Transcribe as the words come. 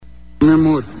Mi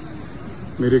amor,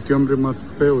 mire qué hombre más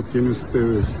feo tiene usted,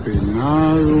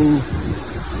 despeinado,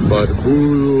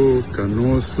 barbudo,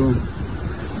 canoso.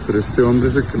 Pero este hombre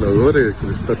es el que la adore, que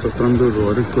le está tratando de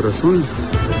robar el corazón.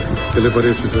 ¿Qué le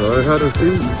parece? ¿Se va a dejar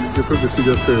así? Yo creo que sí,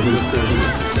 ya se dejó.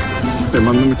 Le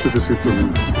mando muchos besitos,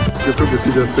 ¿no? Yo creo que sí,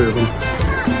 ya se dejó.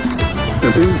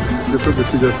 En fin, yo creo que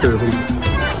sí, ya se dejó.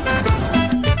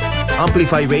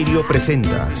 Amplify Radio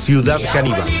presenta Ciudad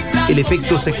Canibal, el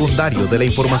efecto secundario de la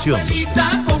información.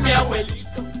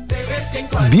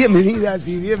 Bienvenidas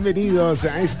y bienvenidos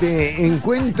a este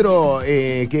encuentro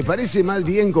que parece más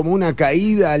bien como una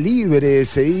caída libre.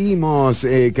 Seguimos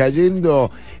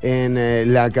cayendo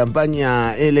en la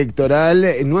campaña electoral.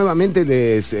 Nuevamente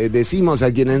les decimos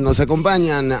a quienes nos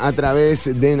acompañan a través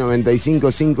de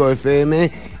 95.5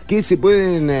 FM que se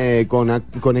pueden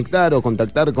conectar o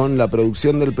contactar con la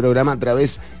producción del programa a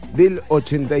través del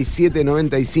 87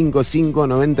 95 5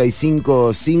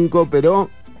 95 5, pero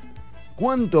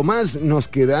 ¿cuánto más nos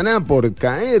quedará por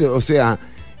caer? O sea,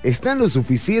 ¿está lo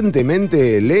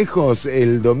suficientemente lejos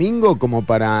el domingo como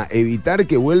para evitar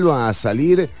que vuelva a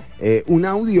salir un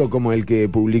audio como el que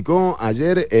publicó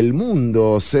ayer El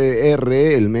Mundo CR,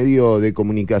 el medio de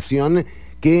comunicación,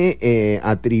 que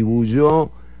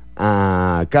atribuyó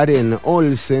a Karen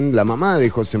Olsen, la mamá de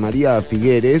José María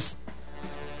Figueres,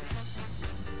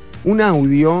 un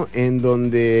audio en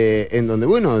donde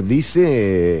bueno,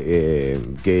 dice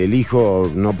que el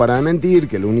hijo no para de mentir,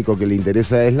 que lo único que le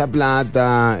interesa es la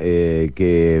plata,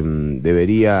 que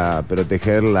debería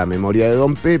proteger la memoria de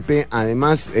don Pepe.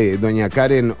 Además, doña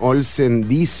Karen Olsen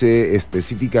dice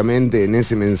específicamente en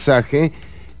ese mensaje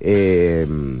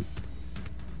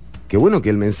que bueno, que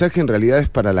el mensaje en realidad es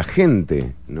para la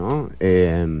gente, ¿no?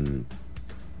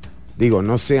 Digo,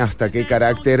 no sé hasta qué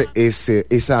carácter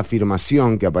esa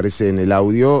afirmación que aparece en el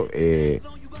audio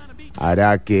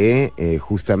hará que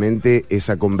justamente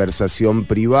esa conversación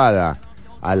privada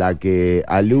a la que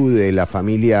alude la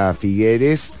familia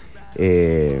Figueres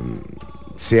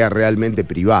sea realmente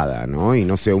privada, ¿no? Y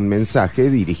no sea un mensaje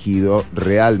dirigido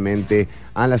realmente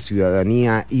a la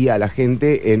ciudadanía y a la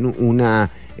gente en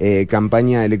una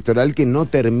campaña electoral que no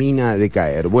termina de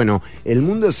caer. Bueno, El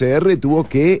Mundo CR tuvo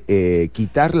que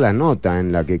quitar la nota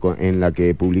en la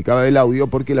que publicaba el audio,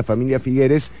 porque la familia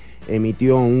Figueres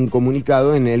emitió un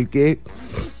comunicado en el que,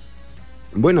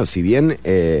 bueno, si bien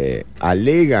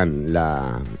alegan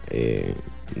la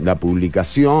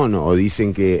publicación o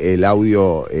dicen que el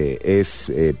audio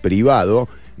es privado,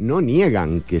 no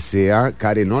niegan que sea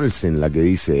Karen Olsen la que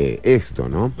dice esto,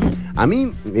 ¿no? A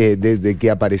mí, desde que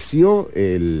apareció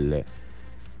el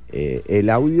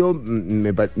audio,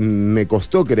 me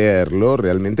costó creerlo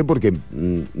realmente, porque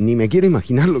ni me quiero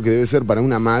imaginar lo que debe ser para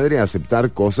una madre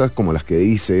aceptar cosas como las que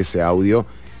dice ese audio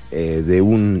de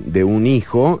un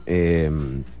hijo.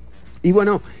 Y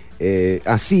bueno,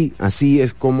 así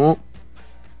es como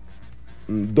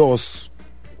dos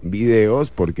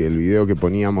videos, porque el video que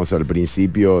poníamos al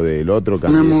principio del otro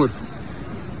canal. Mi amor,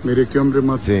 mire qué hombre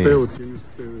más feo tiene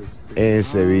usted.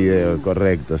 Ese video,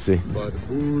 correcto, sí.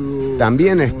 Barbudo,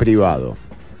 también canoso, es privado.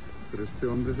 Pero este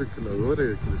hombre es el que la adore,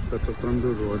 que le está tratando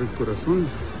de robar el corazón.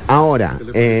 Ahora,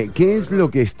 ¿qué es lo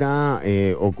que está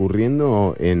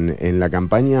ocurriendo en la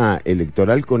campaña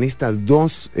electoral con estos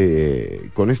dos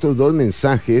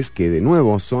mensajes que de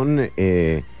nuevo son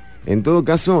en todo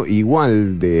caso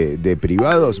igual de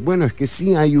privados? Bueno, es que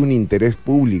sí hay un interés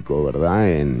público, ¿verdad?,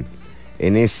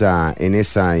 en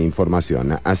esa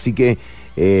información. Así que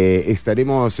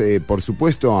estaremos, por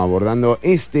supuesto, abordando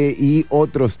este y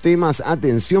otros temas.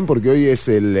 Atención, porque hoy es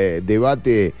el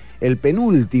debate, el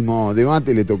penúltimo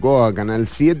debate, le tocó a Canal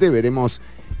 7. Veremos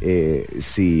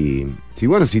si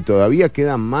todavía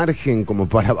queda margen como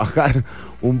para bajar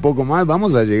un poco más.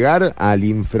 Vamos a llegar al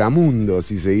inframundo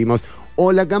si seguimos.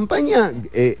 O la campaña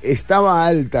estaba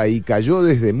alta y cayó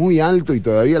desde muy alto y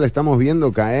todavía la estamos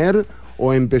viendo caer,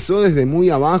 o empezó desde muy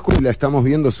abajo y la estamos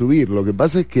viendo subir. Lo que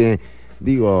pasa es que,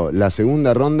 digo, la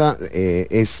segunda ronda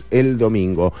es el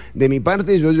domingo. De mi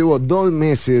parte, yo llevo 2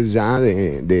 meses ya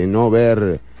de no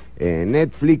ver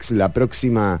Netflix. La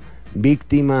próxima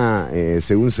víctima,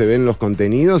 según se ven los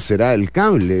contenidos, será el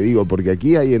cable, digo, porque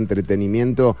aquí hay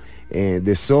entretenimiento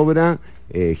de sobra,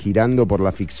 girando por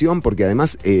la ficción, porque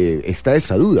además está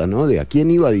esa duda, ¿no?, de a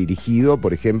quién iba dirigido,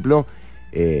 por ejemplo,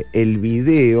 el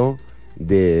video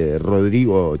de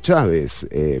Rodrigo Chávez.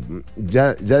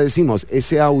 Ya decimos,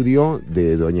 ese audio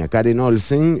de doña Karen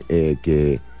Olsen,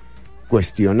 que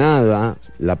cuestionaba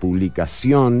la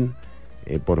publicación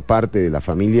por parte de la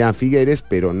familia Figueres,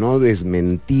 pero no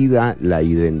desmentida la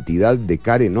identidad de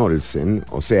Karen Olsen.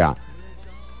 O sea,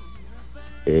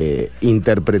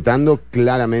 interpretando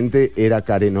claramente era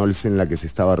Karen Olsen la que se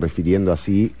estaba refiriendo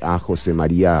así a José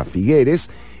María Figueres.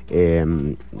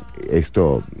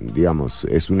 Esto, digamos,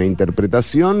 es una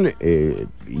interpretación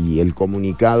y el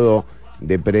comunicado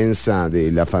de prensa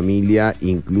de la familia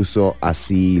incluso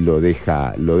así lo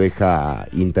deja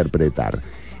interpretar.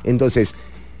 Entonces,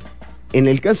 en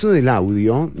el caso del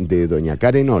audio de doña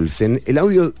Karen Olsen, el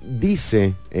audio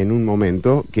dice en un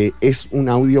momento que es un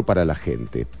audio para la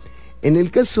gente. En el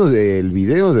caso del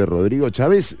video de Rodrigo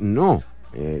Chávez, no.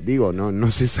 No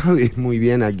se sabe muy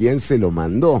bien a quién se lo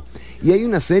mandó. Y hay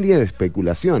una serie de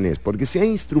especulaciones, porque se ha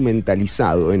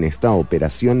instrumentalizado en esta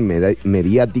operación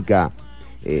mediática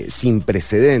sin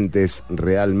precedentes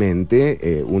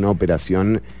realmente, una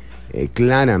operación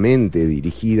claramente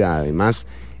dirigida además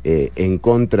en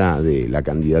contra de la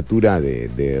candidatura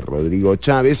de Rodrigo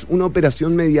Chávez, una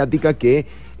operación mediática que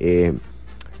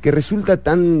resulta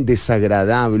tan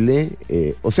desagradable,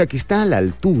 o sea, que está a la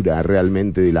altura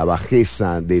realmente de la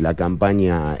bajeza de la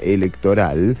campaña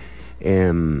electoral,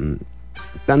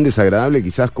 tan desagradable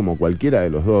quizás como cualquiera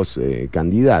de los dos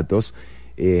candidatos,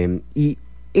 y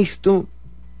esto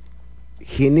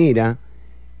genera,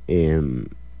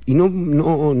 y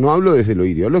no hablo desde lo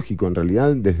ideológico, en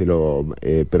realidad desde lo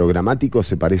programático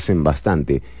se parecen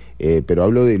bastante, pero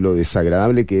hablo de lo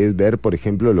desagradable que es ver, por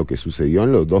ejemplo, lo que sucedió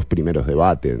en los dos primeros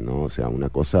debates, ¿no? O sea, una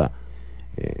cosa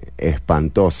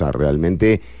espantosa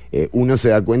realmente. Uno se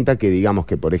da cuenta que, digamos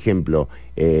que, por ejemplo,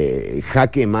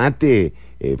 Jaque Mate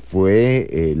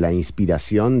fue la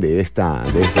inspiración de esta...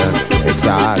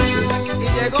 Exacto.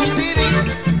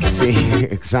 Sí,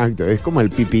 exacto. Es como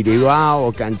el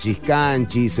pipiribao, canchis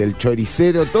canchis, el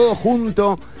choricero, todo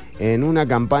junto en una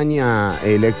campaña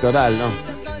electoral, ¿no?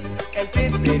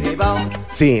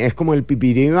 Sí, es como el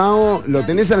pipiribao. Lo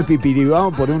tenés al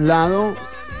pipiribao por un lado,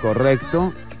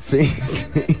 correcto. Sí, sí.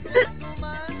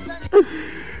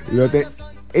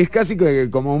 Es casi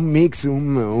como un mix,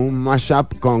 un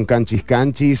mashup con canchis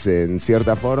canchis en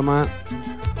cierta forma.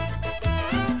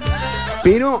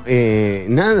 Pero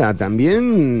nada,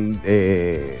 también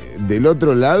del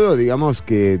otro lado, digamos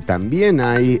que también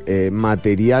hay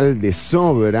material de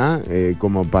sobra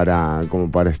como para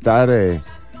estar,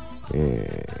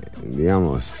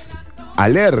 digamos,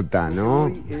 alerta, ¿no?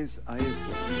 Hoy es a esto,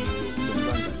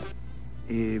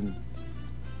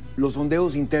 los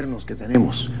sondeos internos que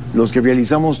tenemos, los que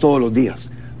realizamos todos los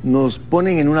días, nos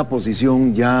ponen en una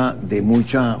posición ya de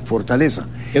mucha fortaleza.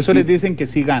 Eso les dicen que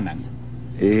sí ganan.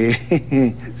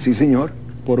 Sí, señor.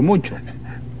 ¿Por mucho?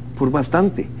 Por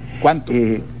bastante. ¿Cuánto?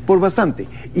 Por bastante.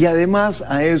 Y además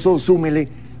a eso súmele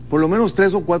por lo menos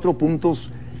 3 o 4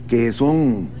 puntos que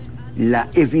son la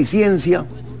eficiencia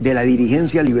de la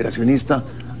dirigencia liberacionista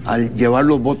al llevar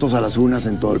los votos a las urnas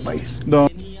en todo el país. No.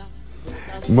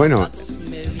 Bueno.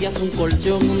 Un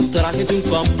colchón, un traje de un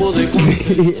campo de...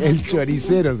 Sí, el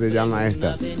choricero se llama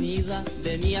esta.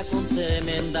 Venía con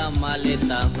tremenda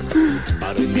maleta.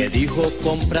 Paro y me dijo,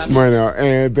 compra. Bueno,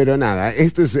 pero nada,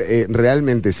 esto es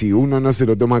realmente, si uno no se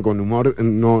lo toma con humor,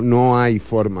 no hay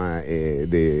forma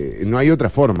no hay otra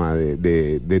forma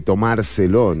de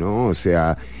tomárselo, ¿no? O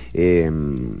sea,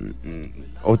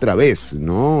 otra vez,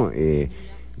 ¿no?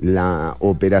 La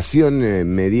operación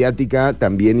mediática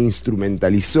también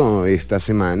instrumentalizó esta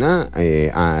semana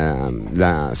a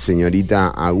la señorita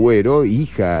Agüero,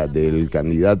 hija del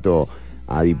candidato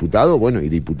a diputado, bueno, y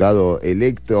diputado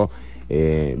electo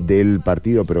del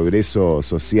Partido Progreso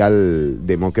Social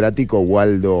Democrático,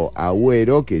 Waldo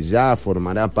Agüero, que ya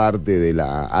formará parte de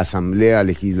la Asamblea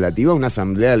Legislativa, una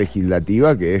Asamblea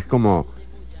Legislativa que es como, o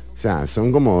sea,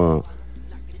 son como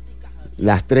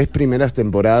las 3 primeras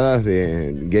temporadas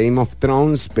de Game of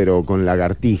Thrones, pero con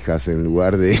lagartijas en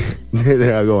lugar de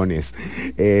dragones.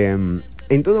 En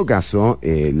todo caso,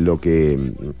 lo que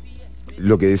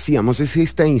decíamos es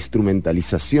esta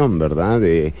instrumentalización, ¿verdad?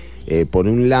 Por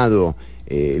un lado,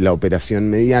 la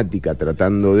operación mediática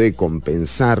tratando de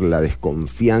compensar la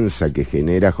desconfianza que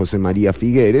genera José María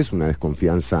Figueres, una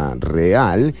desconfianza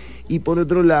real, y por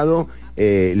otro lado,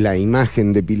 la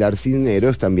imagen de Pilar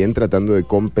Cisneros también tratando de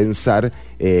compensar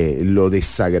lo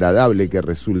desagradable que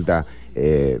resulta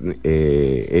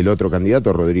el otro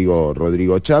candidato,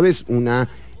 Rodrigo Chávez, una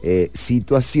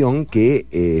situación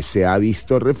que se ha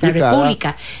visto reflejada. La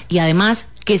República, y además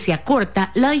que se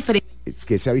acorta la diferencia.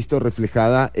 Que se ha visto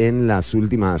reflejada en las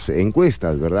últimas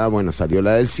encuestas, ¿verdad? Bueno, salió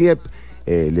la del CIEP.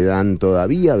 Le dan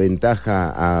todavía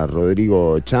ventaja a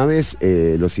Rodrigo Chávez,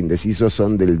 los indecisos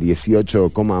son del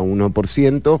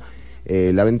 18,1%,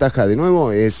 la ventaja de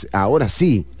nuevo es, ahora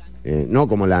sí, no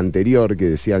como la anterior que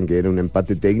decían que era un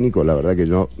empate técnico, la verdad que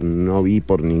yo no vi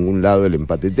por ningún lado el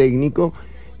empate técnico,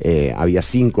 había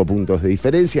 5 puntos de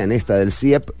diferencia. En esta del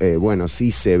CIEP, bueno,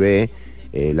 sí se ve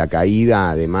la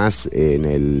caída, además en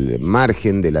el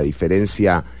margen de la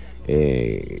diferencia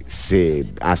se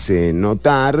hace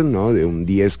notar, ¿no? De un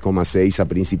 10,6 a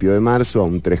principio de marzo a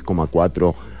un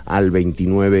 3,4 al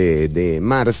 29 de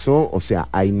marzo, o sea,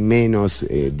 hay menos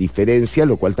diferencia,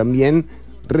 lo cual también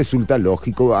resulta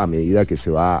lógico a medida que se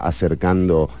va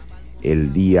acercando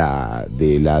el día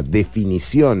de la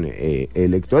definición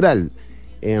electoral.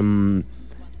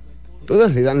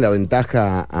 Todas le dan la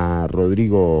ventaja a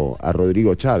Rodrigo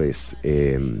Chávez.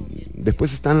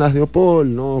 Después están las de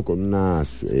Opol, ¿no? Con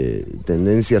unas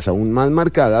tendencias aún más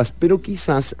marcadas, pero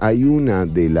quizás hay una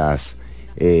de las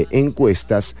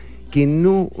encuestas que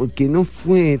no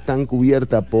fue tan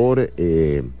cubierta por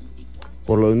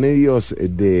los medios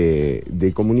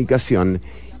de comunicación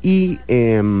y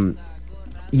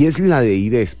es la de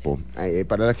IDESPO.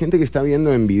 Para la gente que está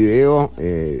viendo en video,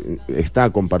 está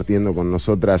compartiendo con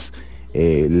nosotras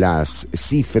las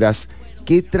cifras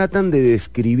que tratan de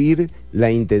describir la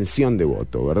intención de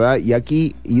voto, ¿verdad? Y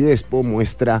aquí IDESPO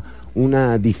muestra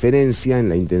una diferencia en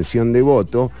la intención de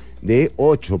voto de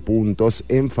 8 puntos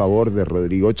en favor de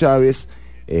Rodrigo Chávez,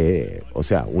 o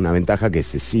sea, una ventaja que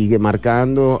se sigue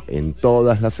marcando en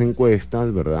todas las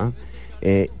encuestas, ¿verdad?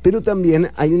 Pero también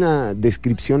hay una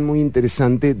descripción muy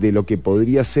interesante de lo que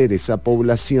podría ser esa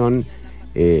población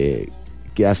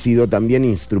que ha sido también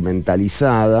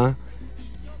instrumentalizada,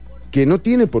 que no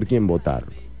tiene por quién votar.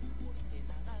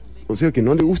 O sea, que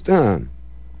no le gusta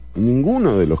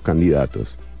ninguno de los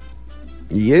candidatos.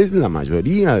 Y es la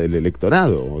mayoría del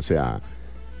electorado, o sea,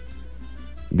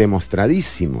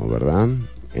 demostradísimo, ¿verdad?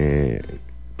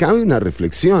 Cabe una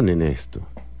reflexión en esto.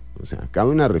 O sea,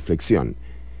 cabe una reflexión.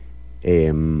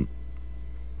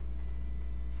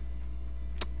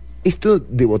 Esto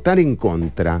de votar en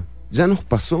contra ya nos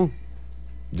pasó.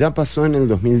 Ya pasó en el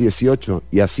 2018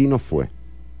 y así no fue.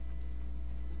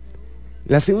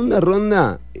 La segunda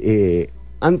ronda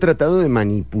han tratado de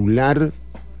manipular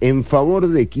en favor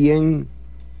de quién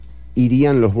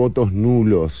irían los votos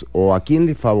nulos o a quién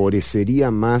le favorecería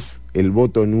más el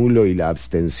voto nulo y la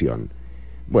abstención.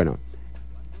 Bueno,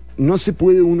 no se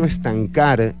puede uno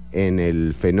estancar en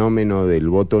el fenómeno del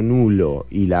voto nulo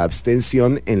y la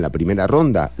abstención en la primera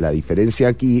ronda. La diferencia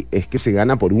aquí es que se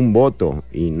gana por un voto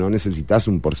y no necesitas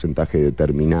un porcentaje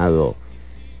determinado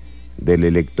del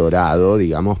electorado,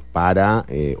 digamos, para,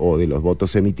 o de los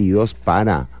votos emitidos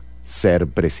para ser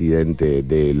presidente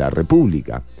de la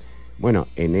República. Bueno,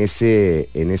 en ese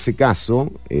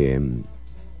caso,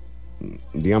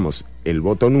 digamos, el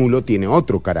voto nulo tiene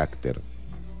otro carácter,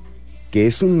 que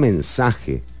es un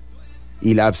mensaje,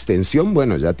 y la abstención,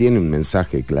 bueno, ya tiene un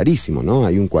mensaje clarísimo, ¿no?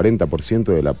 Hay un 40%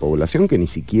 de la población que ni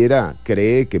siquiera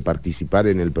cree que participar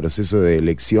en el proceso de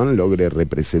elección logre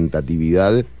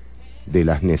representatividad de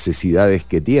las necesidades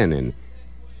que tienen.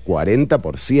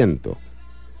 40%.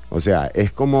 O sea,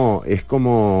 es como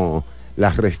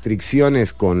las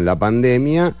restricciones con la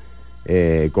pandemia,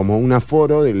 como un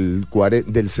aforo del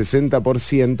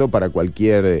 60% para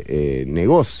cualquier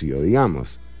negocio,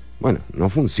 digamos. Bueno, no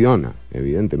funciona,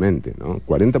 evidentemente, ¿no?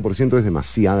 40% es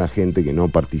demasiada gente que no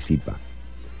participa.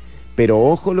 Pero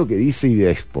ojo lo que dice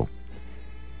IDESPO.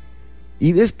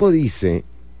 IDESPO dice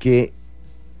que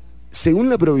según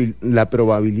la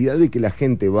probabilidad de que la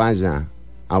gente vaya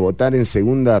a votar en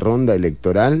segunda ronda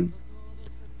electoral,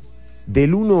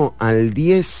 del 1 al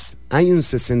 10 hay un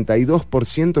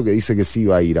 62% que dice que sí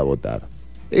va a ir a votar.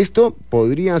 Esto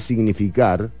podría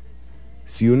significar,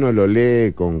 si uno lo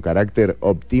lee con carácter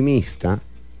optimista,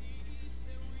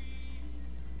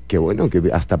 que bueno, que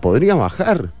hasta podría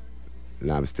bajar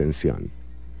la abstención.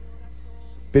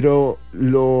 Pero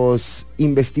los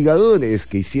investigadores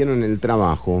que hicieron el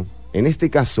trabajo, en este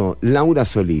caso Laura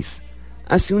Solís,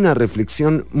 hace una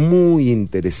reflexión muy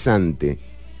interesante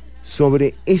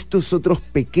sobre estos otros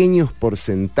pequeños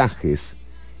porcentajes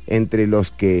entre los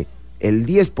que el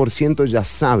 10% ya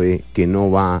sabe que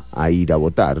no va a ir a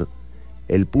votar,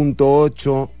 el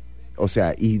 0.8, o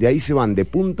sea, y de ahí se van de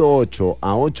 0.8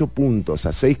 a 8 puntos, a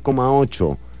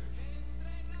 6,8,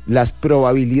 las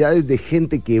probabilidades de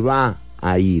gente que va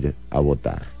a ir a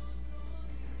votar.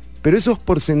 Pero esos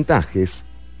porcentajes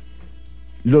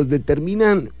los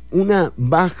determinan una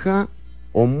baja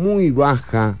o muy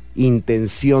baja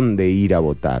intención de ir a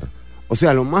votar. O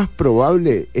sea, lo más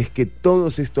probable es que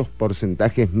todos estos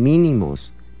porcentajes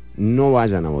mínimos no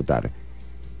vayan a votar.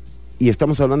 Y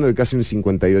estamos hablando de casi un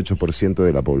 58%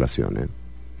 de la población, ¿eh?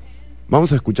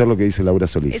 Vamos a escuchar lo que dice Laura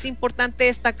Solís. Es importante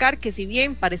destacar que si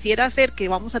bien pareciera ser que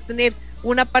vamos a tener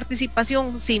una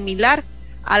participación similar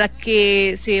a la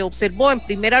que se observó en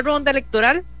primera ronda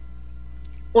electoral,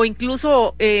 o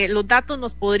incluso los datos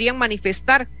nos podrían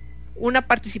manifestar una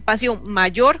participación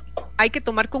mayor. Hay que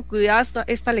tomar con cuidado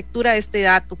esta lectura de este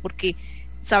dato, porque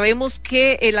sabemos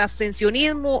que el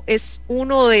abstencionismo es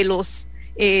uno de los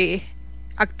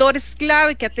actores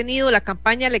clave que ha tenido la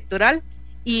campaña electoral,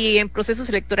 y en procesos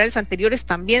electorales anteriores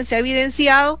también se ha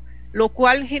evidenciado, lo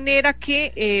cual genera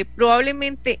que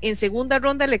probablemente en segunda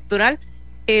ronda electoral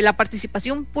la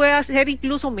participación pueda ser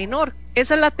incluso menor.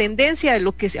 Esa es la tendencia de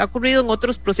lo que ha ocurrido en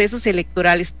otros procesos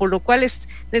electorales, por lo cual es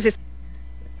necesario.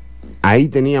 Ahí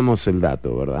teníamos el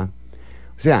dato, ¿verdad?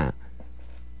 O sea,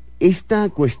 esta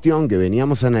cuestión que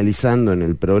veníamos analizando en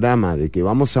el programa de que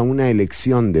vamos a una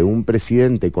elección de un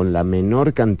presidente con la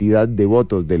menor cantidad de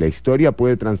votos de la historia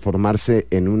puede transformarse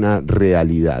en una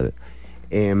realidad.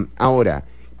 Ahora,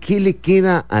 ¿qué le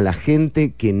queda a la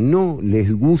gente que no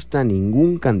les gusta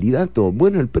ningún candidato?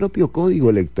 Bueno, el propio Código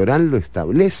Electoral lo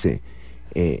establece.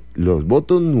 Los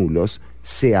votos nulos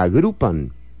se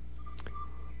agrupan.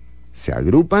 Se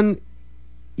agrupan,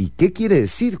 ¿y qué quiere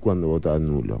decir cuando votas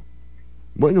nulo?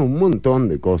 Bueno, un montón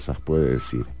de cosas puede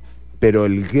decir. Pero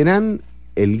el gran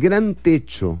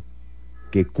techo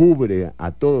que cubre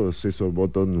a todos esos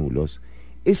votos nulos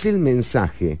es el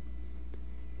mensaje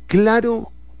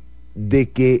claro de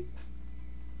que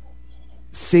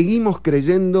seguimos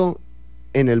creyendo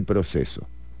en el proceso.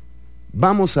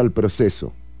 Vamos al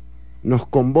proceso. Nos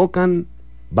convocan,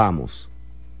 vamos.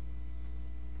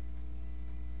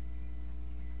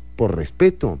 Por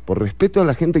respeto a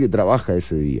la gente que trabaja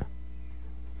ese día.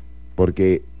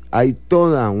 Porque hay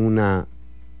toda una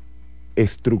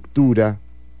estructura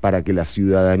para que la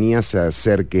ciudadanía se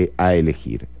acerque a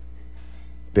elegir.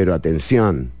 Pero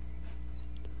atención,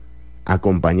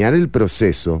 acompañar el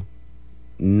proceso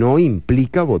no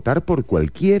implica votar por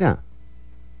cualquiera.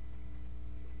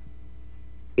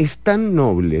 Es tan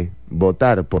noble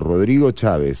votar por Rodrigo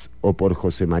Chávez o por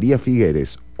José María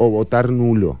Figueres o votar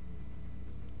nulo.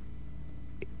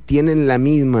 Tienen la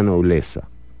misma nobleza.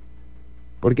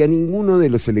 Porque a ninguno de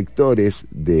los electores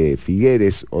de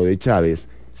Figueres o de Chávez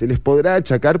se les podrá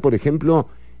achacar, por ejemplo,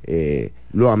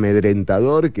 lo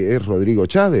amedrentador que es Rodrigo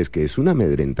Chávez, que es un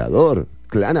amedrentador.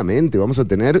 Claramente, vamos a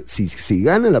tener, si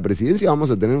gana la presidencia,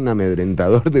 vamos a tener un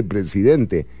amedrentador de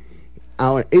presidente.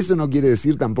 Ahora, eso no quiere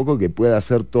decir tampoco que pueda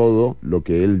hacer todo lo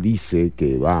que él dice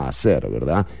que va a hacer,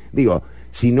 ¿verdad? Digo,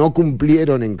 si no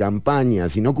cumplieron en campaña,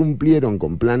 si no cumplieron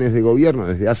con planes de gobierno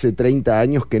desde hace 30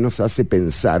 años, ¿qué nos hace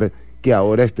pensar que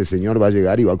ahora este señor va a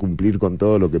llegar y va a cumplir con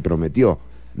todo lo que prometió?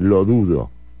 Lo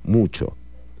dudo mucho.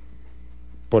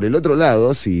 Por el otro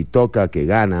lado, si toca que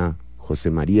gana José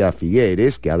María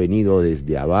Figueres, que ha venido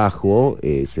desde abajo,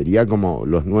 sería como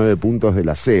los 9 puntos de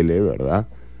la Cele, ¿verdad?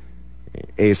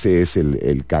 Ese es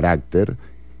el carácter.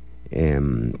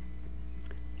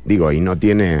 Digo, y no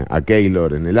tiene a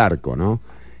Keylor en el arco, ¿no?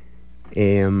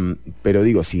 Pero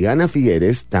digo, si gana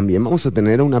Figueres, también vamos a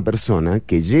tener a una persona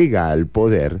que llega al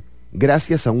poder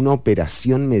gracias a una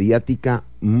operación mediática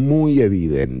muy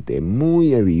evidente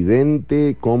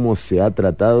cómo se ha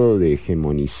tratado de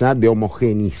hegemonizar, de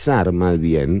homogenizar más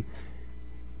bien,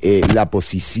 la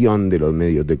posición de los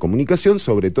medios de comunicación,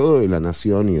 sobre todo de La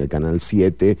Nación y de Canal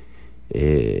 7,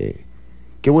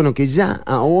 que bueno, que ya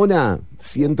ahora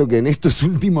siento que en estos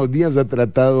últimos días ha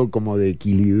tratado como de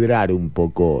equilibrar un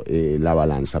poco la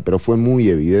balanza, pero fue muy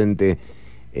evidente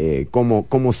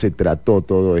cómo se trató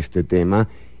todo este tema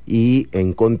y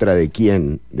en contra de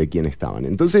quién estaban.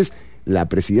 Entonces, la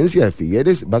presidencia de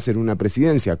Figueres va a ser una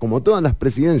presidencia, como todas las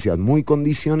presidencias, muy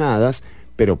condicionadas,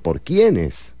 pero ¿por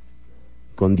quiénes?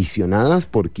 Condicionadas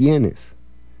por quiénes.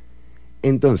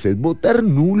 Entonces, votar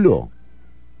nulo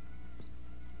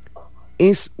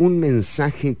es un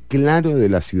mensaje claro de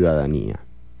la ciudadanía,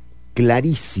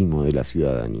 clarísimo de la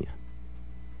ciudadanía.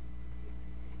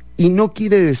 Y no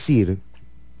quiere decir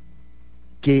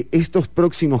que estos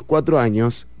próximos 4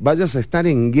 años vayas a estar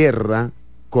en guerra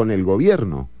con el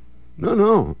gobierno.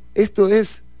 No, esto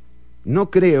es,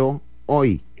 no creo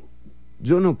hoy.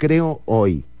 Yo no creo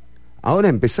hoy. Ahora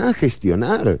empezá a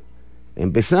gestionar,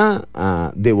 empezá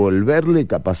a devolverle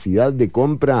capacidad de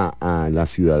compra a la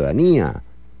ciudadanía,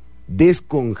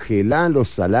 descongelá los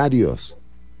salarios.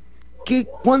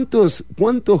 ¿Cuántos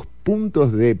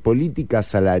puntos de política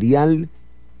salarial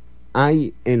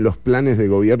hay en los planes de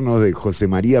gobierno de José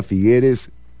María Figueres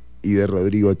y de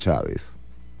Rodrigo Chávez?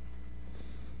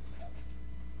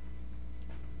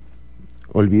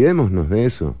 Olvidémonos de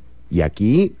eso. Y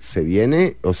aquí se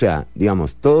viene, o sea,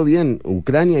 digamos, todo bien,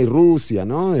 Ucrania y Rusia,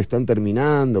 ¿no? Están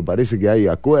terminando, parece que hay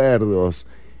acuerdos,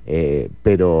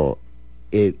 pero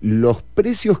los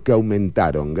precios que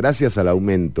aumentaron gracias al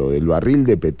aumento del barril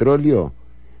de petróleo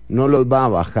no los va a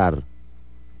bajar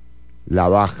la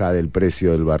baja del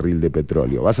precio del barril de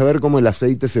petróleo. Vas a ver cómo el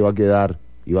aceite se va a quedar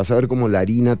y vas a ver cómo la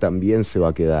harina también se va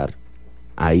a quedar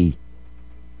ahí.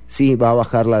 Sí, va a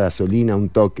bajar la gasolina un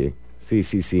toque,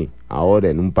 sí, ahora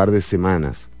en un par de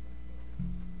semanas.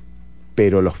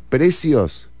 Pero los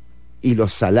precios y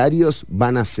los salarios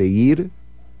van a seguir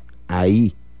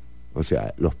ahí. O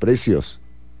sea, los precios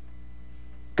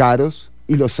caros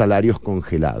y los salarios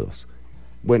congelados.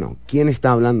 Bueno, ¿quién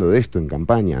está hablando de esto en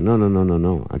campaña?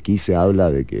 No. Aquí se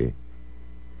habla de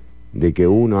que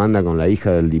uno anda con la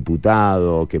hija del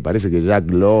diputado, que parece que Jack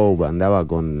Lowe andaba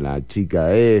con la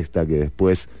chica esta, que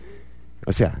después...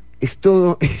 O sea,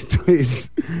 esto es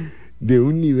de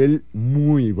un nivel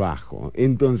muy bajo.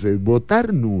 Entonces,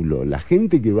 votar nulo, la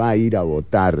gente que va a ir a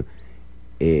votar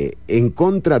en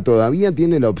contra todavía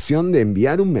tiene la opción de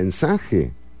enviar un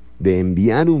mensaje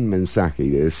y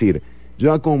de decir,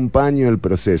 yo acompaño el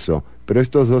proceso, pero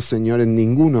estos dos señores,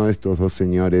 ninguno de estos dos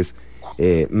señores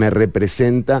me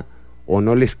representa o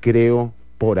no les creo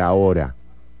por ahora.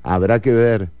 Habrá que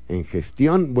ver en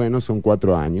gestión, bueno, son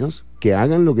 4 años, que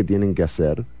hagan lo que tienen que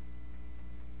hacer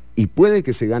y puede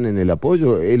que se ganen el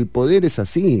apoyo. El poder es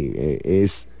así,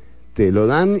 te lo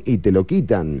dan y te lo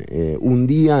quitan. Un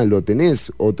día lo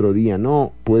tenés, otro día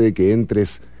no. Puede que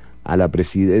entres a la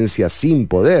presidencia sin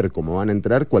poder, como van a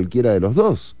entrar cualquiera de los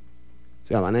dos. O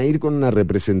sea, van a ir con una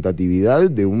representatividad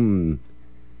de un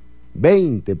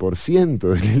 20%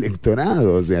 del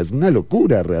electorado. O sea, es una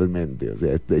locura realmente. O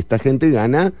sea, esta gente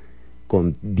gana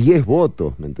con 10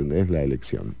 votos, ¿me entendés? La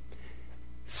elección.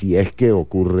 Si es que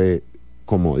ocurre,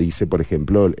 como dice, por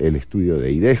ejemplo, el estudio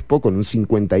de IDESPO, con un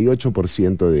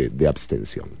 58% de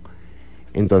abstención.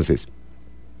 Entonces,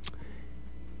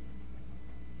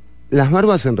 las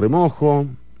barbas en remojo,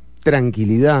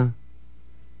 tranquilidad,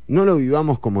 no lo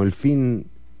vivamos como el fin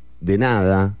de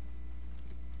nada,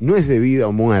 no es de vida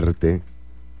o muerte,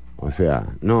 o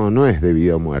sea, no es de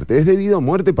vida o muerte, es de vida o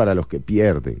muerte para los que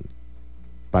pierden,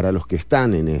 para los que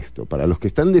están en esto, para los que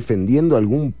están defendiendo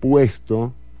algún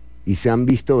puesto y se han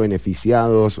visto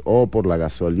beneficiados o por la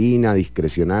gasolina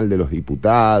discrecional de los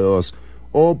diputados,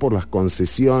 o por las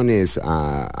concesiones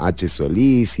a H.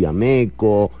 Solís y a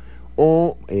MECO,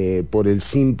 o por el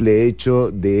simple hecho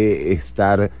de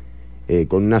estar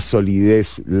con una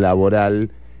solidez laboral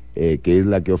que es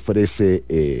la que ofrece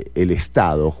el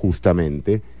Estado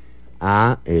justamente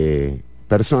a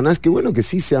personas que, bueno, que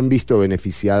sí se han visto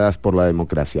beneficiadas por la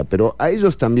democracia, pero a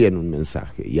ellos también un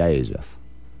mensaje, y a ellas.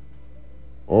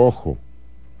 Ojo,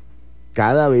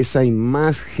 cada vez hay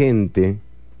más gente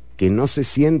que no se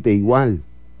siente igual.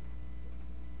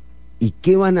 ¿Y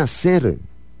qué van a hacer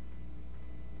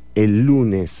el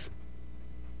lunes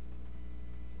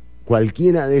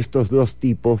cualquiera de estos dos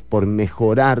tipos por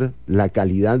mejorar la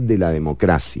calidad de la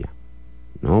democracia?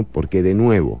 ¿No? Porque de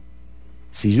nuevo,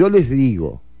 si yo les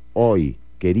digo hoy,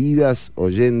 queridas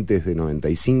oyentes de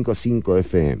 95.5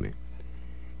 FM,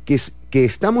 que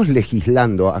estamos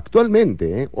legislando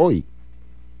actualmente, hoy,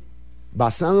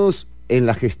 basados en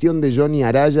la gestión de Johnny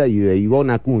Araya y de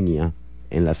Ivonne Acuña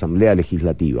en la Asamblea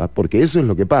Legislativa, porque eso es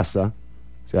lo que pasa.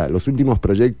 O sea, los últimos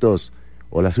proyectos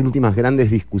o las últimas grandes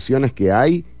discusiones que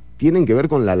hay tienen que ver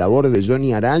con la labor de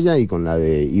Johnny Araya y con la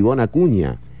de Ivonne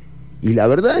Acuña. Y la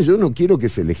verdad, yo no quiero que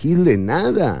se legisle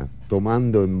nada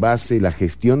tomando en base la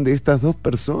gestión de estas dos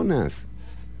personas.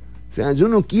 O sea, yo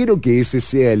no quiero que ese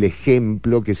sea el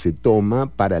ejemplo que se toma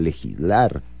para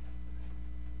legislar.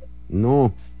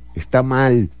 No, está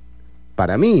mal.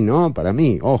 Para mí, ¿no? Para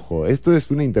mí, ojo, esto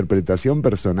es una interpretación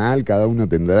personal, cada uno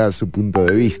tendrá su punto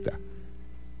de vista.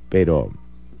 Pero,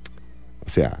 o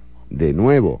sea, de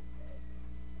nuevo,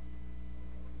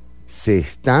 se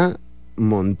está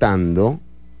montando,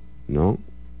 ¿no?,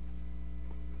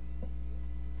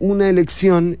 una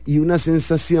elección y una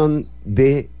sensación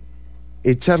de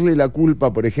echarle la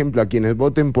culpa, por ejemplo, a quienes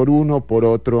voten por uno, por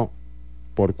otro,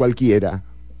 por cualquiera,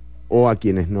 o a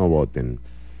quienes no voten.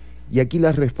 Y aquí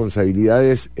las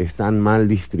responsabilidades están mal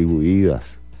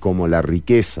distribuidas, como la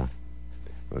riqueza.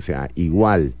 O sea,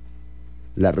 igual,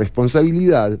 la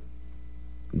responsabilidad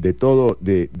de todo,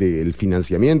 del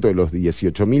financiamiento de los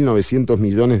 18.900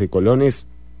 millones de colones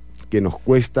que nos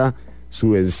cuesta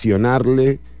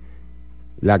subvencionarle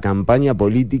la campaña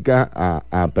política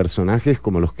a personajes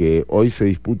como los que hoy se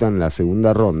disputan la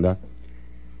segunda ronda.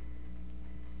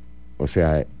 O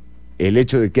sea, el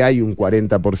hecho de que hay un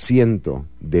 40%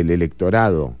 del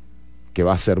electorado, que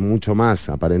va a ser mucho más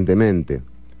aparentemente,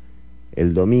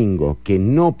 el domingo, que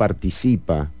no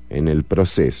participa en el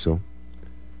proceso,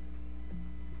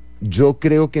 yo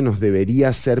creo que nos debería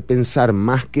hacer pensar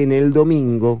más que en el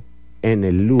domingo, en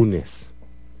el lunes.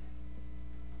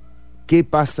 ¿Qué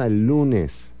pasa el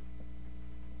lunes?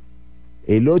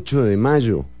 el 8 de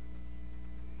mayo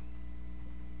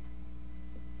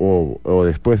o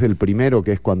después del 1,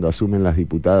 que es cuando asumen las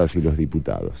diputadas y los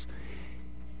diputados.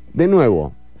 De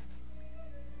nuevo,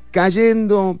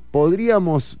 cayendo,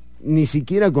 podríamos ni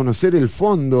siquiera conocer el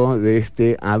fondo de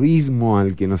este abismo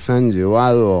al que nos han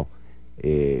llevado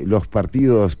los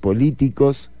partidos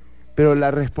políticos, pero la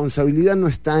responsabilidad no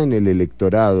está en el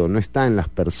electorado, no está en las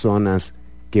personas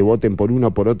que voten por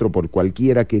uno, por otro, por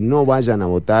cualquiera, que no vayan a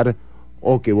votar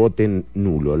o que voten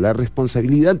nulo. La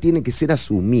responsabilidad tiene que ser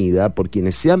asumida por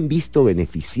quienes se han visto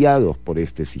beneficiados por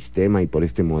este sistema y por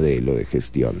este modelo de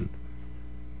gestión,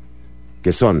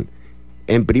 que son,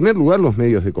 en primer lugar, los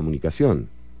medios de comunicación,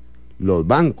 los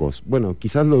bancos, bueno,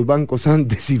 quizás los bancos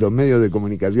antes y los medios de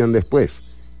comunicación después,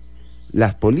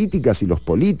 las políticas y los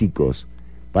políticos,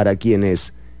 para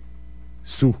quienes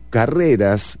sus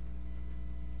carreras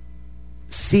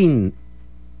sin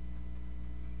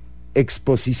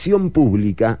exposición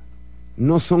pública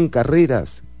no son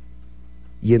carreras.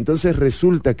 Y entonces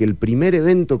resulta que el primer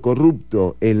evento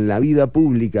corrupto en la vida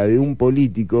pública de un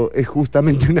político es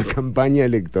justamente una campaña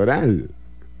electoral.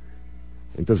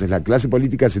 Entonces la clase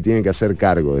política se tiene que hacer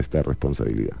cargo de esta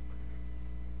responsabilidad.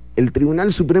 El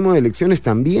Tribunal Supremo de Elecciones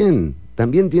también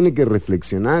tiene que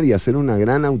reflexionar y hacer una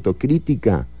gran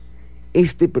autocrítica.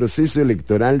 Este proceso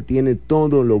electoral tiene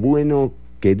todo lo bueno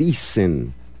que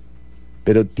dicen,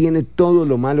 pero tiene todo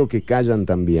lo malo que callan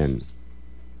también.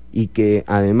 Y que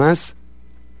además,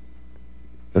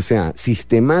 o sea,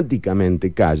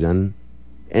 sistemáticamente callan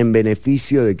en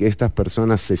beneficio de que estas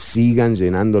personas se sigan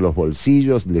llenando los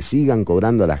bolsillos, le sigan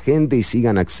cobrando a la gente y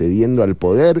sigan accediendo al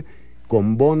poder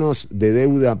con bonos de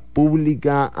deuda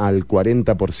pública al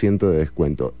 40% de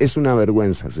descuento. Es una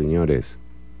vergüenza, señores.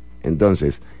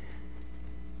 Entonces,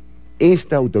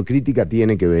 esta autocrítica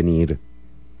tiene que venir.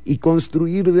 Y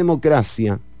construir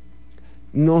democracia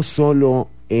no solo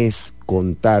es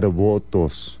contar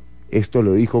votos. Esto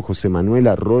lo dijo José Manuel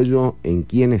Arroyo en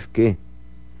 ¿Quién es qué?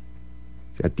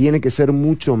 O sea, tiene que ser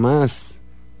mucho más,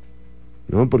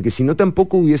 ¿no? Porque si no,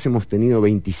 tampoco hubiésemos tenido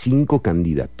 25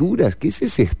 candidaturas. ¿Qué es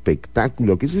ese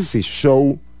espectáculo? ¿Qué es ese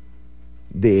show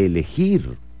de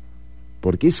elegir?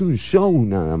 Porque es un show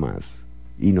nada más.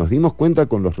 Y nos dimos cuenta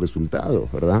con los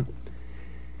resultados, ¿verdad?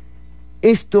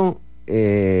 Esto,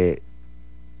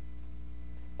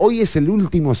 hoy es el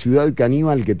último Ciudad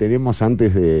Canibal que tenemos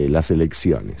antes de las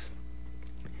elecciones.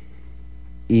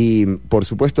 Y por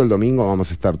supuesto el domingo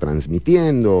vamos a estar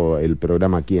transmitiendo el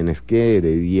programa ¿Quién es qué?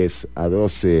 De 10 a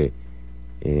 12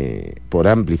 por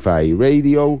Amplify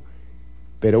Radio.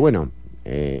 Pero bueno,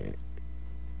 el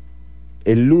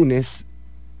lunes,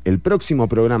 el próximo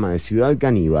programa de Ciudad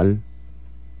Canibal,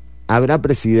 habrá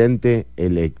presidente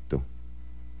electo.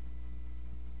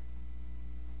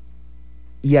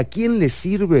 ¿Y a quién le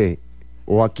sirve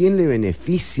o a quién le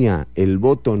beneficia el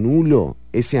voto nulo,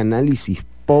 ese análisis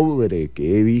pobre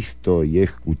que he visto y he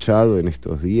escuchado en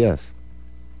estos días?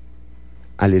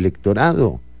 ¿Al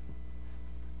electorado?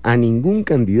 ¿A ningún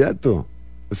candidato?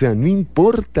 O sea, no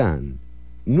importan.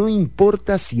 No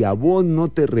importa si a vos no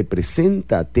te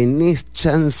representa, tenés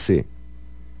chance.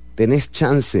 Tenés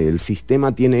chance, el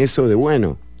sistema tiene eso de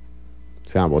bueno. O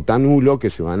sea, votá nulo que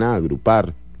se van a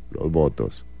agrupar los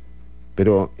votos.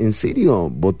 Pero, ¿en serio,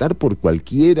 votar por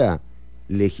cualquiera,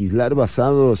 legislar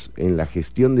basados en la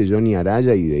gestión de Johnny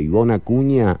Araya y de Ivonne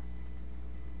Acuña,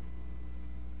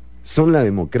 son la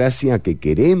democracia que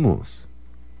queremos?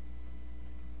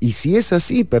 Y si es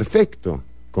así, perfecto.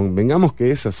 Convengamos que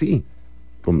es así.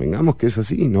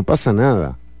 No pasa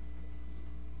nada.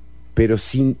 Pero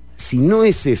si no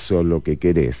es eso lo que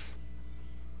querés,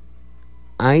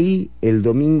 ahí el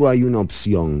domingo hay una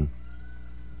opción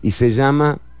y se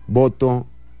llama voto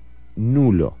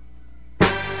nulo.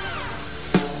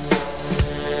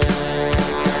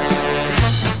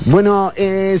 Bueno,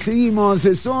 seguimos,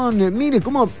 mire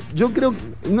cómo, yo creo,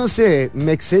 no sé,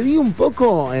 me excedí un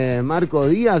poco, Marco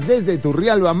Díaz, desde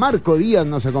Turrialba. Marco Díaz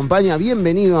nos acompaña,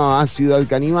 bienvenido a Ciudad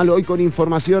Canibal, hoy con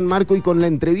información, Marco, y con la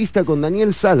entrevista con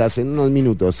Daniel Salas en unos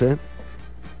minutos,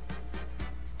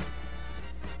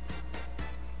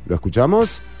 ¿Lo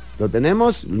escuchamos? ¿Lo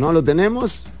tenemos? ¿No lo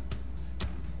tenemos?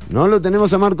 ¿No lo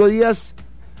tenemos a Marco Díaz?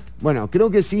 Bueno, creo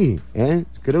que sí,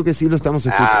 creo que sí lo estamos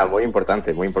escuchando. Muy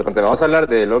importante, muy importante. Vamos a hablar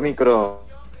del Omicron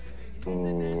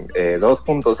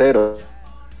 2.0.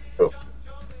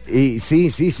 Y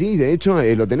sí, de hecho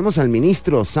lo tenemos al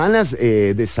ministro Salas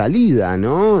de salida,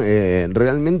 ¿no?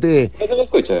 Realmente... ¿No se me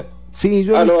escucha? Sí,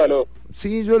 yo... Aló.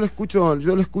 Sí, yo lo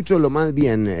escucho lo más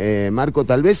bien, Marco.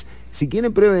 Tal vez, si quiere,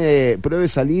 pruebe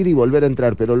salir y volver a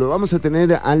entrar, pero lo vamos a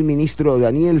tener al ministro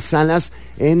Daniel Salas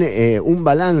en un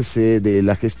balance de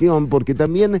la gestión, porque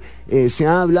también se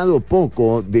ha hablado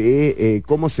poco de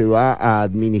cómo se va a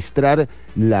administrar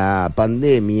la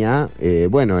pandemia,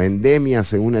 endemia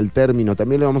según el término.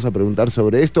 También le vamos a preguntar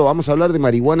sobre esto. Vamos a hablar de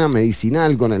marihuana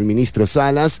medicinal con el ministro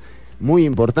Salas, muy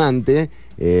importante.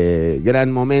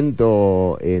 Gran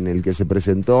momento en el que se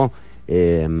presentó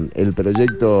el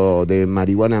proyecto de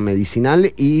marihuana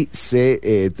medicinal y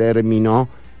se terminó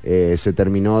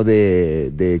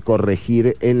de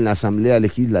corregir en la Asamblea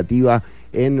Legislativa,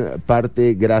 en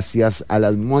parte gracias a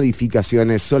las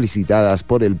modificaciones solicitadas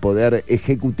por el Poder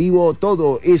Ejecutivo.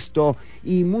 Todo esto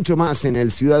y mucho más en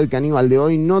el Ciudad Canibal de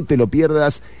hoy, no te lo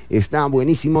pierdas, está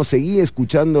buenísimo. Seguí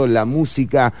escuchando la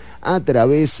música a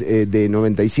través de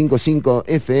 95.5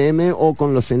 FM o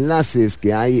con los enlaces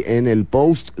que hay en el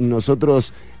post.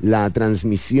 Nosotros la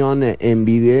transmisión en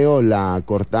video la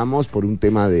cortamos por un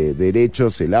tema de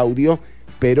derechos, el audio,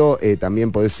 pero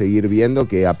también podés seguir viendo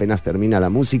que apenas termina la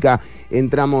música.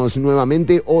 Entramos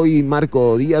nuevamente. Hoy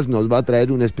Marco Díaz nos va a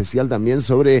traer un especial también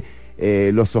sobre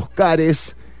los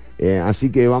Oscars. Así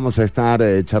que vamos a estar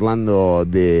charlando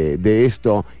de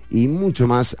esto y mucho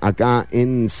más acá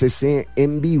en CC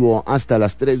en vivo hasta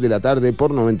las 3 de la tarde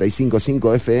por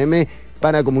 95.5 FM.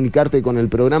 Para comunicarte con el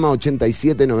programa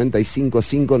 87 95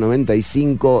 5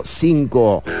 95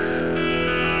 5.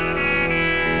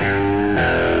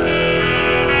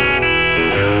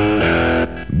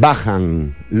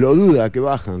 Bajan, lo duda que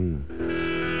bajan.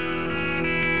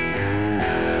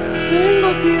 Tengo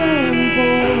tiempo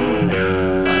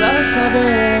para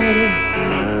saber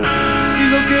si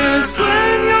lo que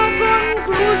sueño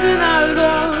concluye en algo.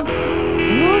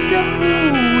 No te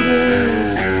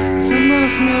apures,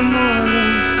 jamás mi amor,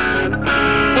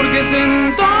 porque es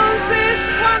entonces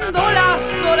cuando las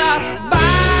horas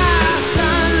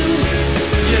bajan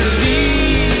y el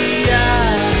día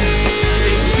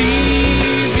es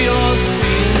tibio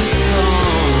sin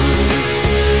sol.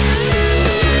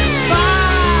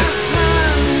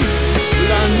 Bajan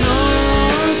la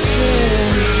noche,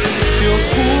 te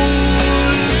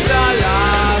oculta la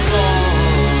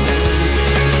voz.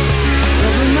 Lo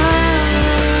demás,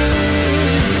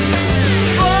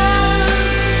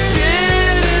 vos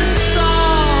quieres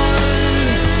sol,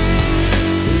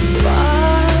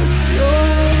 espacio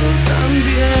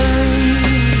también,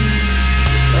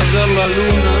 saber la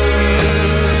luna.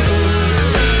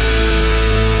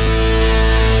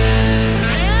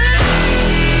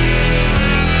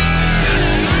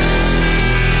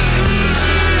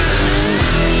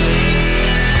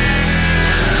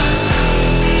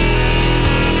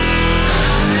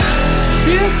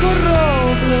 Viejo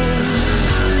roble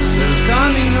del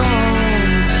camino,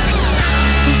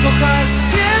 tus hojas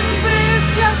siempre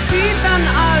se agitan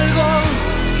algo.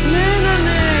 Nena,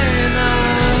 nena,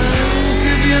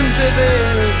 qué bien te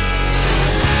ves,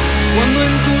 cuando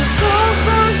en tus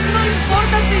ojos no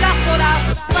importa si las horas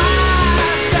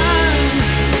pasan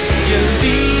y el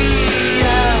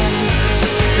día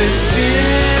se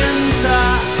sienta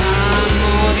a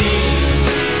morir.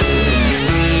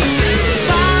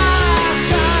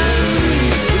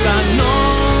 La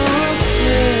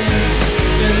noche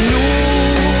se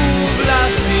nubla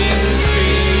sin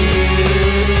fin.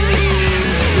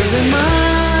 Lo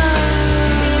demás,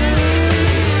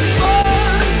 vos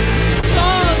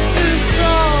sos el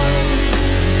sol,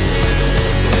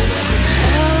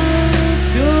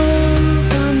 espacio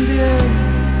también,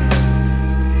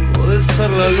 podés ser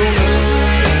la luna.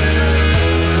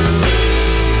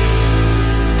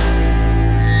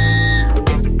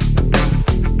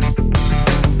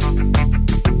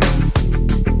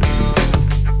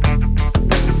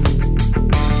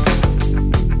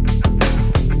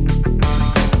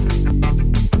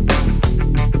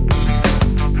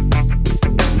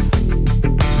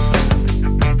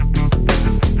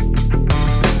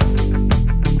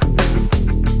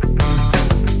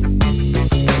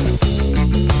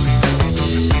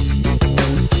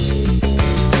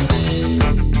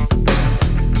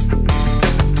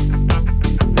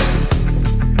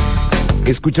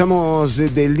 Escuchamos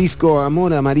del disco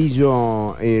Amor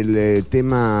Amarillo el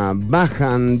tema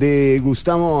Bajan de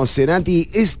Gustavo Cerati.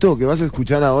 Esto que vas a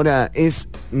escuchar ahora es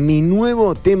mi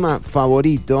nuevo tema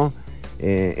favorito.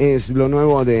 Es lo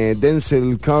nuevo de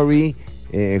Denzel Curry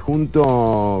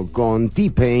junto con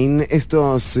T-Pain.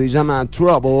 Esto se llama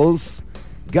Troubles.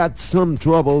 Got some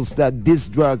troubles that these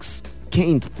drugs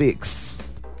can't fix.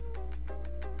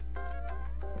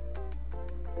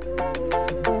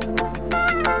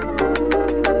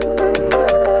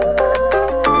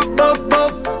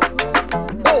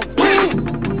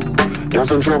 Got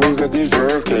some troubles that these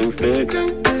drugs can't fix.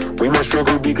 We must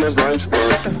struggle because life's a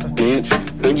bitch.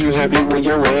 Think you happy when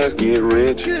your ass get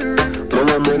rich. Blow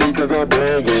my money cause I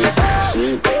bag it.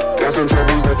 Shit. Got some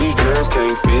troubles that these drugs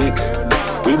can't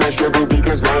fix. We must struggle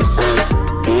because life's a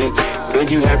bitch. Think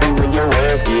you happy when your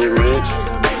ass get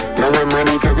rich. Blow my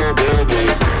money cause I bag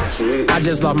it. Shit. I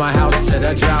just lost my house to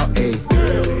the drought,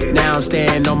 ayy. Now I'm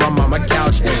staying on my mama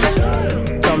couch,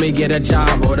 ayy. Told me get a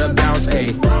job or the bounce,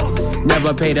 ayy.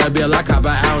 Never paid a bill, I cop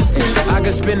an ounce, ayy. I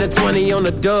could spend a 20 on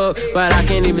the dub, but I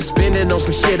can't even spend it on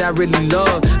some shit I really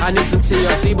love. I need some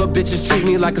TLC, but bitches treat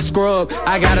me like a scrub.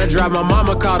 I gotta drive my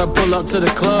mama car to pull up to the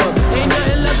club. Ain't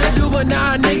nothing left to do, but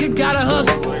now a nigga gotta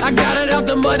hustle. I got it out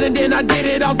the mud and then I did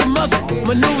it out the muscle.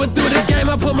 Maneuver through the game,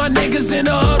 I put my niggas in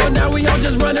the huddle. Now we all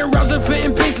just running rounds and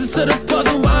fitting pieces to the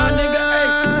puzzle. My nigga,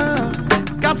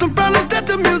 ayy. Got some problems that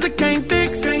the music can't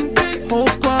fix. Whole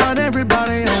squad,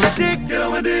 everybody on the dick. Get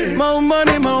on my dick. More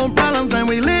money, more problems, and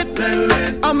we lit.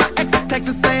 All my exes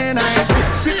texting saying I ain't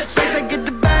shit. They say get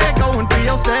the bag, go and be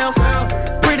yourself.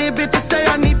 Pretty bitches say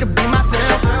I need to be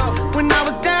myself. When I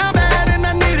was down bad and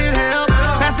I needed help,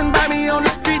 passing by me on the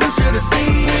street, you should've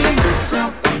seen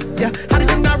yourself. Yeah, how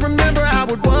do you not remember how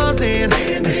it was then?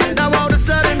 Now all of a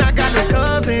sudden I got no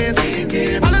cousins.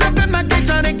 All up in my gate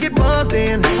trying to get buzzed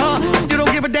in. You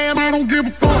don't give a damn, I don't give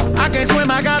a fuck. I can't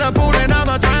swim, I got a pool and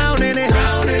I'ma drown in it.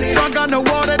 Drunk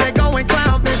underwater, they going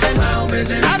clown fishing.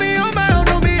 I be on my own,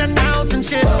 don't be announcing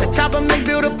shit. The chopper make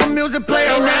beautiful music play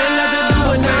around. Ain't nothing left to do,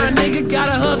 but now a nigga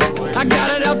gotta hustle. I got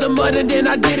it out the mud and then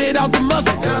I did it out the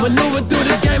muscle. Maneuver through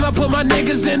the game, I put my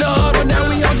niggas in the huddle. Now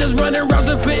we all just running rounds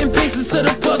and fitting pieces to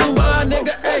the puzzle. My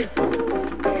nigga, ayy.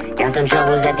 Got some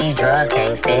troubles that these drugs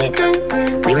can't fix.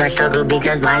 We must struggle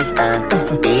because life's a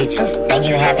bitch. Think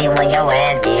you happy when your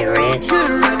ass get rich.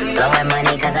 Blowing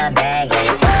money cause I bag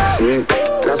it. Shit.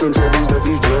 Got some troubles that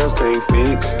these drugs can't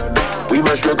fix. We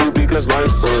must struggle because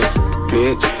life's a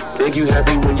bitch. Think you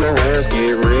happy when your ass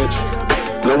get rich.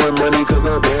 Blowing money cause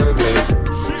I bag it.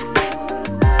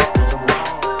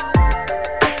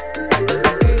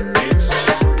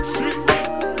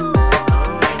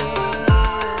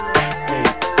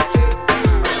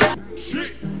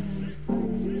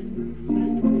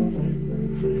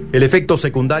 El efecto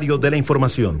secundario de la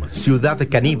información. Ciudad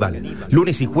Canibal.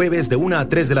 Lunes y jueves de 1 a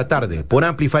 3 de la tarde por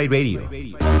Amplify Radio.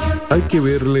 Hay que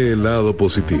verle el lado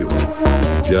positivo.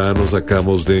 Ya nos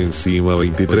sacamos de encima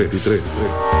 23.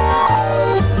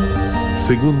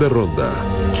 Segunda ronda.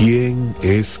 ¿Quién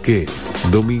es qué?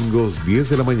 Domingos 10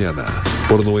 de la mañana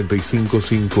por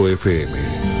 95.5 FM.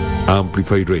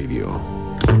 Amplify Radio.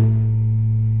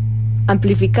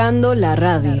 Amplificando la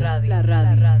radio.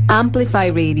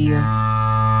 Amplify Radio.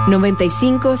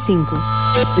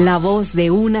 95.5. La voz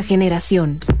de una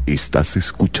generación. Estás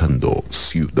escuchando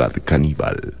Ciudad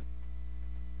Canibal.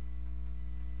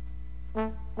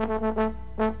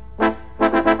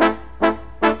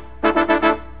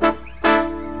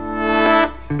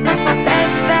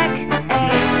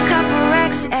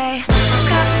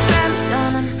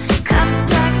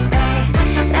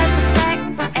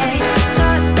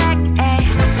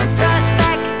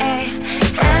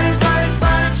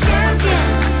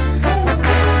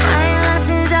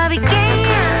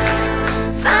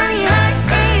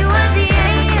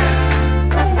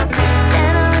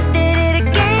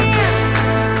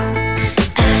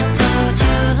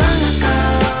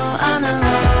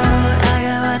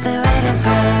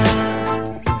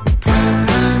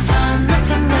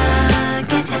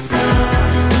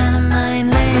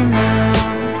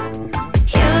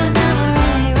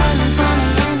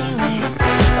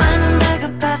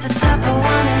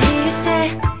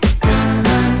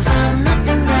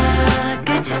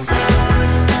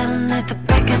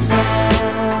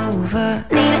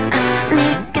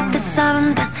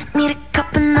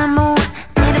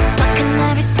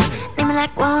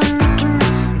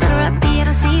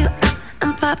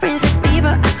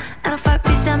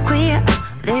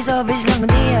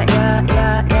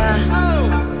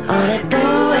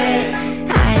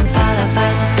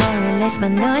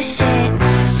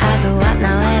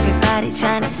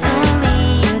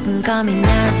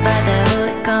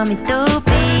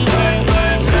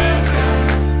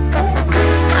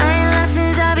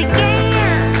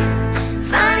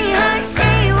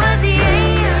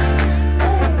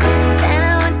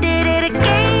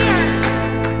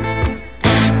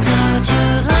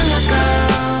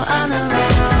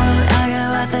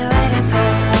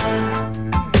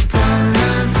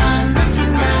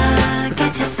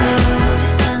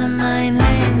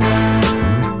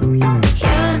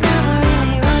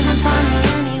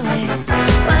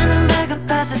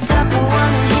 the top.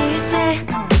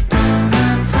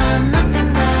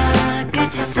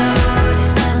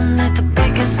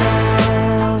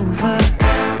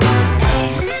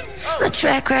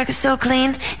 track record so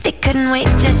clean, they couldn't wait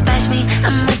to just bash me.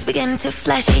 I must be getting too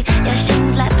flashy. Yeah,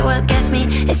 shouldn't let the world guess me.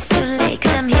 It's too late,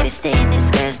 cause I'm here to stay, and these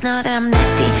girls know that I'm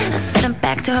nasty. I sent them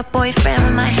back to her boyfriend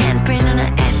with my handprint on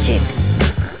her ass cheek.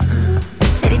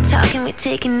 Steady talking, we're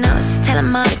taking notes. Tell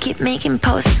him all to keep making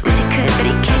posts. Wish he could, but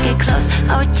he can't get close.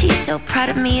 Oh, geez, so proud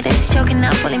of me that he's choking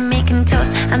up while he's making toast.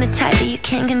 I'm the type that you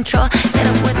can't control. Said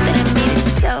I would, that I made it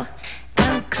so. I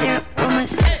don't clear up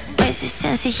rumors. Where's your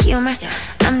sense of humor?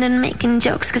 I'm done making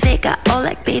jokes, cause they got old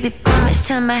like baby boomers.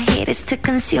 Turn my haters to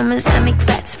consumers. I make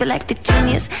facts feel like the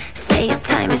juniors. Say your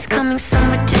time is coming soon,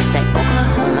 but just like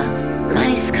Oklahoma,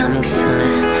 money's coming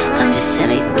sooner. I'm just a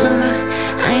late bloomer.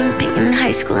 I ain't picking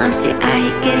high school, I'm still out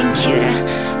here getting cuter.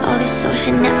 All these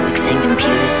social networks and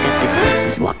computers got these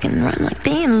pussies walking around like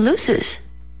they ain't losers.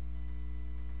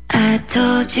 I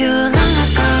told you long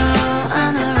ago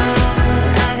on the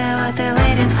road, I got what they're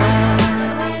waiting for.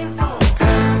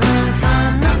 Don't run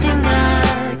from nothing,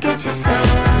 God, get your soul.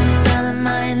 Just tell them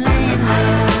I ain't laying low.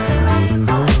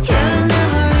 You was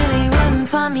never really rooting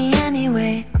for me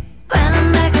anyway. When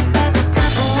I'm back up at the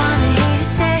top, I wanna hear you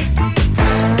say,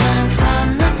 don't run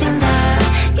from nothing, God,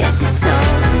 get your soul.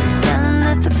 Just tell them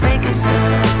that the break is over.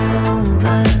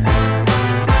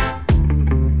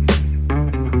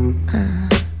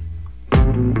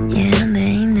 Yeah, I'm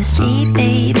in the street,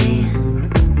 baby.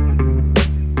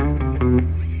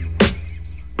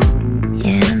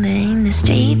 Yeah, I'm in the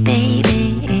street, baby.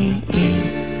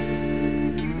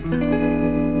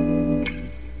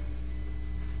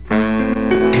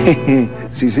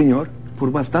 Sí, señor,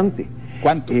 por bastante.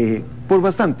 ¿Cuánto? Por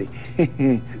bastante.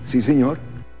 Sí, señor.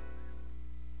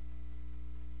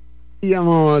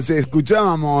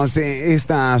 Escuchábamos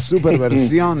esta super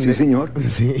versión sí, señor.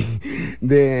 Sí,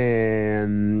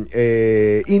 de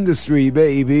Industry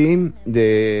Baby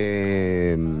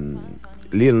de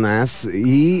Lil Nas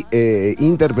y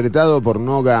interpretado por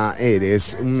Noga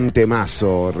Eres, un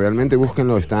temazo, realmente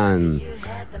búsquenlo, están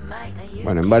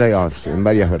en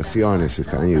varias versiones,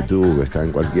 está en YouTube, está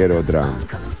en cualquier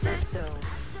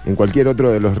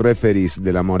otro de los referees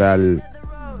de la moral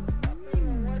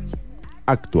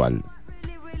actual.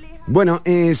 Bueno,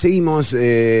 seguimos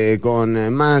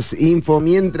con más info,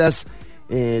 mientras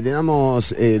le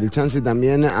damos el chance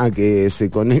también a que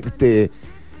se conecte,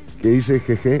 que dice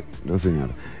jeje, no señor,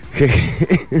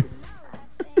 jeje,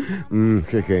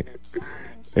 jeje,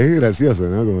 es gracioso,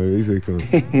 ¿no? Como le dice, como...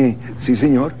 Sí,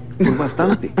 señor, por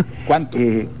bastante. ¿Cuánto?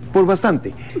 Por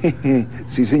bastante.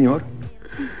 Sí, señor.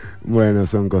 Bueno,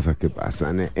 son cosas que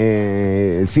pasan.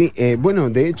 Sí,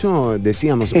 bueno, de hecho,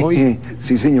 decíamos hoy...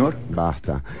 Sí, señor.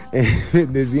 Basta.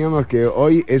 Decíamos que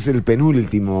hoy es el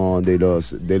penúltimo de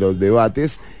los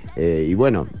debates. Y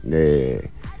bueno,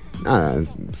 nada,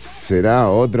 será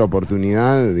otra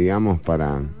oportunidad, digamos,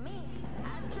 para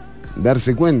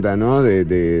darse cuenta, ¿no?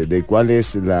 de cuál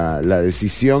es la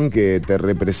decisión que te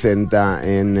representa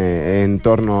en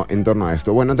torno a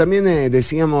esto. Bueno, también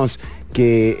decíamos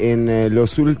que en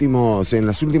las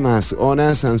últimas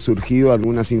horas han surgido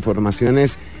algunas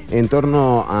informaciones en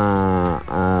torno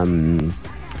al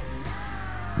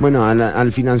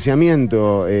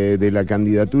financiamiento de la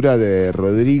candidatura de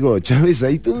Rodrigo Chávez.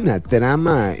 Hay toda una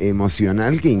trama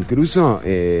emocional que incluso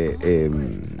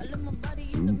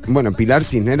Pilar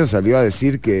Cisneros salió a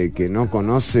decir que no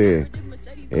conoce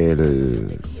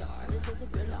el...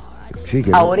 Sí,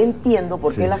 que ahora entiendo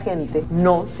por qué la gente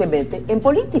no se mete en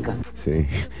política. Sí.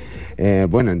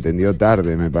 Bueno, entendió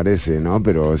tarde, me parece, ¿no?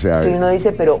 Pero, o sea... Y uno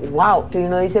dice, pero wow. Y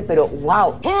uno dice, pero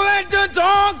wow.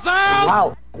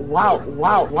 Wow, wow,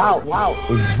 wow, wow, wow.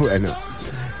 Bueno,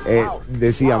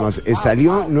 decíamos,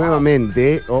 salió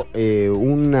nuevamente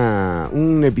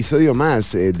un episodio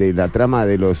más de la trama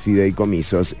de los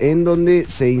fideicomisos, en donde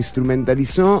se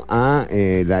instrumentalizó a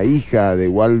la hija de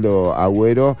Waldo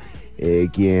Agüero,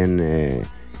 quien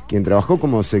trabajó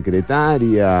como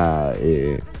secretaria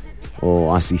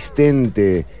o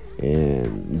asistente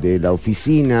de la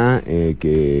oficina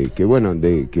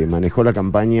que manejó la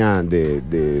campaña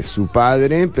de su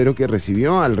padre, pero que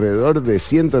recibió alrededor de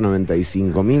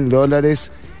 $195,000.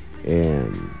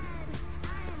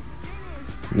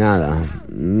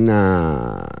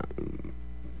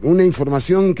 Una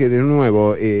información que de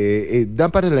nuevo da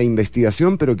para la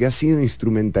investigación, pero que ha sido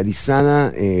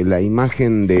instrumentalizada la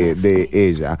imagen de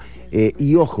ella.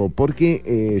 Y ojo,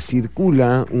 porque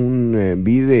circula un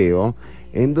video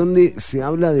en donde se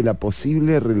habla de la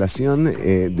posible relación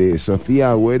de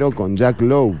Sofía Agüero con Jack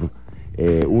Loeb,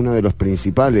 uno de los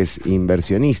principales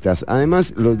inversionistas.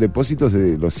 Además, los depósitos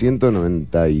de los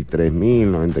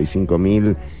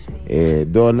 $193,000,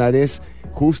 $95,000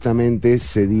 justamente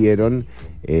se dieron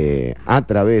a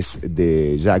través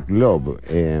de Jack Love.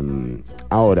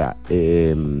 Ahora,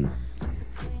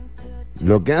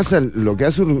 lo que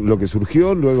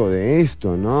surgió luego de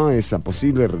esto, ¿no? Esa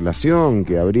posible relación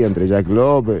que habría entre Jack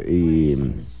Love y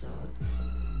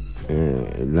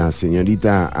la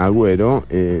señorita Agüero,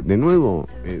 de nuevo,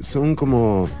 son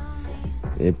como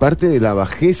parte de la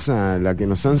bajeza a la que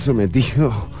nos han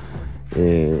sometido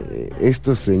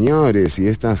estos señores y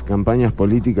estas campañas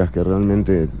políticas que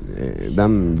realmente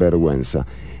dan vergüenza.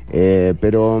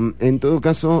 Pero en todo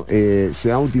caso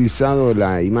se ha utilizado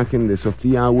la imagen de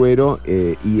Sofía Agüero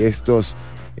y estos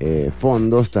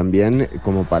fondos también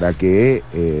como para que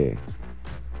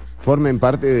formen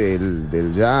parte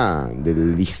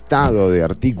del listado de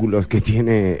artículos que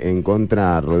tiene en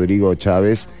contra Rodrigo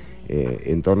Chávez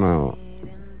en torno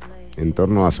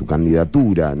a su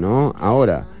candidatura, ¿no?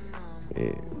 Ahora,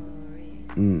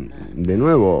 de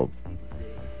nuevo,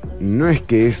 no es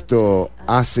que esto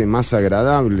hace más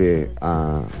agradable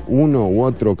a uno u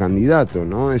otro candidato,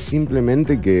 ¿no? Es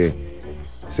simplemente que,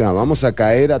 o sea, vamos a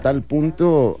caer a tal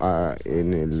punto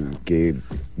en el que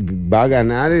va a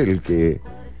ganar el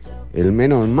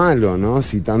menos malo, ¿no?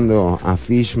 Citando a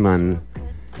Fishman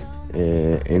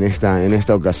en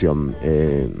esta ocasión.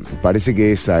 Parece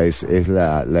que esa es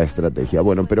la estrategia.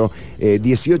 Bueno, pero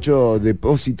 18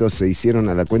 depósitos se hicieron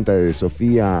a la cuenta de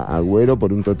Sofía Agüero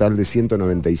por un total de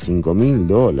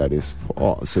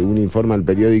 $195,000, según informa el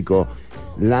periódico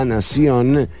La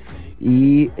Nación.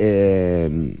 Y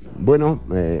en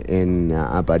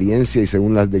apariencia y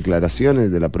según las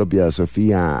declaraciones de la propia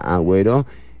Sofía Agüero,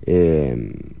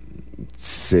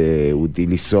 se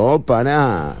utilizó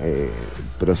para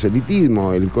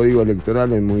proselitismo. El código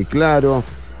electoral es muy claro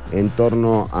en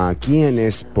torno a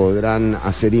quienes podrán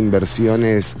hacer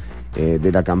inversiones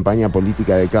de la campaña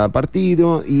política de cada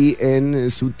partido, y en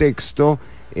su texto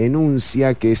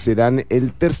enuncia que serán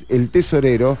el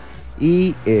tesorero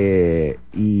y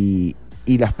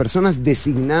las personas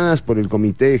designadas por el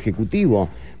comité ejecutivo.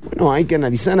 Bueno, hay que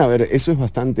analizar, a ver, eso es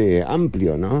bastante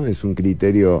amplio, ¿no? Es un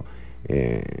criterio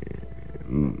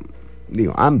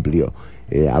amplio.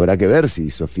 Habrá que ver si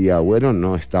Sofía Agüero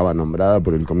no estaba nombrada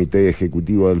por el comité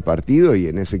ejecutivo del partido, y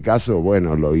en ese caso,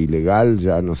 bueno, lo ilegal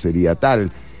ya no sería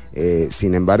tal.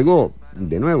 Sin embargo,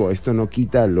 de nuevo, esto no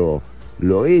quita lo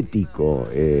ético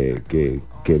que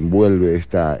envuelve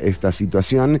esta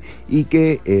situación, y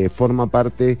que forma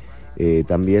parte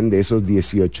también de esos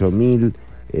 18.000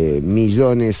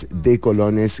 millones de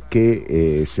colones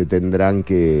que se tendrán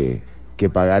que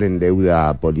pagar en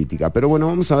deuda política. Pero bueno,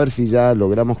 vamos a ver si ya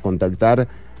logramos contactar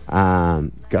a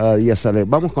Cada Día Sale.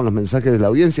 Vamos con los mensajes de la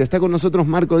audiencia. Está con nosotros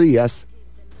Marco Díaz.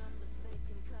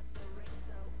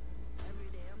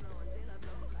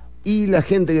 Y la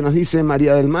gente que nos dice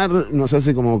María del Mar nos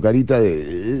hace como carita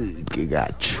de qué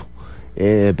gacho.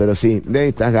 Pero sí,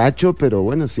 estás gacho, pero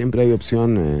bueno, siempre hay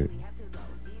opción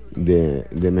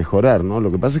de mejorar, ¿no?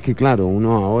 Lo que pasa es que, claro,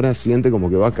 uno ahora siente como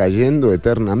que va cayendo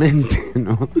eternamente,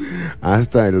 ¿no?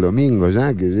 Hasta el domingo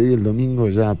ya, que llegue el domingo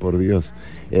ya, por Dios.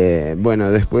 Bueno,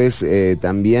 después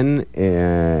también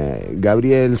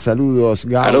Gabriel, saludos,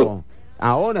 Gabo.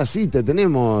 Ahora sí te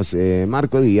tenemos,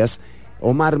 Marco Díaz.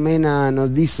 Omar Mena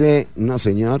nos dice, no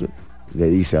señor, le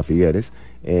dice a Figueres.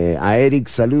 A Eric,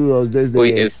 saludos desde...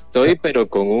 Uy, estoy pero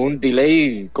con un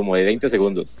delay como de 20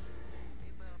 segundos.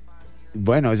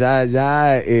 Bueno,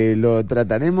 ya lo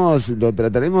trataremos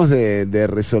de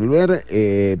resolver,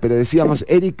 pero decíamos,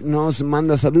 Eric nos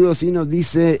manda saludos y nos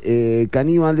dice,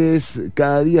 Caníbales,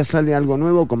 cada día sale algo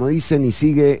nuevo, como dicen, y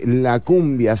sigue la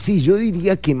cumbia. Sí, yo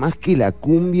diría que más que la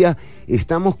cumbia,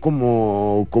 estamos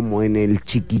como en el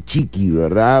chiqui,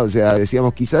 ¿verdad? O sea,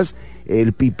 decíamos quizás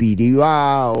el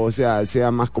pipiribá, o sea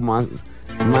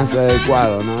más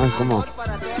adecuado, ¿no? Es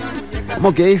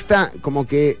como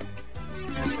que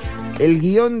el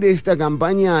guión de esta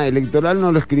campaña electoral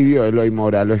no lo escribió Eloy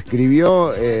Mora, lo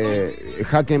escribió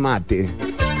Jaque Mate.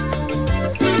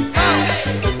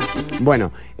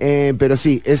 Bueno, pero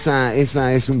sí, esa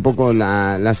es un poco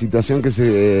la situación que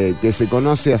se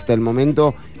conoce hasta el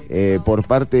momento por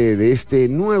parte de este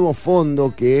nuevo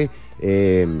fondo que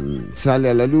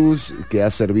sale a la luz, que ha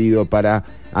servido para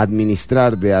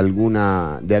administrar de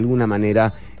alguna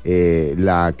manera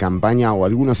la campaña o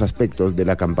algunos aspectos de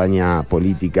la campaña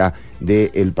política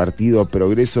del Partido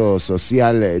Progreso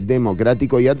Social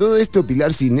Democrático. Y a todo esto,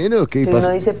 Pilar Cisneros, ¿qué pasa?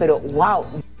 Uno dice, pero wow.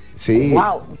 Sí.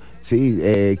 Wow. Sí,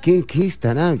 ¿qué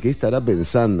estará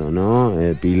pensando, ¿no?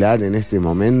 Pilar en este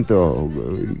momento,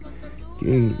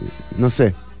 no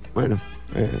sé, bueno,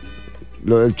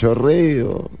 lo del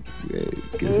chorreo.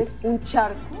 Es un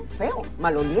charco feo,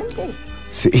 maloliente.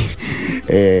 Sí,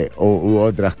 u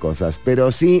otras cosas.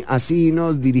 Pero sí, así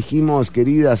nos dirigimos,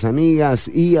 queridas amigas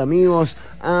y amigos,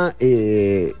 a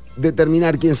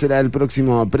determinar quién será el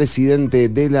próximo presidente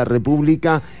de la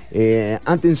República.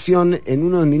 Atención, en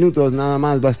unos minutos nada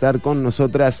más va a estar con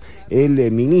nosotras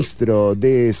el ministro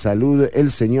de Salud,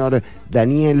 el señor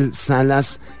Daniel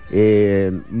Salas.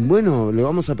 Bueno, le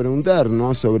vamos a preguntar,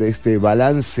 ¿no?, sobre este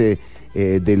balance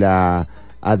de la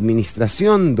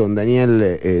administración. Don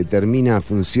Daniel termina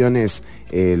funciones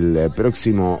el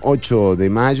próximo 8 de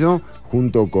mayo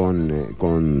junto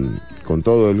con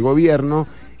todo el gobierno.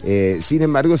 Sin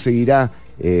embargo, seguirá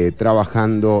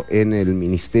trabajando en el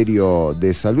Ministerio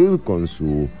de Salud con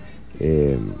su,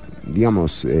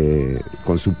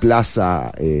 con su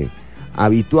plaza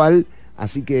habitual.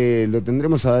 Así que lo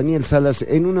tendremos a Daniel Salas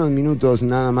en unos minutos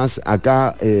nada más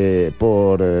acá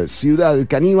por Ciudad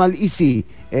Canibal. Y sí,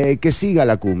 que siga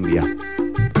la cumbia.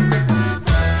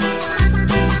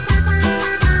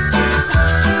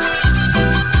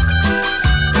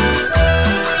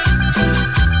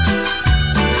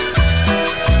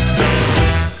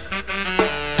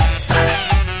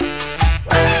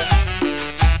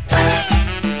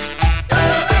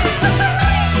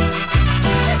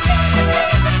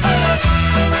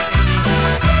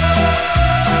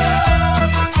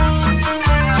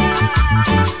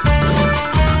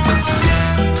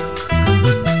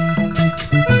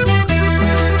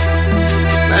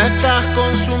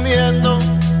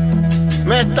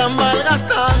 Me estás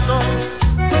malgastando,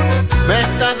 me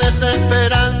estás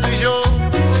desesperando y yo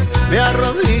me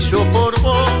arrodillo por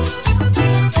vos.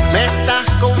 Me estás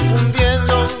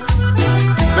confundiendo,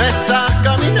 me estás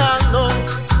caminando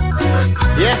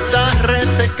y estás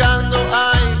resecando,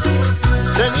 ay,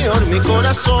 Señor, mi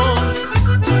corazón.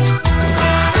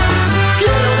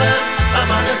 Quiero ver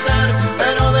amanecer,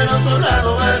 pero del otro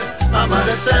lado ver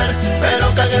amanecer,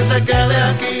 pero que alguien se quede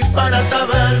aquí para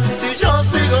saber si yo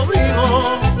sigo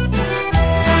vivo.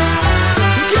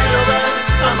 Quiero ver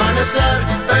amanecer,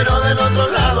 pero del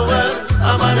otro lado ver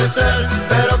amanecer,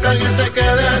 pero que alguien se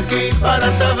quede aquí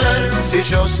para saber si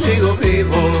yo sigo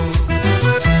vivo.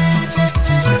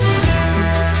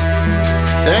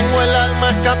 Tengo el alma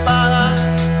escapada,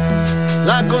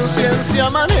 la conciencia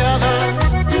mareada,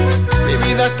 mi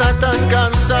vida está tan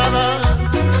cansada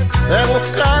de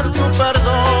buscar tu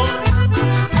perdón.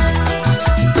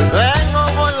 Vengo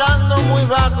volando muy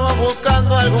bajo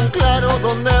buscando algún claro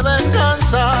donde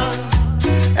descansar.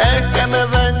 Es que me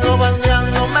vengo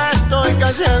bandeando, me estoy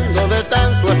cayendo de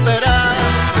tanto esperar.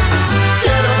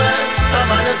 Quiero ver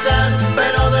amanecer,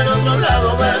 pero del otro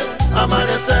lado ver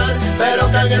amanecer,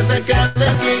 pero que alguien se quede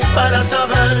aquí para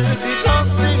saber si yo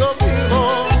sigo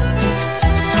vivo.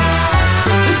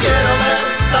 Quiero ver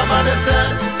amanecer,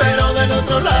 pero del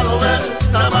otro lado ver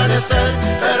amanecer,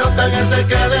 pero que alguien se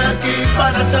quede aquí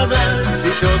para saber si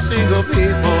yo sigo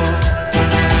vivo.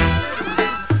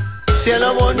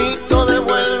 Cielo bonito,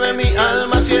 devuelve mi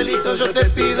alma, cielito, yo te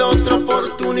pido otra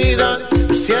oportunidad.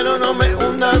 Cielo, no me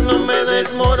hundas, no me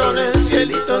desmorones,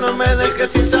 cielito, no me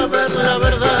dejes sin saber la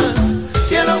verdad.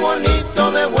 Cielo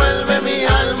bonito, devuelve mi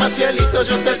alma, cielito,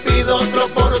 yo te pido otra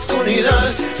oportunidad.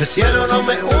 Cielo, no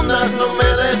me hundas, no me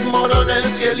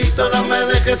desmorones, cielito, no me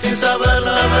dejes sin saber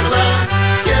la verdad.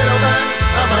 Quiero ver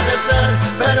amanecer,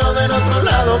 pero del otro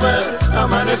lado ver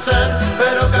amanecer,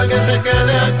 pero que alguien se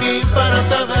quede aquí para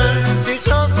saber si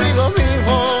yo sigo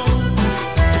vivo.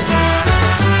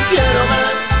 Quiero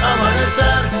ver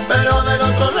amanecer, pero del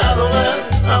otro lado ver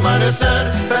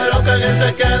amanecer, pero que alguien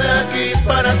se quede aquí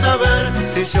para saber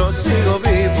si yo sigo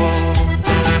vivo.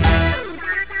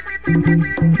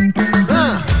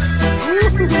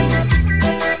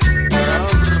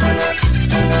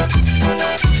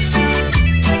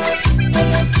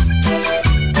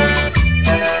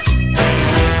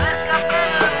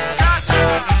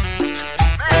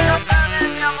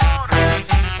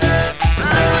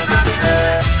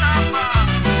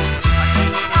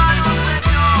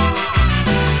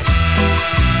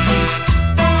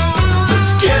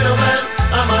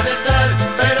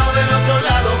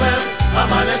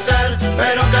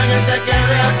 Pero que alguien se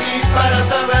quede aquí para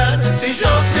saber si yo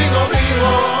sigo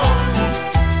vivo.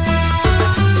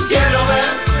 Quiero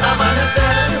ver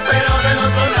amanecer, pero del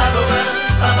otro lado ver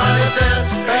amanecer,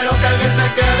 pero que alguien se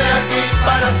quede aquí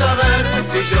para saber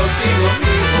si yo sigo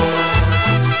vivo.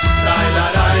 La la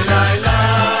la la la.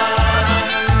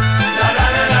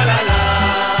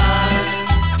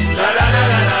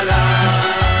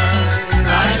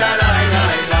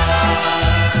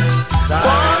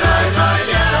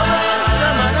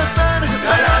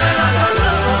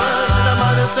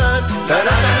 Pero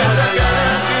que se quede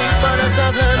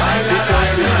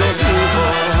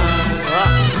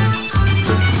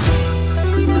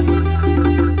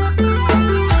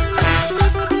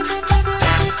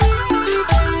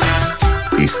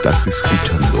Estás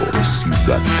escuchando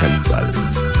Ciudad Canibal.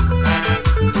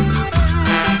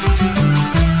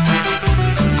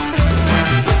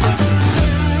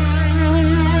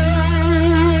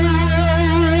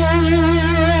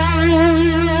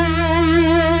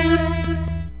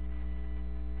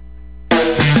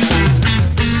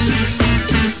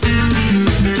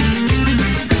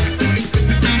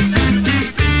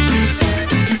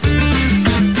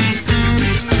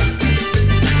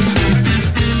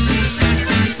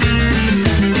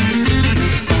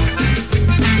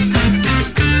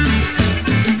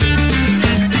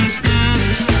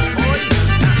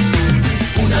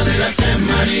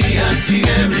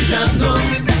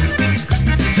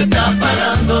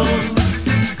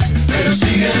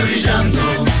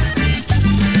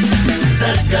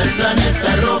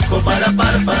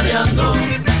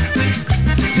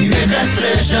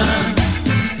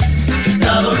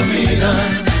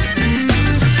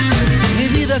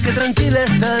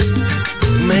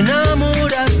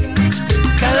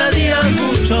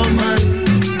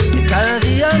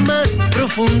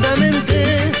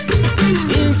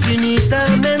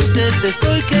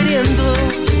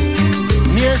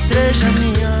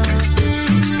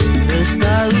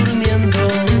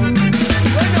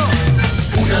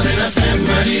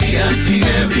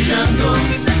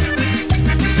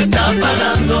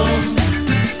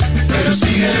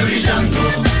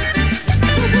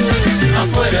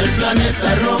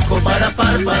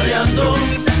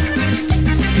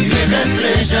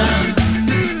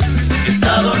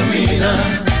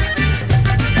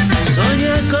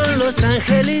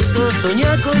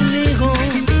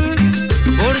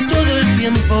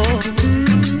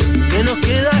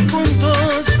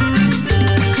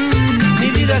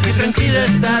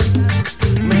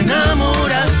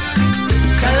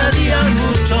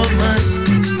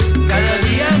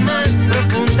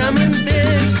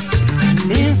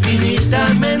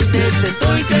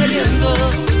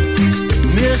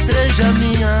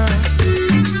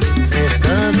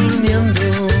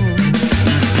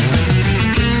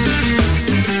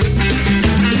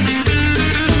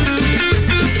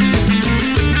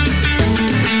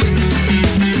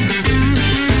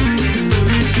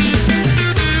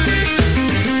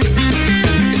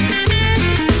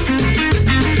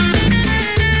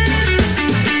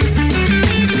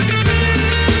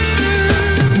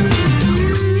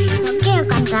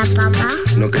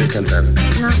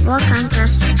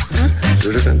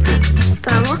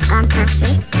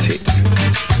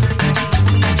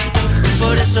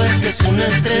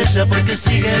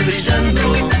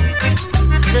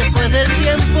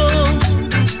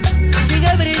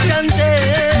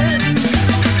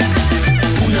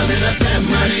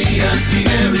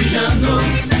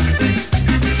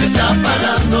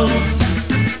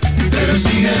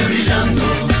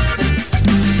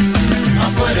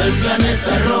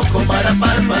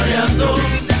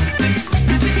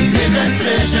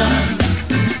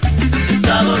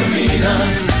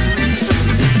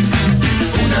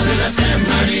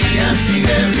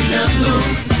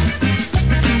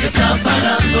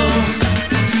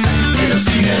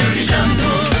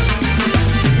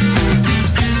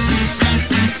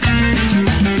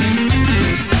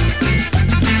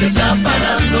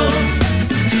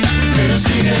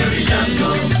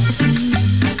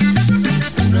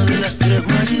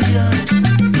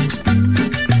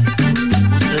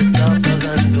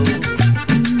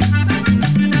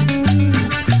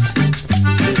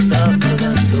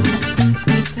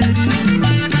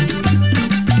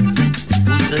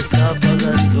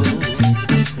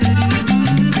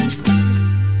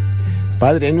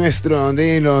 Padre Nuestro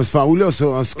de los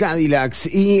fabulosos Cadillacs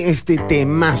y este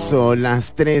temazo,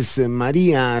 Las Tres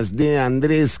Marías de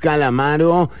Andrés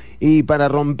Calamaro, y para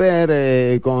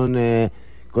romper con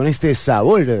este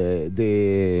sabor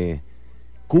de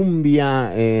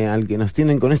cumbia al que nos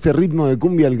tienen, con este ritmo de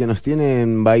cumbia al que nos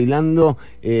tienen bailando,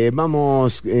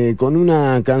 vamos con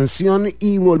una canción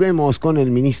y volvemos con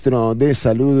el ministro de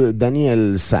Salud,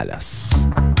 Daniel Salas.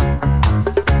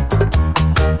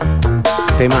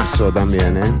 Temazo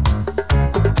también,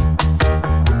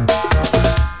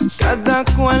 Cada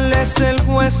cual es el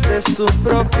juez de su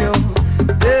propio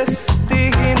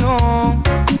destino,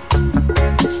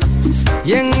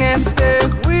 y en este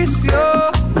juicio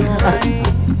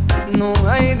no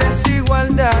hay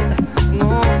desigualdad,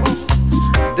 no,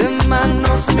 de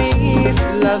manos mi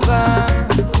isla va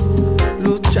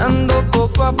luchando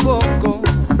poco a poco,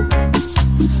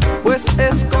 pues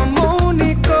es como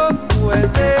único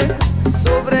puede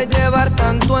sobrellevar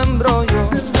tanto embrollo.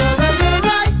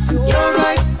 You're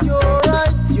right, you're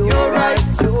right, you're right,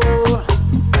 you're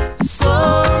so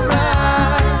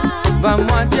right.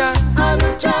 Vamos allá, a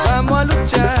luchar, vamos a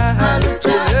luchar, a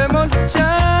luchar.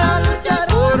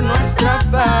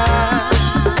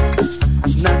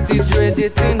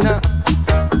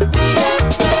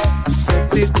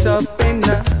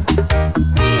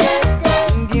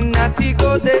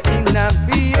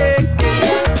 Inabieke,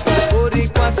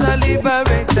 Boricua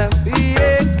Salibareta,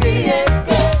 Bieke.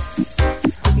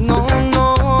 No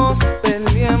nos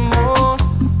peleemos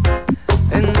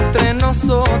entre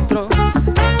nosotros,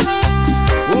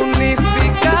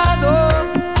 unificados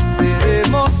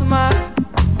seremos más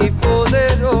y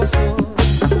poderosos.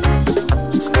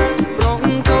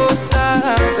 Pronto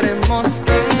sabremos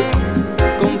que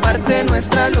comparte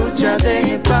nuestra lucha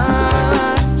de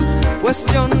paz, pues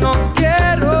yo no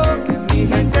quiero que mi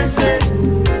gente se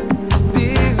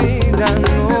divida,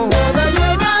 no.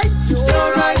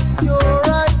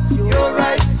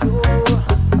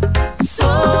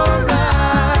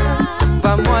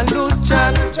 Vamos a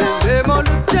luchar, debemos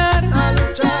luchar,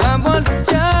 vamos a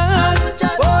luchar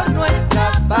por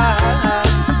nuestra paz.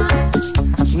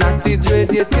 Nati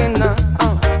Dredietina,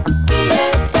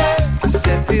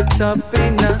 set it up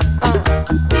in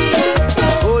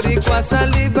Boricua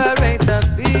Salibareta,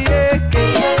 Bieke,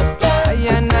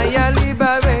 Ayanaya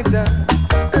Libareta.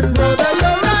 And brother,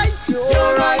 you're right,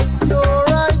 you're right, you're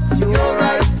right, you're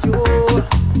right, you're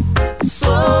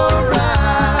so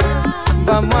right.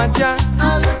 Vamos allá,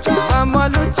 vamos a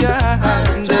luchar,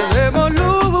 debemos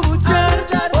luchar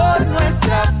por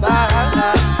nuestra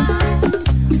paz.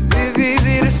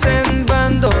 Dividirse en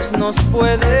bandos nos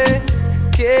puede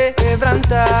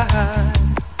quebrantar,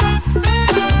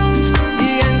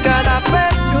 y en cada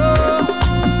pecho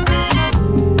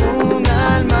un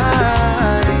alma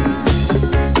hay.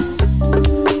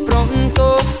 Pronto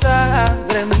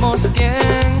sabremos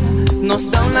quién nos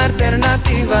da una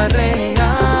alternativa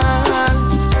real,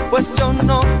 pues yo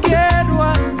no quiero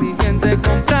a mi gente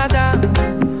comprada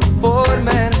por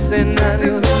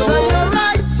mercenarios.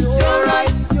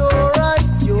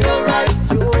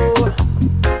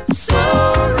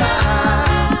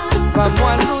 Vamos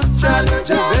a luchar,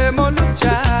 debemos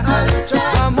luchar,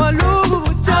 vamos a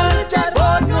luchar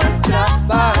por nuestra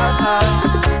paz.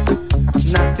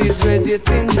 Nati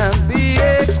Dredietina,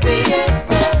 Bieke,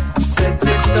 set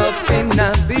it up in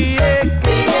a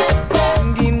Bieke,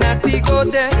 Ginati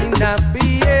Gode in a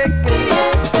Bieke,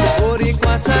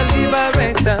 Boricua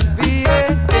Salibareta,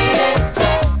 Bieke,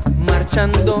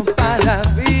 marchando para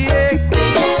Bieke,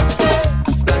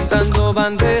 cantando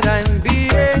bandera en Bieke,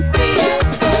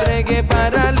 reggae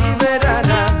para liberar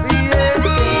a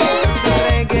Bieke,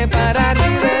 reggae para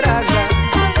liberarla.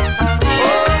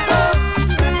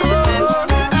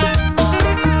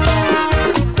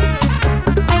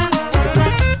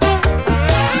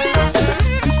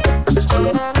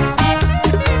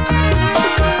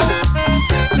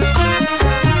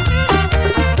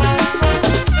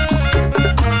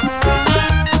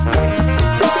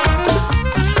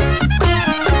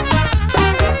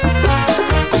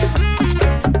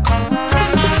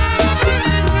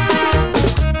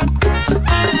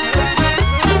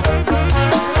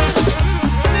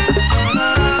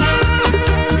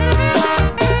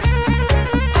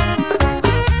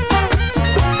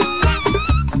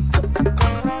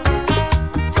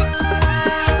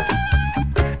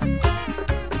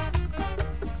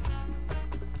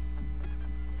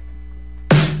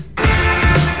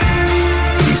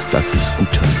 Estás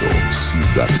escuchando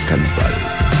Ciudad Canibal.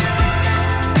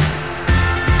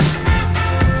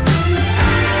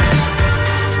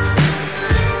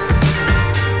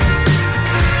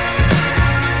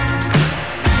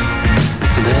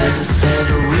 There's a set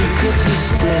of rickety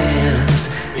stairs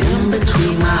in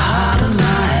between my heart and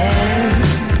my head,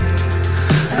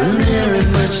 and there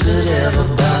ain't much that ever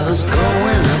bothers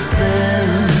going up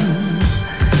there.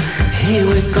 Here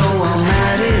we go, I'm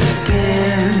at it again.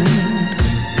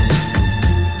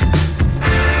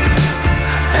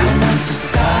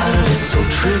 So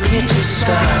tricky to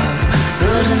stop,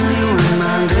 suddenly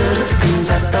reminded of things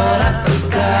I thought I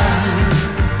forgot.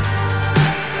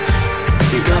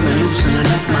 You got me loosening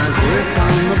up my grip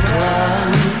on the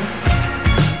plot.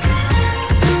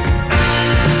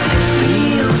 It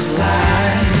feels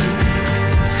like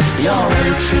your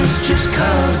entrance just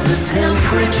caused the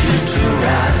temperature to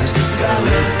rise. Got a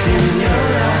look in your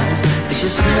eyes as you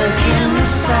snuck in the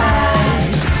side.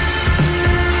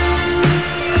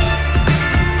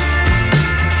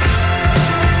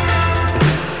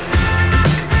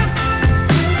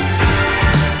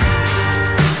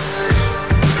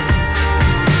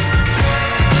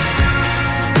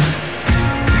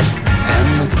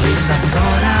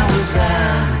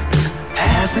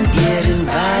 Hasn't yet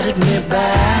invited me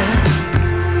back.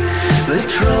 The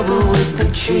trouble with the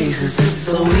chase is it's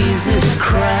so easy to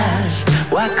crash.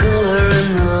 Why color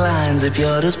in the lines if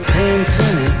you're just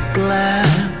painting it black?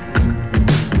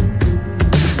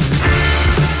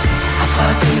 I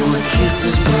thought they were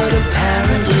kisses, but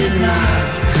apparently not.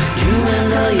 You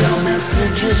and all your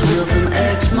messages with an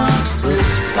X marks the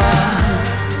spot.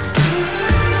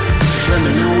 Just let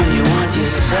me know when you want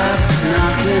your socks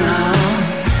knocking out.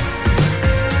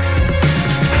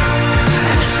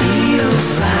 It feels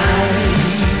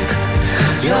like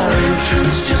your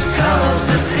entrance just caused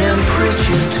the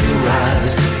temperature to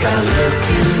rise. Got a look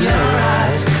in your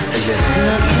eyes as you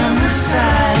snuck on the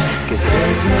side. 'Cause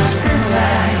there's nothing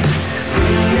like the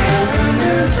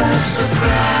element of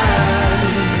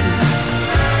surprise.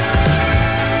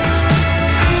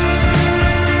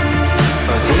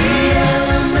 The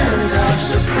element of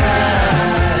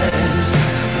surprise.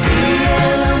 The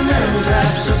element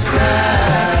of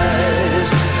surprise.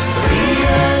 The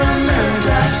element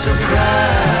of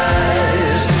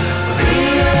surprise. The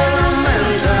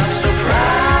element of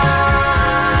surprise.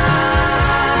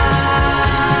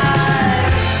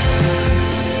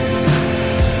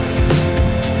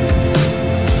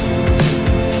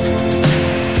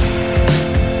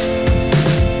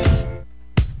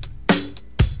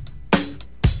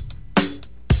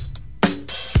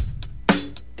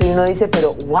 Y uno dice,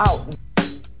 pero wow.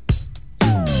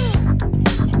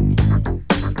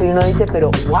 Y uno dice,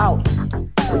 pero wow.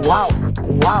 Wow,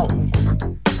 wow.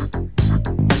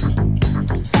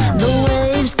 The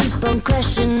waves keep on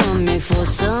crashing on me for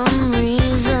some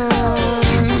reason.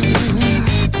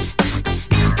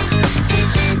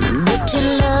 But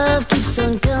your love keeps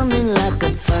on coming like a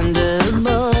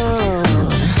thunderbolt.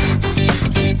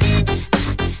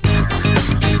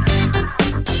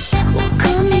 Well,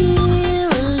 come here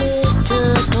a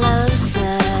little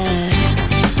closer,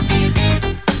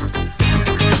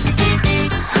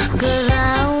 'cause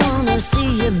I wanna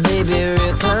see you, baby,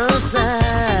 real close up.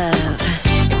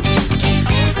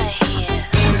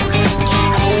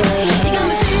 You got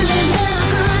me feeling real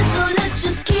good, so let's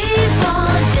just keep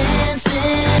on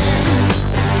dancing.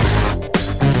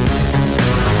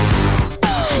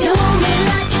 You hold me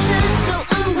like you should, so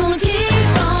I'm gonna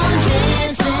keep on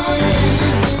dancing.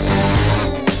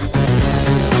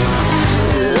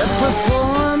 A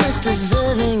performance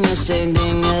deserving of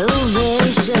standing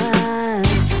ovation.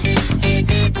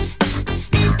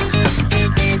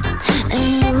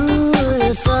 And who would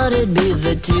have thought it'd be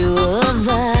the two of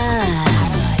us?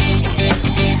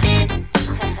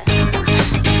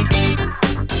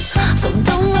 So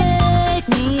don't wake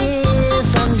me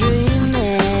if I'm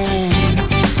dreaming,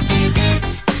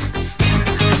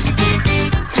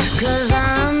 'cause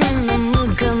I'm in the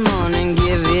mood, come on and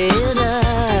give it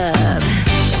up.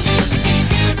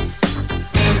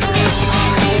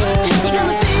 You got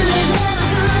me feeling real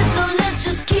good, so let's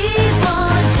just keep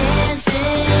on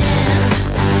dancing.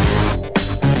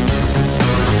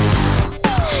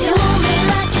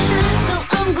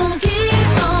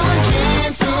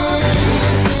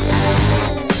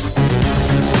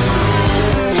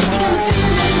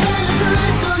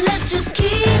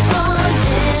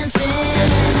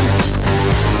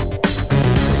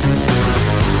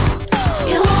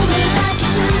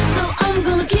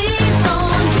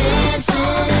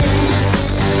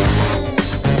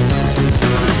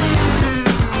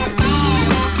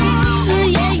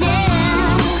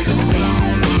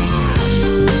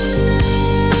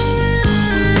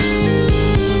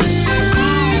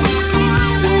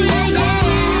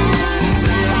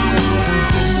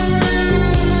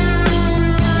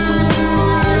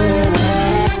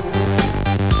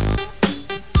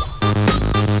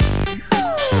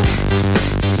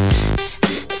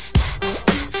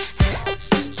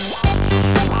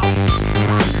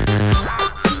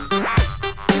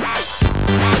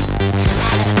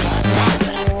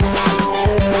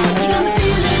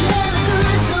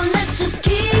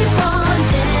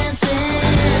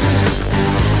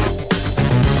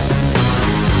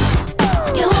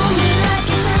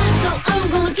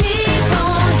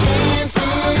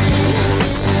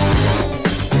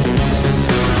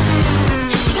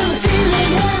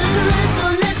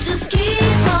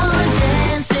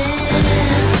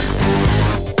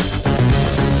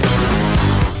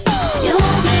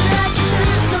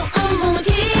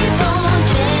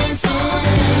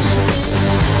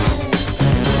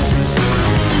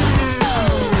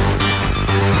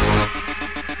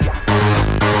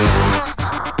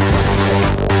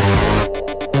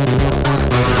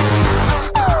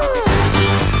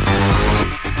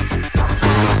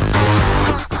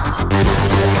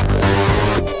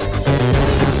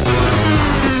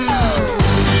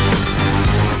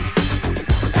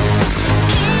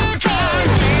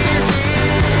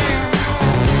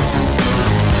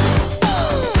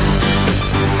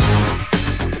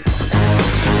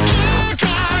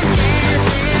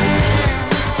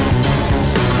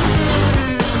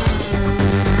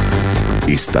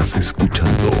 Estás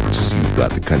escuchando Ciudad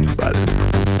Canibal.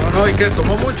 No, ¿y qué?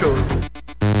 ¿Tomó mucho?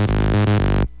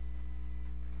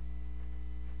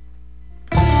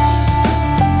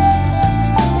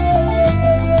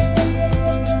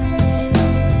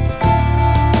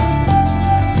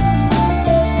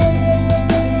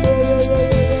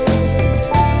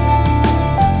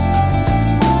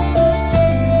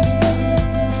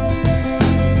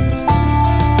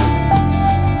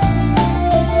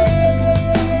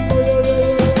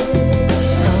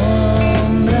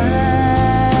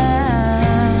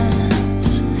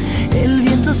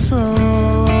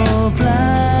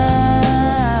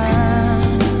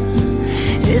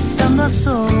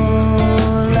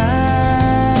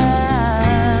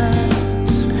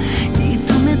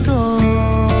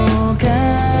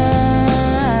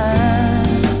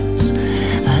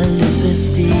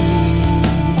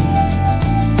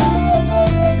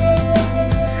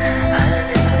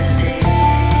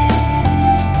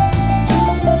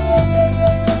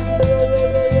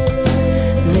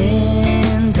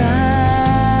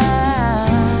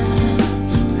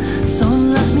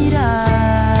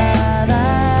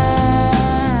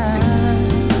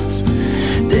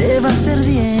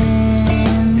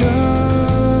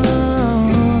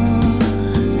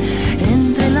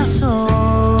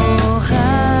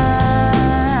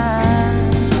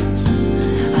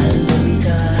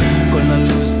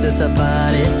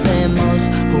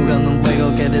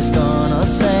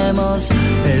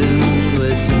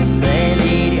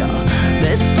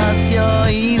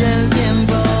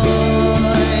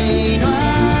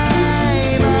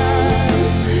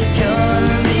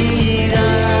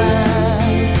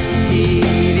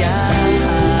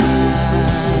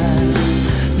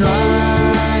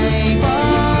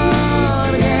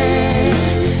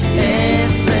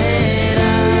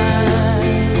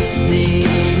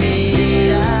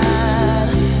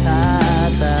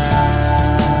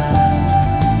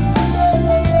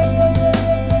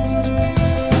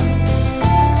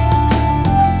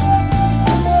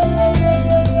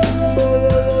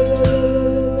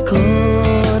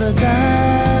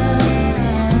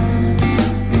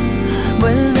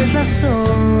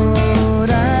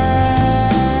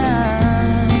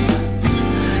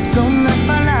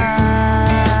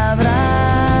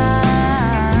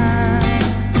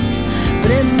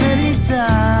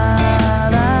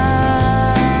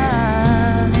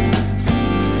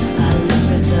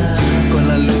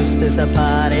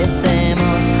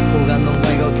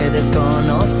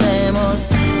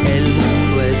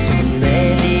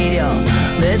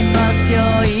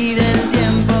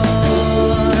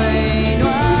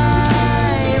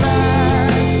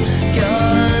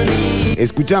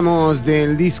 Escuchamos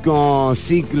del disco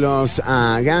Ciclos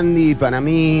a Gandhi, para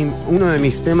mí uno de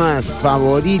mis temas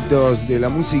favoritos de la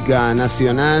música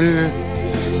nacional.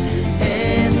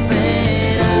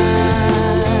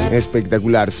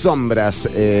 Espectacular, Sombras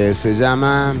se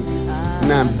llama,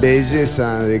 una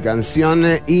belleza de canción.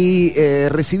 Y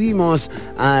recibimos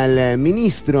al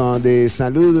ministro de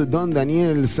Salud, don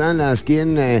Daniel Salas,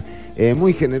 quien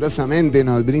muy generosamente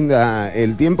nos brinda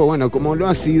el tiempo, bueno, como lo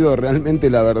ha sido realmente,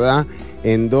 la verdad,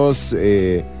 en 2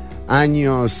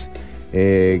 años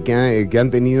que han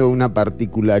tenido una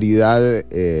particularidad,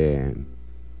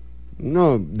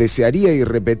 no desearía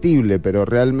irrepetible, pero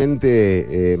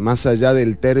realmente más allá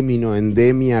del término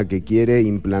endemia que quiere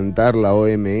implantar la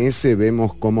OMS,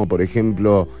 vemos como, por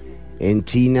ejemplo, en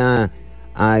China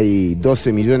hay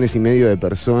 12 millones y medio de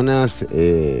personas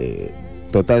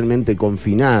totalmente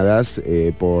confinadas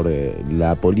por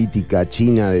la política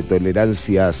china de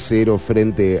tolerancia cero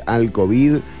frente al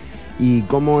COVID, y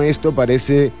cómo esto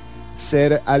parece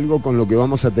ser algo con lo que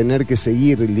vamos a tener que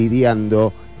seguir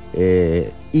lidiando,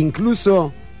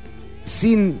 incluso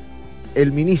sin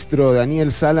el ministro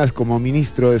Daniel Salas como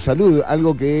ministro de Salud,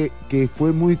 algo que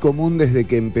fue muy común desde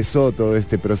que empezó todo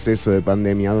este proceso de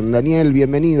pandemia. Don Daniel,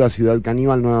 bienvenido a Ciudad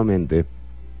Canibal nuevamente.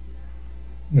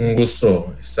 Un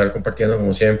gusto estar compartiendo,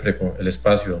 como siempre, con el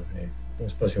espacio, un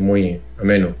espacio muy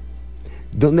ameno.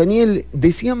 Don Daniel,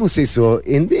 decíamos eso,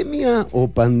 endemia o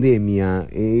pandemia,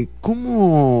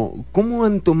 ¿cómo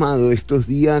han tomado estos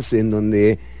días en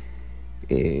donde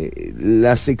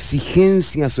las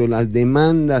exigencias o las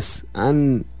demandas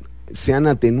se han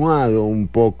atenuado un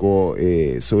poco,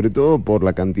 sobre todo por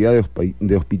la cantidad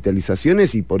de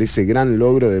hospitalizaciones y por ese gran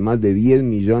logro de más de 10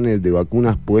 millones de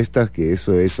vacunas puestas, que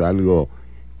eso es algo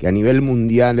que a nivel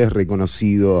mundial es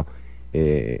reconocido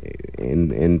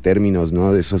en términos,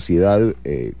 ¿no?, de sociedad,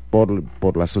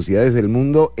 por las sociedades del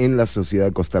mundo, en la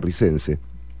sociedad costarricense?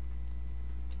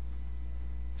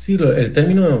 Sí, el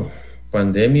término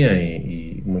pandemia,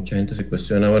 y mucha gente se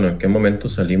cuestiona, bueno, ¿en qué momento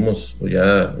salimos o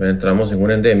ya entramos en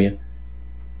una endemia?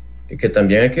 que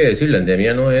también hay que decir, la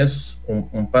endemia no es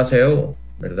un paseo,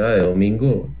 ¿verdad?, de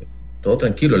domingo, todo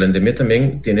tranquilo. La endemia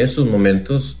también tiene sus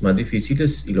momentos más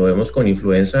difíciles y lo vemos con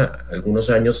influenza. Algunos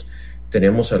años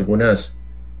tenemos algunas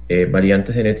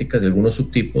variantes genéticas de algunos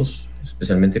subtipos,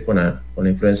 especialmente con la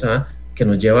influenza A, que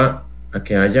nos lleva a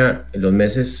que haya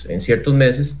en ciertos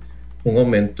meses, un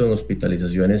aumento en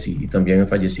hospitalizaciones y también en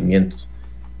fallecimientos.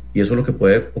 Y eso es lo que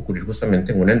puede ocurrir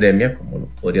justamente en una endemia, como lo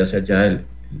podría ser ya el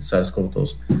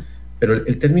SARS-CoV-2. Pero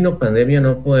el término pandemia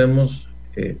no podemos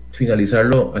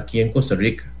finalizarlo aquí en Costa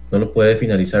Rica, no lo puede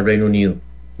finalizar Reino Unido,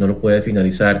 no lo puede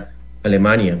finalizar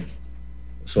Alemania,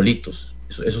 solitos.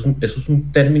 Eso es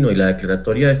un término, y la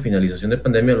declaratoria de finalización de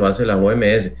pandemia lo hace la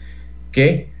OMS,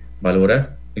 que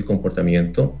valora el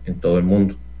comportamiento en todo el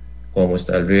mundo, cómo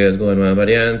está el riesgo de nuevas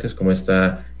variantes, cómo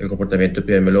está el comportamiento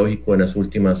epidemiológico en las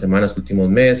últimas semanas, últimos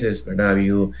meses, ¿verdad? Ha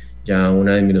habido ya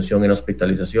una disminución en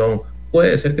hospitalización.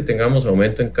 Puede ser que tengamos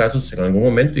aumento en casos en algún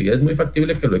momento, y es muy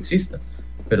factible que lo exista,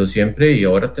 pero siempre y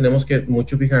ahora tenemos que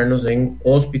mucho fijarnos en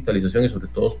hospitalización, y sobre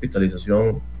todo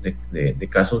hospitalización de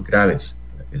casos graves.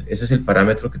 Ese es el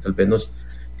parámetro que tal vez nos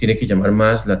tiene que llamar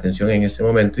más la atención en este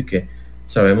momento, y que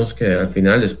sabemos que al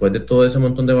final, después de todo ese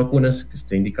montón de vacunas que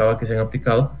usted indicaba que se han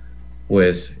aplicado,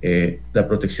 pues la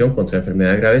protección contra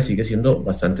enfermedades graves sigue siendo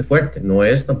bastante fuerte. No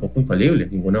es tampoco infalible,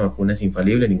 ninguna vacuna es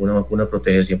infalible, ninguna vacuna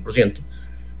protege 100%,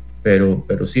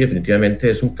 pero sí, definitivamente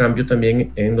es un cambio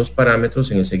también en los parámetros,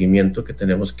 en el seguimiento que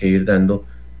tenemos que ir dando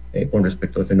con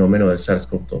respecto al fenómeno del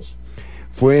SARS-CoV-2.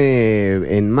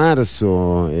 Fue en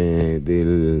marzo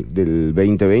del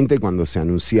 2020 cuando se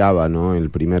anunciaba, ¿no?, el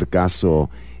primer caso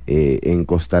en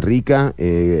Costa Rica.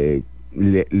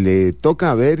 Le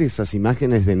toca ver esas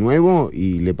imágenes de nuevo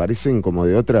y le parecen como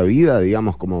de otra vida,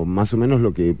 digamos, como más o menos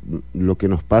lo que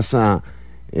nos pasa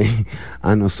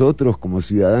a nosotros como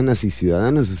ciudadanas y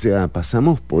ciudadanos. O sea,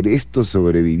 pasamos por esto,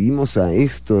 sobrevivimos a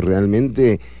esto,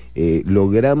 realmente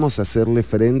logramos hacerle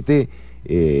frente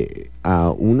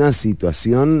a una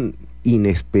situación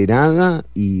inesperada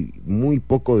y muy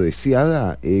poco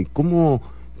deseada. ¿Cómo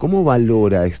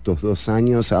valora estos 2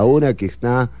 años ahora que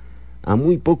está a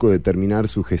muy poco de terminar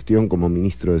su gestión como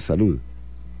ministro de Salud?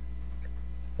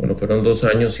 Bueno, fueron 2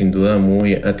 años sin duda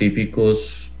muy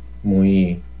atípicos,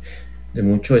 de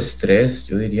mucho estrés,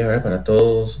 yo diría, ¿verdad?, para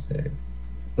todos,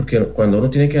 porque cuando uno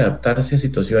tiene que adaptarse a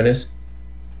situaciones,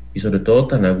 y sobre todo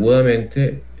tan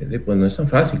agudamente, pues no es tan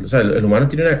fácil. O sea, el humano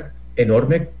tiene una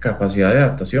enorme capacidad de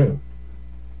adaptación,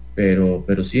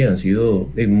 pero sí han sido,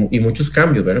 y muchos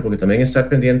cambios, ¿verdad?, porque también estar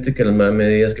pendiente que las nuevas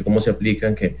medidas, que cómo se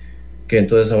aplican, que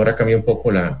entonces ahora cambia un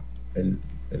poco el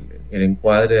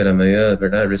encuadre de las medidas,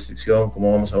 ¿verdad?, de restricción,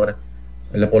 cómo vamos ahora.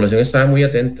 La población estaba muy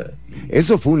atenta.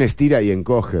 Eso fue un estira y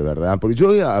encoge, ¿verdad? Porque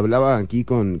yo hablaba aquí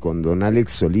con don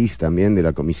Alex Solís también de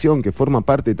la comisión, que forma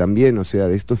parte también, o sea,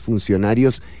 de estos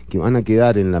funcionarios que van a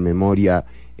quedar en la memoria.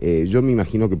 Yo me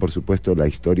imagino que por supuesto la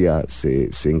historia se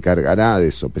encargará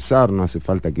de sopesar, no hace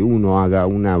falta que uno haga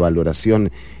una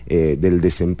valoración del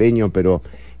desempeño, pero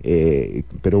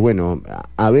bueno,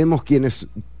 habemos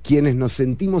quienes nos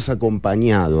sentimos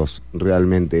acompañados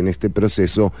realmente en este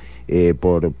proceso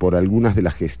por algunas de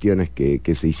las gestiones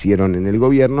que se hicieron en el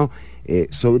gobierno,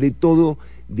 sobre todo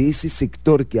de ese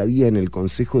sector que había en el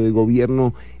Consejo de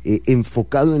Gobierno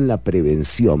enfocado en la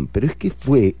prevención. Pero es que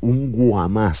fue un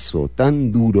guamazo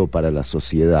tan duro para la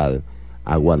sociedad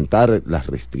aguantar las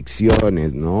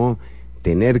restricciones, ¿no?,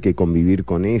 tener que convivir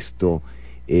con esto,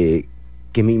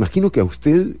 que me imagino que a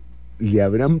usted le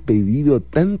habrán pedido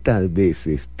tantas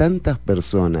veces, tantas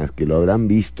personas que lo habrán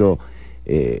visto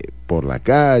por la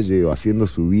calle o haciendo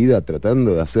su vida,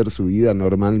 tratando de hacer su vida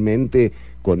normalmente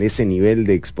con ese nivel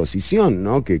de exposición,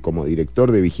 ¿no?, que como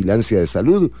director de Vigilancia de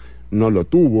Salud no lo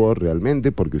tuvo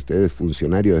realmente, porque usted es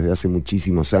funcionario desde hace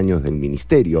muchísimos años del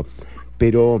ministerio.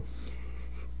 Pero,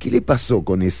 ¿qué le pasó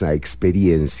con esa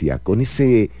experiencia, con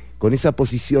esa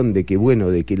posición de que,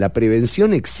 bueno, de que la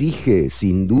prevención exige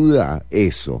sin duda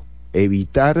eso,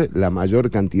 evitar la mayor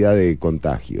cantidad de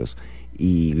contagios,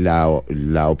 y la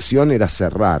opción era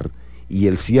cerrar, y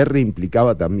el cierre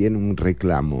implicaba también un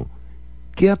reclamo?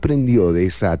 ¿Qué aprendió de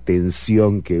esa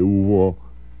tensión que hubo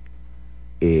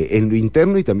en lo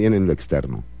interno y también en lo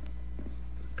externo?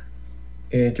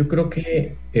 Yo creo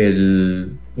que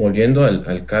volviendo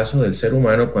al caso del ser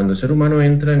humano, cuando el ser humano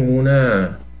entra en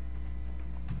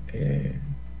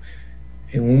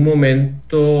un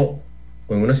momento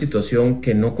o en una situación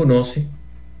que no conoce,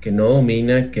 que no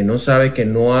domina, que no sabe, que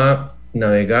no ha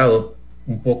navegado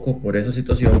un poco por esa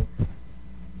situación,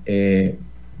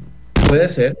 puede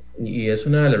ser, y es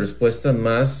una de las respuestas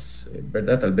más,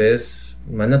 ¿verdad?, tal vez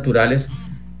más naturales,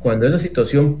 cuando esa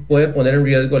situación puede poner en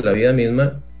riesgo la vida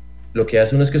misma, lo que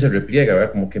hace uno es que se repliega,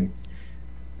 ¿verdad? Como que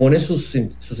pone sus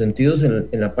sentidos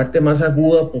en la parte más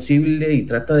aguda posible y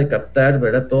trata de captar,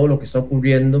 ¿verdad?, todo lo que está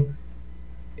ocurriendo.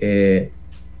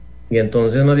 Y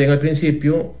entonces, más bien al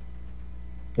principio,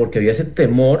 porque había ese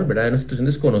temor, ¿verdad?, de una situación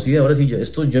desconocida. Ahora sí, yo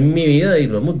en mi vida, y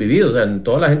lo hemos vivido, o sea,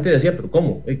 toda la gente decía, pero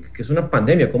 ¿cómo? ¿Qué es una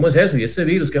pandemia? ¿Cómo es eso? ¿Y este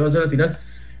virus? ¿Qué va a hacer al final?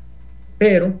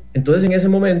 Pero, entonces en ese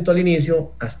momento, al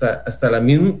inicio, hasta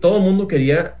todo el mundo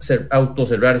quería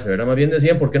autocerrarse, ¿verdad? Más bien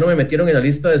decían, ¿por qué no me metieron en la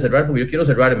lista de cerrar? Porque yo quiero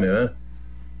cerrarme, ¿verdad?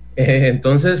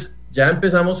 Entonces, ya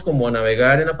empezamos como a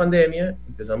navegar en la pandemia,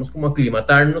 empezamos como a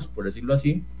aclimatarnos, por decirlo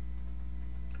así,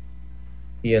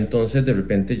 y entonces de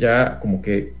repente ya como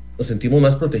que nos sentimos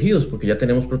más protegidos, porque ya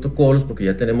tenemos protocolos, porque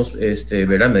ya tenemos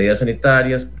 ¿verdad?, medidas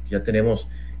sanitarias, porque ya tenemos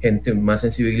gente más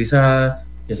sensibilizada,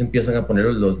 ya se empiezan a poner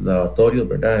los lavatorios,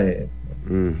 ¿verdad?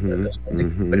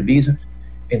 Supervisa.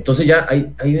 Entonces ya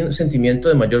hay un sentimiento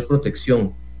de mayor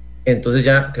protección. Entonces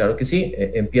ya, claro que sí,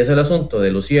 empieza el asunto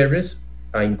de los cierres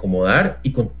a incomodar,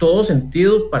 y con todo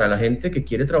sentido para la gente que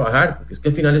quiere trabajar, porque es que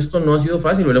al final esto no ha sido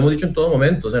fácil, lo hemos dicho en todo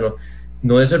momento, o sea,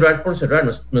 no es cerrar por cerrar,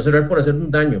 no es cerrar por hacer un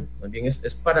daño, más bien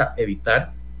es para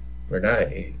evitar, ¿verdad?,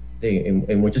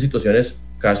 en muchas situaciones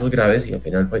casos graves y al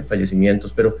final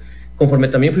fallecimientos. Pero conforme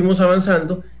también fuimos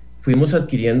avanzando, fuimos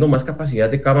adquiriendo más capacidad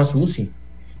de camas UCI,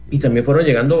 y también fueron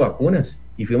llegando vacunas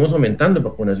y fuimos aumentando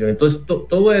vacunación. Entonces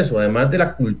todo eso, además de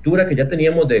la cultura que ya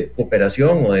teníamos de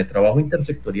cooperación o de trabajo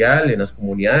intersectorial en las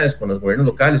comunidades, con los gobiernos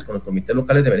locales, con los comités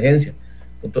locales de emergencia,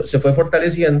 entonces, se fue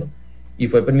fortaleciendo y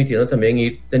fue permitiendo también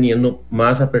ir teniendo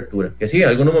más apertura. Que sí, en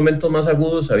algunos momentos más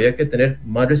agudos había que tener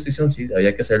más restricción, sí,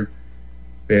 había que hacerlo.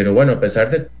 Pero bueno, a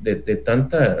pesar de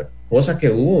tanta cosa que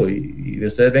hubo, y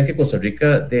ustedes ven que Costa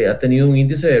Rica ha tenido un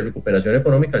índice de recuperación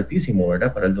económica altísimo,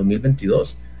 ¿verdad?, para el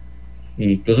 2022.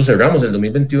 E incluso cerramos el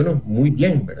 2021 muy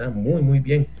bien, ¿verdad?, muy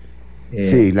bien.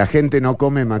 Sí, la gente no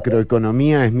come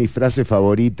macroeconomía, es mi frase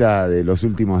favorita de los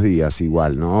últimos días,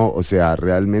 igual, ¿no? O sea,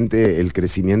 realmente el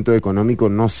crecimiento económico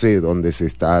no sé dónde se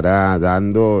estará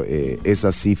dando,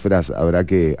 esas cifras habrá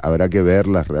que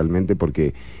verlas realmente,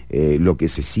 porque lo que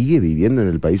se sigue viviendo en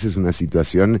el país es una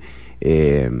situación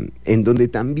en donde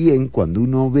también cuando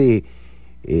uno ve...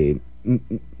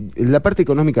 la parte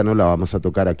económica no la vamos a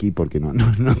tocar aquí porque no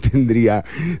tendría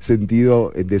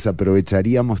sentido,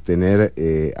 desaprovecharíamos tener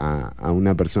a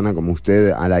una persona como usted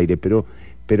al aire,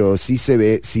 pero sí se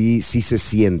ve, sí se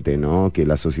siente, ¿no?, que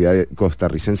la sociedad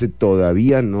costarricense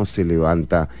todavía no se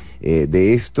levanta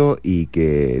de esto, y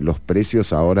que los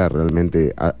precios ahora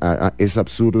realmente es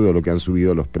absurdo lo que han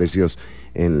subido los precios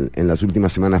en las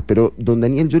últimas semanas. Pero don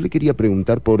Daniel, yo le quería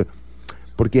preguntar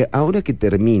porque ahora que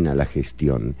termina la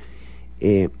gestión,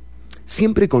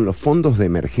 siempre con los fondos de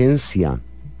emergencia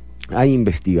hay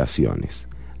investigaciones.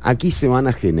 Aquí se van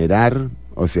a generar,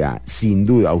 o sea, sin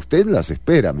duda, usted las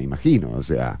espera, me imagino, o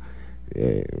sea,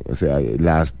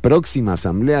 la próxima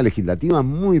asamblea legislativa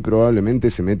muy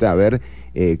probablemente se meta a ver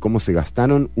cómo se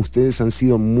gastaron. Ustedes han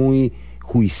sido muy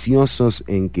juiciosos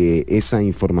en que esa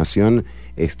información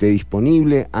esté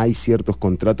disponible. Hay ciertos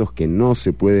contratos que no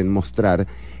se pueden mostrar.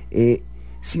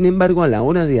 Sin embargo, a la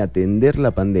hora de atender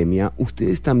la pandemia,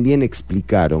 ustedes también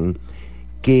explicaron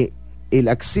que el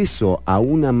acceso a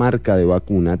una marca de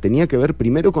vacuna tenía que ver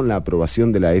primero con la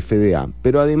aprobación de la FDA,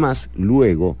 pero además,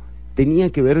 luego, tenía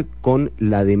que ver con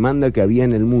la demanda que había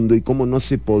en el mundo y cómo no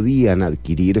se podían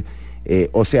adquirir.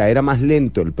 O sea, era más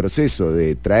lento el proceso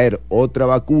de traer otra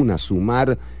vacuna,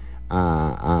 sumar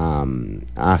a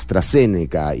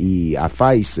AstraZeneca y a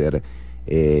Pfizer,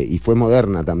 y fue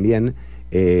Moderna también,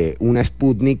 una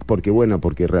Sputnik,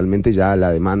 porque realmente ya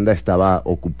la demanda estaba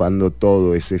ocupando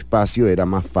todo ese espacio, era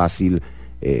más fácil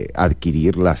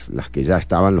adquirir las que ya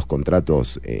estaban los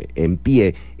contratos en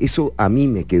pie. Eso a mí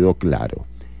me quedó claro.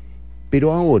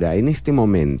 Pero ahora, en este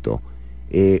momento,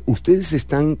 ¿ustedes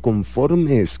están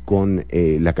conformes con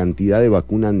la cantidad de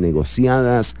vacunas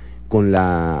negociadas, con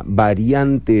la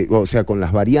variante, o sea, con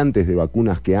las variantes de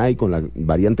vacunas que hay, con la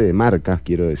variante de marcas,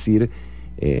 quiero decir,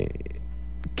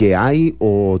 que hay,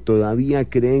 o todavía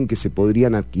creen que se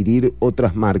podrían adquirir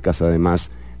otras marcas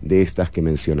además de estas que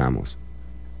mencionamos?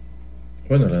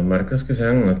 Bueno, las marcas que se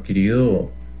han adquirido,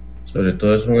 sobre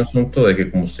todo es un asunto de que,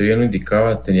 como usted bien lo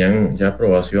indicaba, tenían ya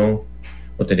aprobación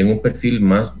o tenían un perfil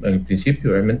más, al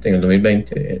principio, realmente en el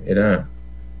 2020, era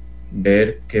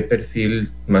ver qué perfil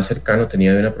más cercano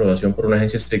tenía de una aprobación por una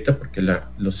agencia estricta, porque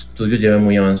los estudios llevan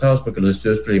muy avanzados, porque los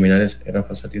estudios preliminares eran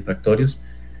satisfactorios.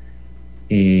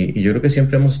 Y yo creo que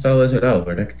siempre hemos estado de ese lado,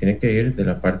 ¿verdad? Que tiene que ir de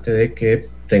la parte de que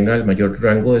tenga el mayor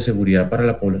rango de seguridad para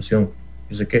la población.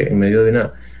 Yo sé que en medio de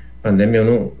una pandemia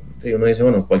uno dice,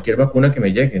 bueno, cualquier vacuna que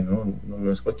me llegue,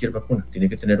 no es cualquier vacuna, tiene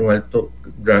que tener un alto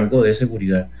rango de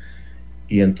seguridad.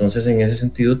 y entonces en ese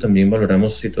sentido también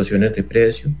valoramos situaciones de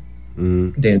precio,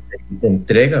 de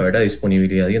entrega, ¿verdad?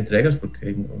 Disponibilidad y entregas,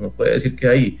 porque no puede decir que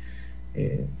hay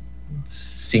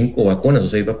 5 vacunas o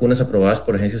 6 vacunas aprobadas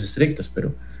por agencias estrictas,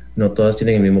 pero no todas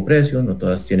tienen el mismo precio, no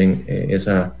todas tienen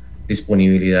esa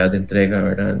disponibilidad de entrega,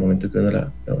 ¿verdad? En el momento que uno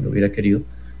lo hubiera querido.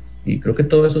 Y creo que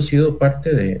todo eso ha sido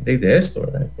parte de esto,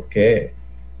 ¿verdad? Porque,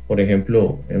 por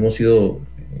ejemplo, hemos ido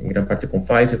en gran parte con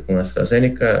Pfizer, con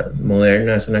AstraZeneca.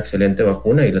 Moderna es una excelente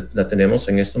vacuna y la tenemos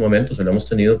en estos momentos, la hemos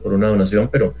tenido por una donación,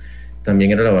 pero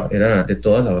también era de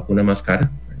todas la vacuna más cara,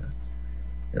 ¿verdad?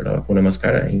 Era la vacuna más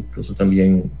cara, incluso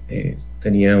también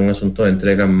tenía un asunto de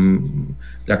entrega.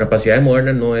 La capacidad de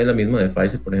Moderna no es la misma de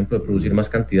Pfizer, por ejemplo, de producir más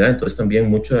cantidad, entonces también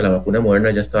mucho de la vacuna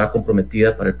Moderna ya estaba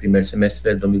comprometida para el primer semestre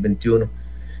del 2021.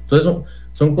 Entonces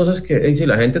son cosas que si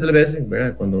la gente tal vez,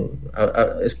 ¿verdad?, cuando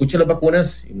escucha las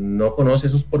vacunas no conoce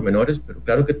esos pormenores, pero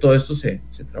claro que todo esto se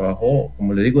trabajó,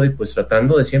 como le digo, pues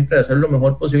tratando de siempre de hacer lo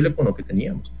mejor posible con lo que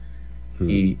teníamos.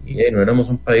 Y no éramos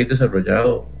un país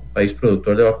desarrollado, un país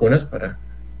productor de vacunas para,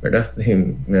 ¿verdad?,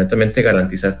 inmediatamente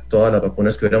garantizar todas las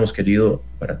vacunas que hubiéramos querido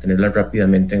para tenerlas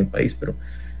rápidamente en el país, pero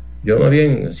yo más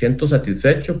bien siento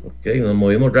satisfecho porque nos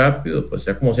movimos rápido, pues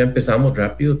sea como sea empezamos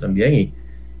rápido también y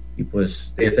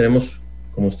pues ya tenemos,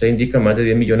 como usted indica, más de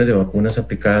 10 millones de vacunas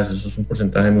aplicadas. Eso es un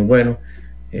porcentaje muy bueno.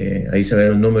 Ahí se ven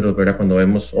los números, ¿verdad?, cuando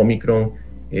vemos Omicron,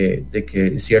 de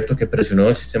que es cierto que presionó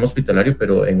el sistema hospitalario,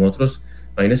 pero en otros,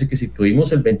 imagínense que si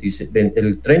tuvimos el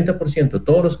 30% de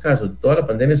todos los casos de toda la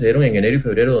pandemia se dieron en enero y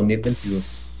febrero de 2022.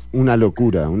 Una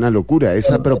locura.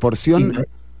 Esa proporción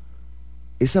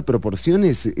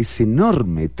es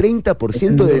enorme.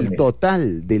 30%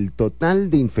 del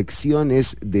total de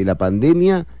infecciones de la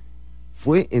pandemia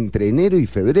fue entre enero y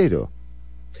febrero.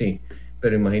 Sí,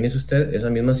 pero imagínese usted esa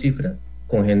misma cifra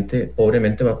con gente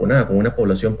pobremente vacunada, con una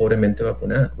población pobremente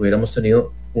vacunada. Hubiéramos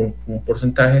tenido un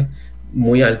porcentaje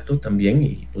muy alto también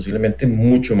y posiblemente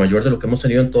mucho mayor de lo que hemos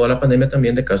tenido en toda la pandemia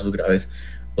también de casos graves,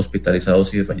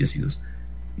 hospitalizados y de fallecidos.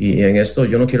 Y en esto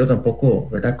yo no quiero tampoco,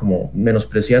 ¿verdad?, como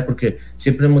menospreciar, porque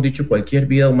siempre hemos dicho cualquier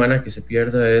vida humana que se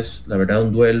pierda es, la verdad,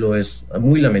 un duelo, es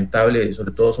muy lamentable, y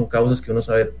sobre todo son causas que uno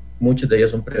sabe, muchas de ellas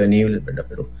son prevenibles, ¿verdad?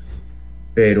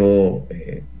 Pero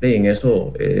en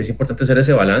eso es importante hacer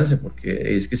ese balance,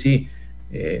 porque es que sí,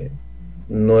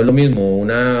 no es lo mismo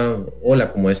una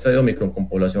ola como esta de Omicron con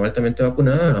población altamente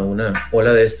vacunada a una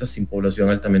ola de estas sin población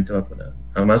altamente vacunada.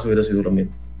 Jamás hubiera sido lo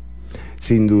mismo.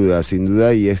 Sin duda,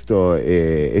 y esto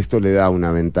le da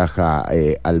una ventaja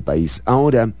al país.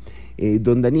 Ahora,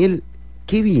 don Daniel,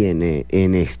 ¿qué viene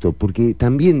en esto? Porque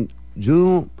también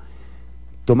yo,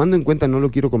 tomando en cuenta, no lo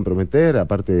quiero comprometer,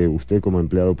 aparte de usted como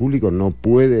empleado público, no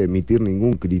puede emitir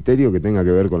ningún criterio que tenga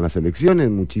que ver con las elecciones,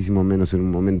 muchísimo menos en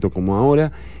un momento como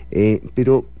ahora,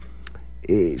 pero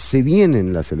se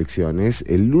vienen las elecciones.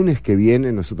 El lunes que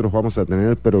viene nosotros vamos a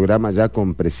tener programa ya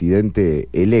con presidente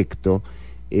electo,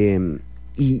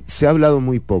 y se ha hablado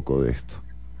muy poco de esto.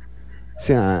 O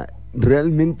sea,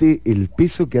 realmente el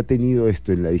peso que ha tenido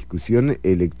esto en la discusión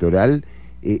electoral,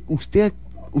 ¿usted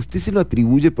se lo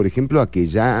atribuye, por ejemplo, a que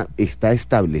ya está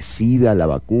establecida la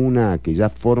vacuna, a que ya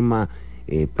forma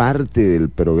parte del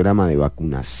programa de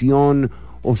vacunación,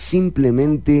 o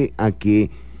simplemente a que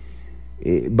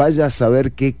vaya a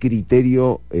saber qué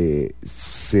criterio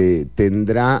se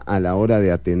tendrá a la hora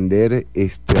de atender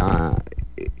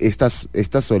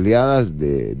estas oleadas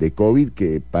de COVID,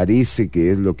 que parece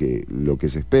que es lo que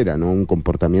se espera, ¿no? Un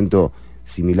comportamiento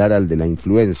similar al de la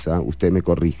influenza? Usted me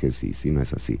corrige si no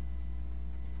es así.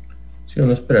 Sí,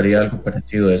 uno esperaría algo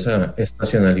parecido, esa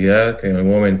estacionalidad que en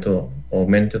algún momento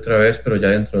aumente otra vez, pero ya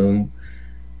dentro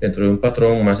de un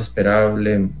patrón más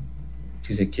esperable,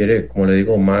 si se quiere, como le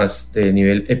digo, más de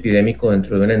nivel epidémico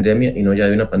dentro de una endemia y no ya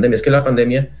de una pandemia. Es que la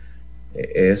pandemia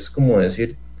es como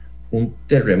decir un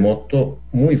terremoto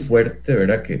muy fuerte,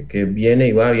 ¿verdad? Que viene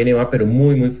y va, pero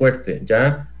muy, muy fuerte.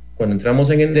 Ya cuando entramos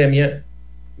en endemia,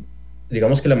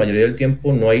 digamos que la mayoría del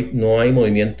tiempo no hay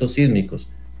movimientos sísmicos,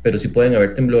 pero sí pueden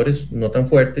haber temblores, no tan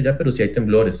fuertes ya, pero sí hay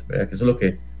temblores, ¿verdad? Que eso es lo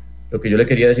que yo le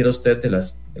quería decir a usted de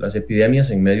las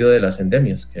epidemias en medio de las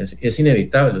endemias, que es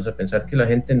inevitable, o sea, pensar que la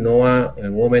gente no va en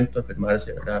algún momento a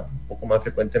enfermarse, ¿verdad?, un poco más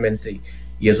frecuentemente,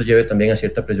 y eso lleve también a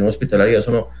cierta presión hospitalaria, eso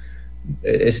no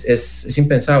es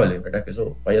impensable, ¿verdad?, que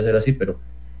eso vaya a ser así, pero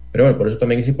bueno, por eso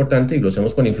también es importante, y lo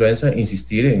hacemos con influenza,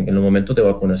 insistir en los momentos de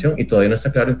vacunación, y todavía no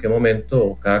está claro en qué momento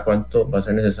o cada cuánto va a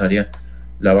ser necesaria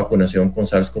la vacunación con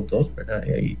SARS-CoV-2, ¿verdad?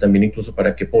 Y también incluso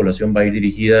para qué población va a ir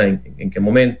dirigida, en qué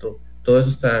momento. Todo eso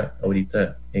está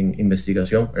ahorita en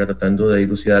investigación, ¿verdad?, tratando de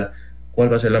dilucidar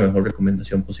cuál va a ser la mejor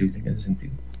recomendación posible en ese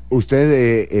sentido.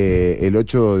 Usted el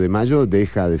 8 de mayo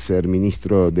deja de ser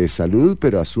ministro de Salud,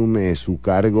 pero asume su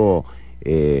cargo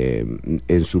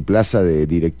en su plaza de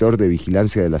director de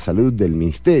Vigilancia de la Salud del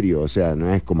Ministerio. O sea,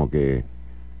 no es como que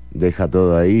deja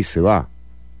todo ahí y se va.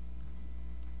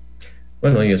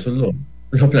 Bueno, y eso es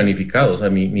lo planificado. O sea,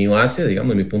 mi base,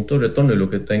 digamos, mi punto de retorno y lo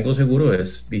que tengo seguro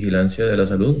es Vigilancia de la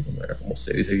Salud, como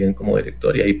se dice bien, como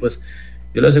director. Y ahí pues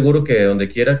yo le aseguro que donde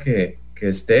quiera que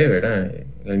esté, ¿verdad?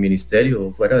 En el ministerio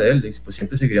o fuera de él, pues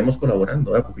siempre seguiremos colaborando,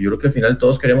 ¿verdad? Porque yo creo que al final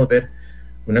todos queremos ver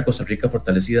una Costa Rica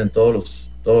fortalecida en todos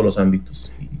los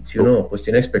ámbitos. Y si uno pues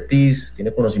tiene expertise,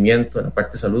 tiene conocimiento en la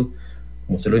parte de salud,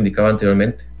 como usted lo indicaba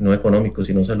anteriormente, no económico,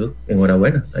 sino salud,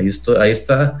 enhorabuena. Ahí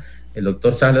está el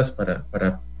doctor Salas para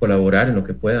colaborar en lo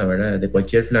que pueda, ¿verdad? De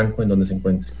cualquier flanco en donde se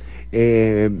encuentre.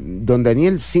 Don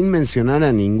Daniel, sin mencionar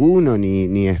a ninguno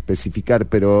ni especificar,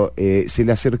 pero ¿se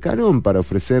le acercaron para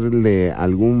ofrecerle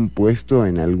algún puesto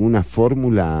en alguna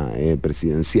fórmula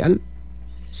presidencial?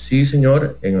 Sí,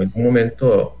 señor. En algún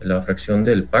momento la fracción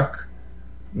del PAC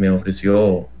me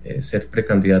ofreció ser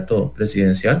precandidato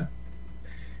presidencial.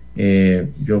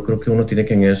 Yo creo que uno tiene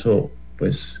que en eso,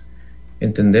 pues,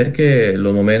 entender que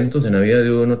los momentos en la vida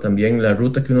de uno, también la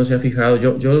ruta que uno se ha fijado.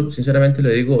 Yo sinceramente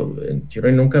le digo, yo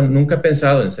nunca he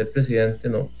pensado en ser presidente,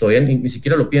 no, todavía ni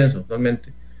siquiera lo pienso actualmente.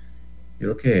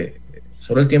 Yo creo que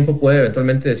solo el tiempo puede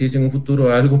eventualmente decir si en un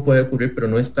futuro algo puede ocurrir, pero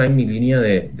no está en mi línea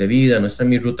de vida, no está en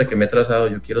mi ruta que me he trazado.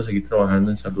 Yo quiero seguir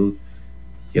trabajando en salud,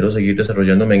 quiero seguir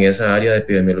desarrollándome en esa área de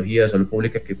epidemiología, de salud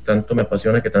pública que tanto me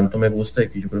apasiona, que tanto me gusta y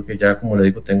que yo creo que ya, como le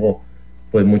digo, tengo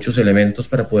pues muchos elementos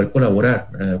para poder colaborar,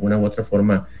 ¿verdad? De alguna u otra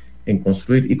forma en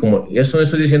construir. Y como eso no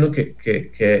estoy diciendo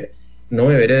que no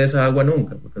beberé de esa agua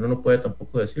nunca, porque uno no puede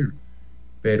tampoco decirlo.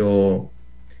 Pero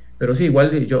sí,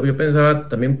 igual yo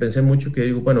pensé mucho que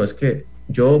digo, bueno, es que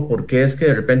yo, ¿por qué es que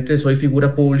de repente soy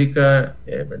figura pública,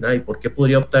 ¿verdad? ¿Y por qué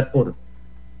podría optar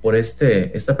por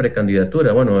esta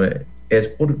precandidatura? Bueno, es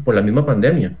por la misma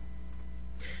pandemia.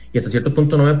 Y hasta cierto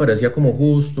punto no me parecía como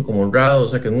justo, como honrado, o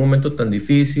sea, que en un momento tan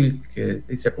difícil, que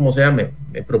sea como sea, me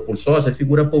propulsó a ser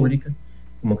figura pública,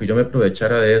 como que yo me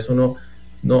aprovechara de eso,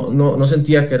 no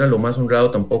sentía que era lo más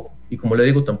honrado tampoco. Y como le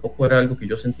digo, tampoco era algo que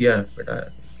yo sentía,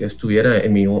 ¿verdad?, que estuviera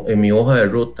en mi hoja de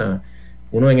ruta.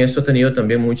 Uno en esto ha tenido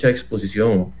también mucha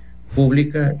exposición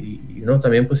pública y uno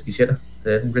también pues quisiera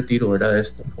tener un retiro, ¿verdad?, de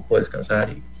esto, un poco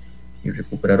descansar y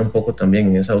recuperar un poco también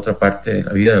en esa otra parte de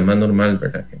la vida más normal,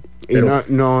 ¿verdad? Pero,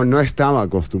 y no estaba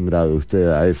acostumbrado usted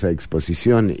a esa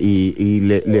exposición y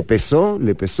le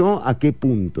pesó ¿a qué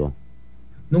punto?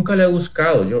 Nunca le he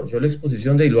buscado, yo la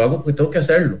exposición y lo hago porque tengo que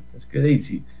hacerlo. Es que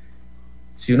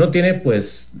si uno tiene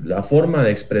pues la forma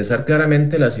de expresar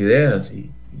claramente las ideas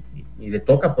y le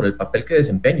toca por el papel que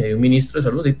desempeña, y un ministro de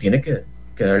salud y tiene que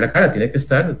dar la cara, tiene que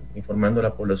estar informando a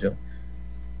la población.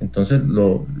 Entonces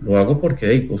lo hago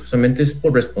porque justamente es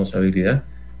por responsabilidad,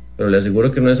 pero le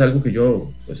aseguro que no es algo que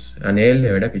yo pues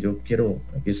anhele, ¿verdad? Que yo quiero,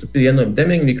 aquí estoy pidiendo,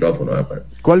 denme el micrófono, ¿verdad?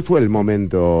 ¿Cuál fue el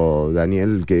momento,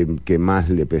 Daniel, que más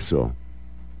le pesó?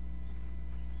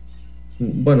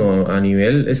 Bueno, a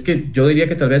nivel, es que yo diría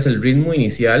que tal vez el ritmo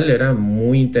inicial era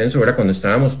muy intenso, ¿verdad? Cuando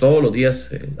estábamos todos los días,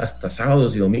 hasta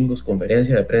sábados y domingos,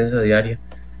 conferencia de prensa diaria,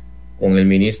 con el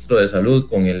ministro de Salud,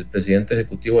 con el presidente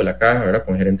ejecutivo de la Caja, ¿verdad?,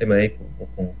 con el gerente médico,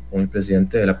 o con el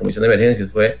presidente de la Comisión de Emergencias,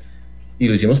 y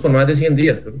lo hicimos por más de 100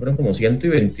 días, creo que fueron como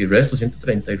 120 y resto,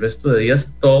 130 y resto de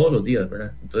días, todos los días,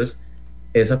 ¿verdad? Entonces,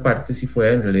 esa parte sí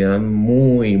fue en realidad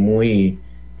muy, muy,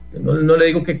 no le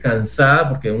digo que cansada,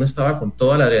 porque uno estaba con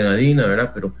toda la adrenalina,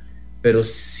 ¿verdad? Pero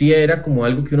sí era como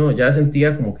algo que uno ya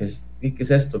sentía como que, ¿qué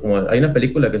es esto? Como hay una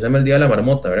película que se llama El Día de la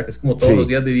Marmota, ¿verdad?, que es como todos los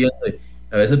días viviendo.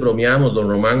 A veces bromeamos, don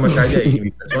Román Macaya y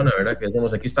mi persona, ¿verdad?, que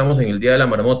decimos, aquí estamos en el Día de la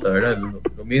Marmota, ¿verdad?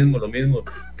 Lo mismo.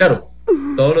 Claro,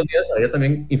 todos los días había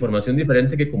también información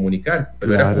diferente que comunicar,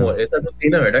 pero era como esa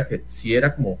rutina, ¿verdad?, que sí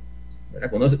era como, ¿verdad?,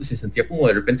 uno se sentía como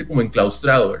de repente como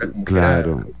enclaustrado, ¿verdad? Como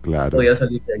claro. No podía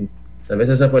salir de ahí. Tal vez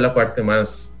esa fue la parte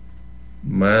más,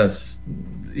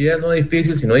 ya no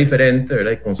difícil, sino diferente,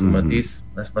 ¿verdad? Y con su matiz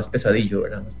más pesadillo,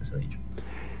 ¿verdad? Más pesadillo.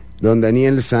 Don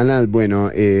Daniel Salas,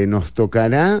 bueno, nos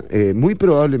tocará, muy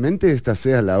probablemente esta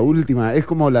sea la última, es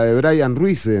como la de Brian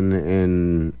Ruiz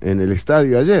en el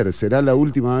estadio ayer, será la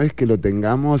última vez que lo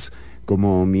tengamos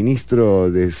como ministro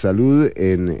de Salud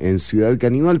en Ciudad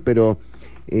Canibal, pero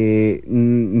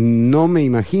no me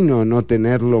imagino no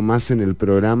tenerlo más en el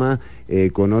programa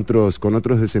con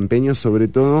otros desempeños, sobre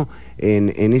todo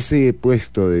en ese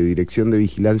puesto de dirección de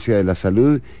vigilancia de la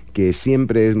salud, que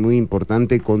siempre es muy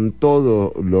importante con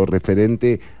todo lo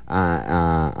referente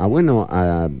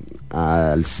al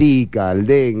Zika, al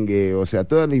dengue, o sea,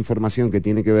 toda la información que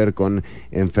tiene que ver con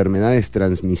enfermedades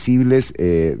transmisibles,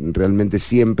 realmente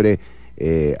siempre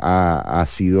ha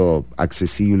sido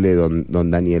accesible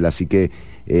don Daniel, así que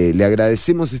le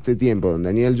agradecemos este tiempo, don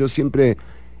Daniel. Yo siempre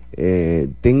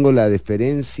tengo la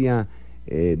deferencia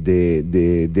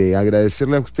de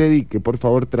agradecerle a usted y que por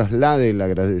favor traslade el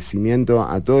agradecimiento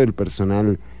a todo el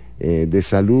personal de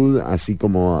salud, así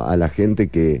como a la gente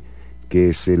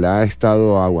que se la ha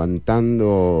estado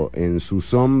aguantando en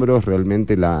sus hombros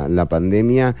realmente la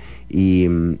pandemia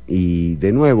y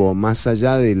de nuevo, más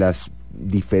allá de las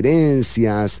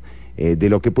diferencias, de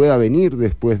lo que pueda venir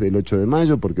después del 8 de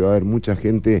mayo, porque va a haber mucha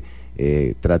gente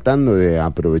tratando de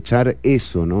aprovechar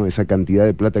eso, ¿no? Esa cantidad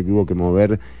de plata que hubo que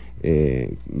mover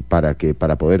para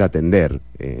poder atender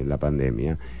la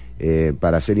pandemia,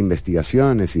 para hacer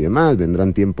investigaciones y demás.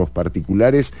 Vendrán tiempos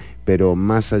particulares, pero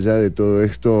más allá de todo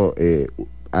esto,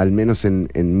 al menos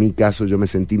en mi caso, yo me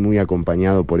sentí muy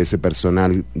acompañado por ese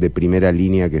personal de primera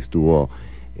línea que estuvo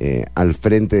al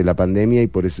frente de la pandemia y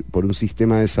por un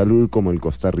sistema de salud como el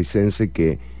costarricense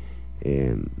que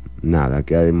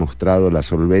ha demostrado la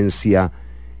solvencia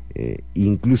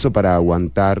incluso para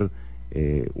aguantar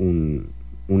un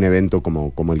evento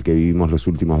como el que vivimos los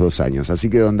últimos 2 años. Así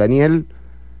que, don Daniel,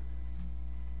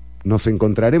 nos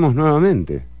encontraremos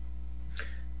nuevamente.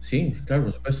 Sí, claro,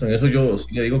 por supuesto. En eso yo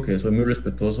sí le digo que soy muy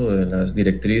respetuoso de las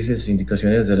directrices,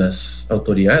 indicaciones de las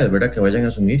autoridades, ¿verdad?, que vayan a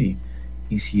asumir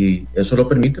y si eso lo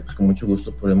permite, pues con mucho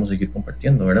gusto podemos seguir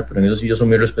compartiendo, ¿verdad? Pero en eso sí yo soy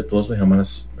muy respetuoso y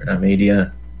jamás, ¿verdad?, me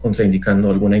iría contraindicando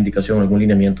alguna indicación, algún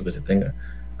lineamiento que se tenga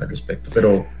al respecto.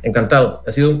 Pero encantado,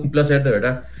 ha sido un placer, de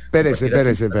verdad. Pérese.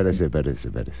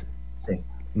 Sí.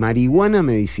 Marihuana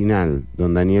medicinal,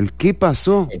 don Daniel, ¿qué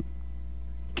pasó? Sí.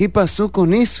 ¿Qué pasó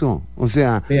con eso? O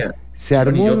sea, se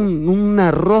armó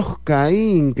una rosca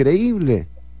ahí increíble.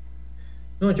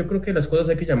 No, yo creo que las cosas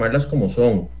hay que llamarlas como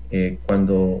son.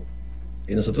 Cuando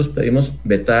nosotros pedimos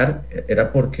vetar,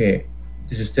 era porque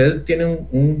si usted tiene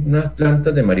unas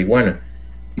plantas de marihuana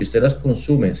y usted las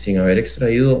consume sin haber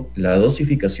extraído la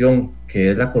dosificación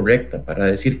que es la correcta para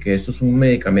decir que esto es un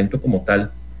medicamento como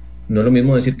tal, no es lo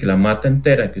mismo decir que la mata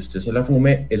entera, que usted se la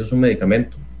fume, eso es un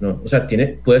medicamento. No, o sea,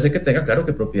 puede ser que tenga, claro,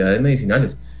 que propiedades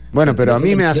medicinales. Bueno, pero a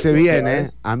mí me hace bien,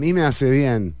 a mí me hace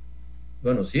bien.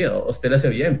 Bueno, sí, a usted le hace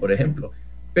bien, por ejemplo,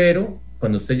 pero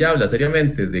cuando usted ya habla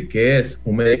seriamente de qué es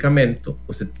un medicamento,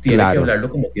 usted tiene que hablarlo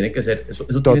como tiene que ser. Eso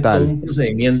tiene todo un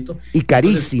procedimiento. Y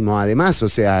carísimo. Entonces, además, o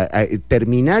sea,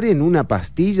 terminar en una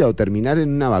pastilla o terminar en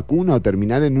una vacuna o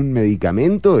terminar en un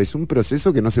medicamento es un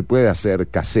proceso que no se puede hacer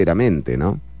caseramente,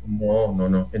 ¿no?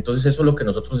 No. Entonces eso es lo que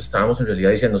nosotros estábamos en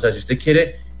realidad diciendo. O sea, si usted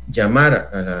quiere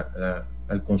llamar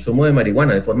al consumo de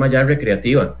marihuana de forma ya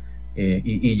recreativa,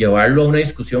 y llevarlo a una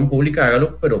discusión pública,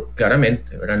 hágalo, pero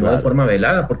claramente, ¿verdad? No de forma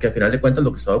velada, porque al final de cuentas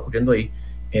lo que estaba ocurriendo ahí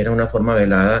era una forma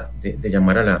velada de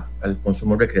llamar al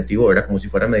consumo recreativo, ¿verdad? Como si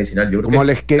fuera medicinal. Yo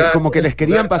creo como que les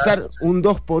querían pasar un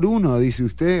 2x1, dice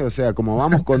usted, o sea, como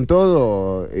vamos con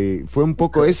todo, ¿fue un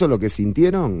poco eso lo que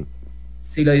sintieron?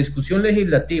 Si la discusión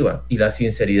legislativa y la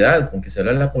sinceridad con que se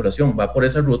habla en la población va por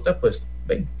esa ruta, pues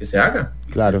que se haga.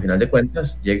 Claro. Al final de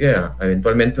cuentas llegue a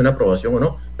eventualmente una aprobación o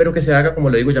no, pero que se haga, como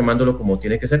le digo, llamándolo como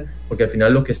tiene que ser, porque al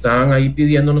final lo que estaban ahí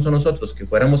pidiéndonos a nosotros, que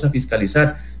fuéramos a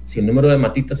fiscalizar si el número de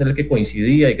matitas era el que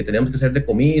coincidía y que teníamos que hacer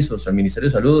decomisos al Ministerio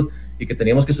de Salud y que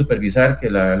teníamos que supervisar que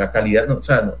la calidad,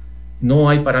 no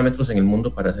hay parámetros en el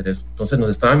mundo para hacer eso. Entonces nos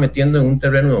estaban metiendo en un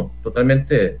terreno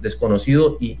totalmente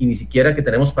desconocido y ni siquiera que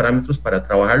tenemos parámetros para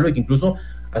trabajarlo, y que incluso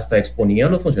hasta exponían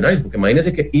a los funcionarios, porque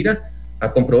imagínense que ir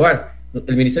a comprobar,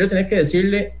 el ministerio tenía que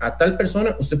decirle a tal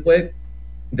persona, usted puede,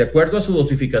 de acuerdo a su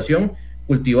dosificación,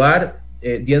 cultivar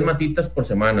 10 matitas por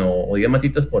semana o 10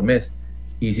 matitas por mes,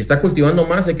 y si está cultivando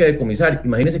más hay que decomisar.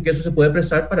 Imagínense que eso se puede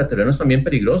prestar para terrenos también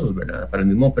peligrosos, ¿verdad?, para el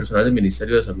mismo personal del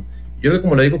Ministerio de Salud. Yo creo que,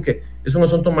 como le digo, que es un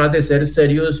asunto más de ser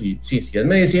serios, y sí, si es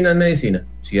medicina, es medicina,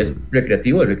 si es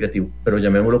recreativo, es recreativo, pero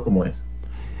llamémoslo como es.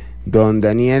 Don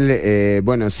Daniel,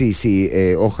 bueno, sí,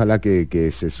 ojalá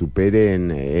que se superen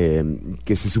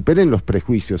los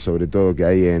prejuicios, sobre todo, que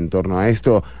hay en torno a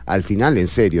esto. Al final, en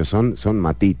serio, son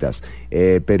matitas,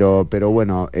 pero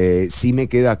bueno, sí me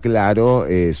queda claro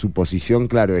su posición.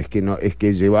 Claro, es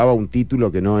que llevaba un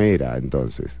título que no era,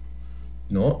 entonces.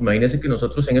 ¿no? Imagínense que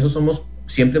nosotros en eso somos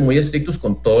siempre muy estrictos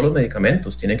con todos los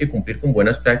medicamentos, tienen que cumplir con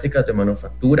buenas prácticas de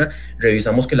manufactura,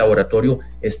 revisamos que el laboratorio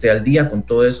esté al día con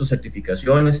todas esas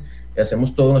certificaciones,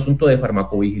 hacemos todo un asunto de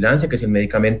farmacovigilancia, que si el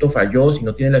medicamento falló, si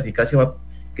no tiene la eficacia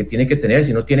que tiene que tener,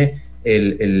 si no tiene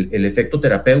el efecto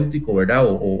terapéutico, ¿verdad?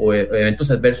 O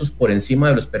eventos adversos por encima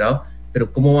de lo esperado,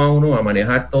 pero ¿cómo va uno a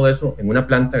manejar todo eso en una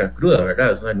planta cruda,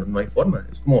 ¿verdad? O sea, no hay forma,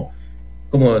 es como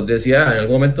decía en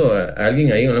algún momento a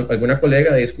alguien ahí, alguna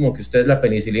colega, es como que usted la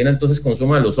penicilina entonces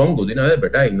consuma los hongos de una vez,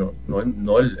 ¿verdad? Y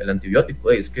no el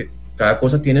antibiótico, es que cada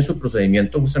cosa tiene su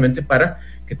procedimiento justamente para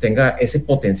que tenga ese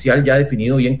potencial ya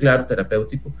definido, bien claro,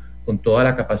 terapéutico, con toda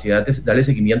la capacidad de darle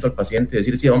seguimiento al paciente,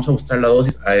 decir, sí, vamos a ajustar la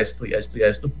dosis a esto y a esto y a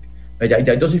esto. Ya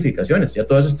hay dosificaciones, ya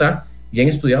todo eso está bien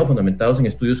estudiado, fundamentados en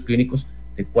estudios clínicos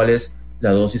de cuál es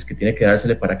la dosis que tiene que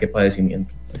dársele para qué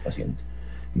padecimiento al paciente.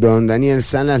 Don Daniel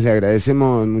Salas, le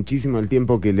agradecemos muchísimo el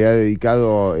tiempo que le ha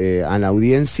dedicado a la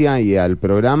audiencia y al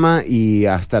programa, y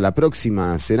hasta la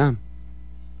próxima, ¿será?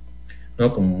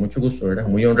 No, con mucho gusto, ¿verdad?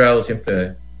 Muy honrado siempre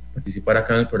de participar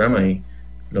acá en el programa y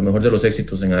lo mejor de los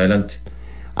éxitos en adelante.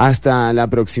 Hasta la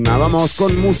próxima. Vamos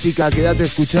con música, quédate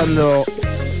escuchando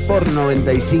por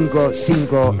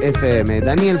 95.5 FM.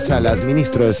 Daniel Salas,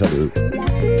 ministro de Salud.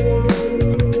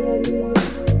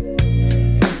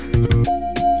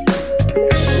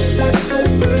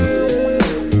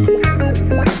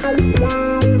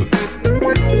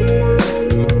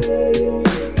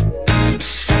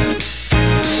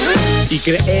 Y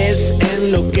crees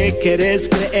en lo que querés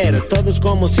creer, todo es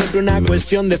como siempre una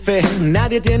cuestión de fe.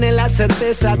 Nadie tiene la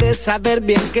certeza de saber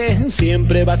bien que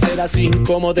siempre va a ser así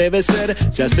como debe ser.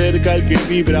 Se acerca el que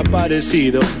vibra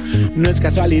parecido, no es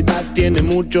casualidad, tiene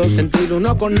mucho sentido.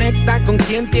 Uno conecta con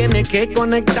quien tiene que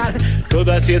conectar,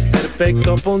 todo así es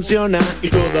perfecto, funciona y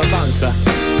todo avanza,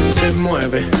 se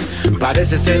mueve.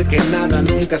 Parece ser que nada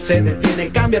nunca se detiene,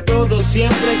 cambia todo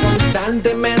siempre,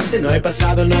 constantemente. No hay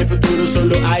pasado, no hay futuro,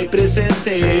 solo hay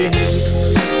presente.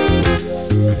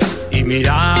 Y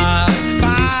mirar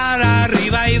para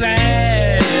arriba y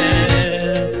ver,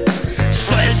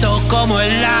 suelto como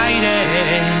el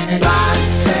aire.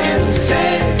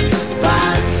 Pásense,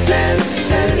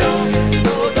 pásenselo.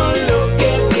 Todo lo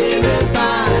que viene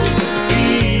va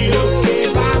y lo que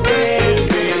va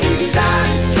vuelve.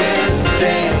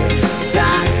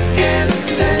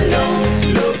 Sáquenselo,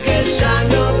 lo que ya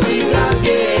no vibra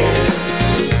bien.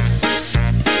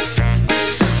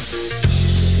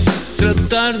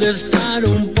 Tratar de estar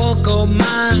un poco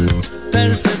más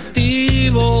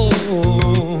perceptivo,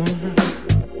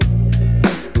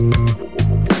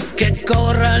 que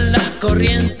corra la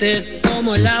corriente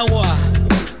como el agua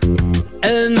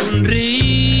en un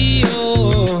río,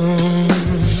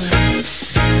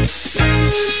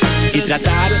 y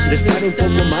tratar de estar un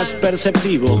poco más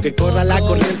perceptivo, que corra la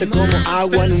corriente como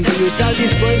agua en un río. Estar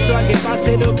dispuesto a que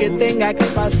pase lo que tenga que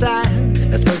pasar,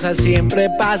 las cosas siempre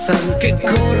pasan. Que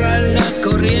corra la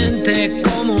corriente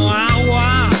como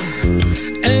agua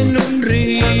en un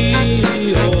río,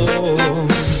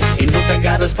 y no te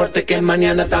agarres fuerte que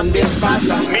mañana también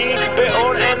pasa. Mi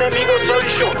peor enemigo soy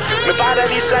yo, me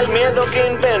paraliza el miedo que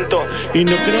invento. Y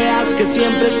no creas que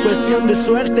siempre es cuestión de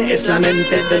suerte, es la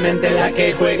mente demente la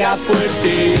que juega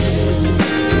fuerte.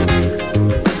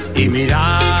 Y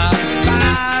mirar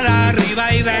para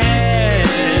arriba y ver,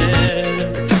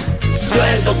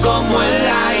 suelto como el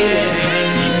aire.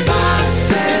 Y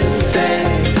pásense,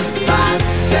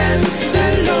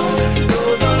 pásenselo.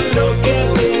 Todo lo que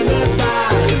viene va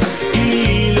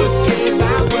y lo que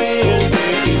va vuelve.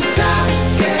 Y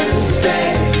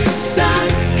sáquenselo,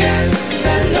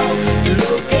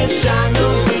 lo que ya no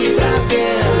vibra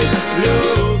bien, lo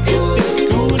que te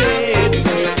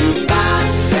oscurece.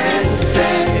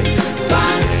 Pásenselo.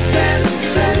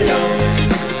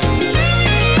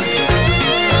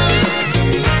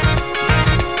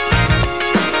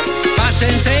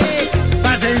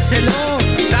 Pásenselo,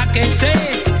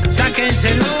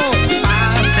 sáquenselo,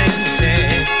 pásense.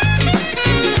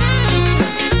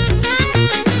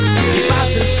 Y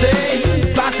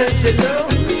pásenselo,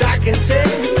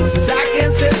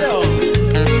 sáquenselo.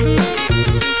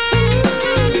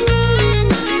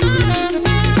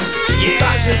 Y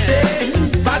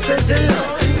pásenselo,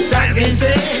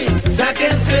 sáquenselo.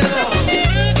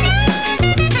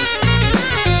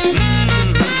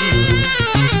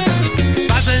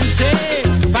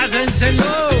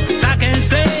 Pásenselo,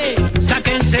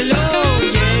 sáquenselo,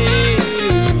 yeah.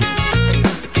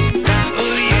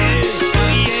 Oh yeah, oh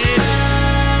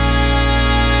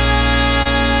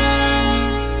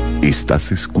yeah.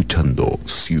 Estás escuchando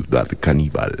Ciudad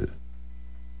Canibal.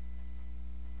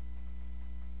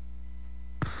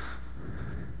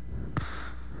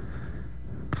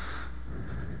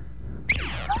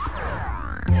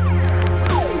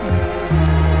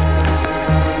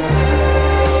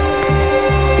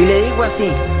 así.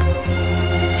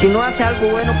 Si no hace algo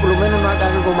bueno, por lo menos no haga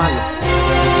algo malo.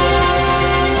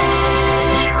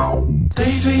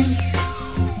 Daydream,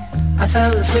 I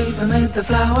fell asleep amid the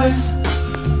flowers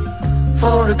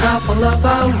for a couple of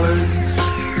hours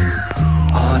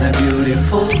on a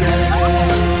beautiful day.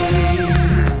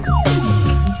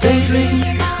 Daydream,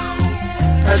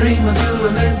 I dream of you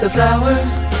amid the flowers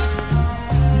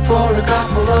for a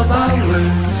couple of hours.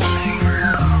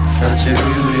 Such a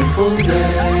beautiful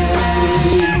day.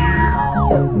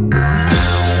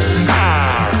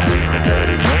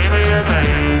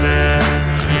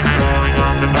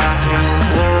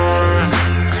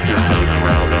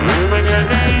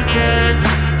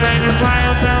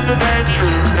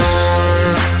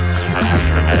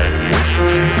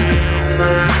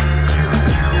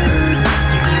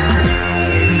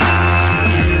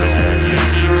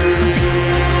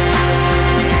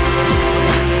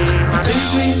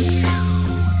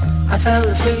 I fell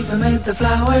asleep amid the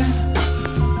flowers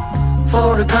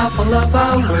for a couple of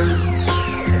hours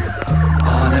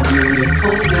on a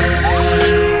beautiful day.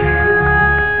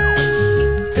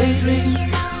 Daydream,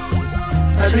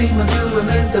 I dream of you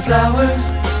amid the flowers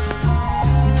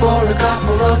for a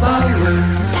couple of hours.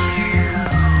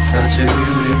 Such a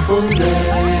beautiful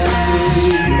day.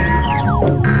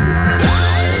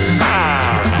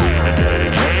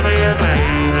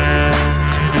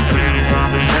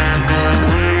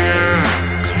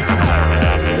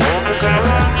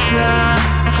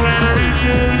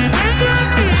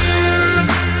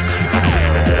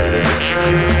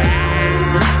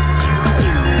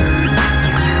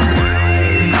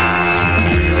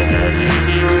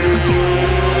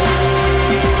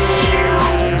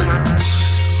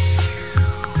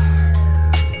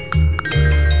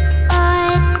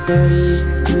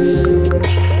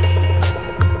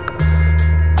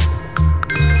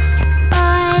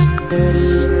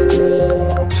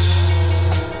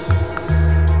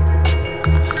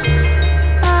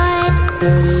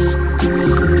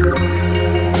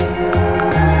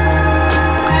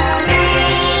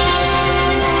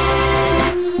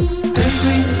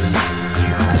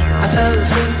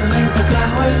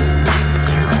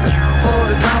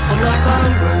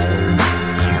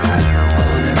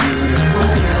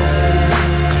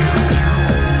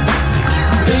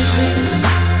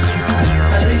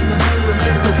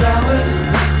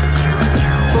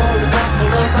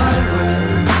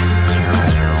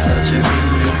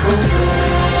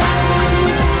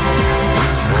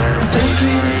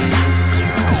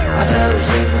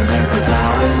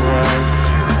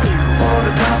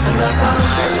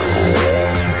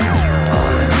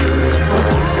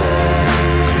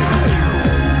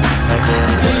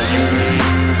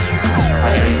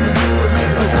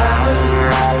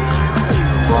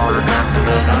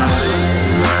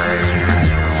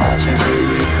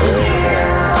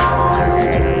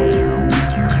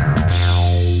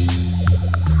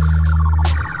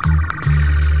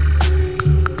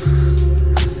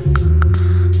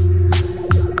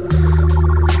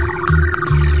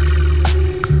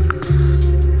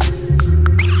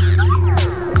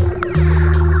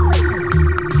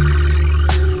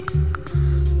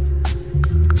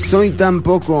 Soy tan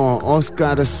poco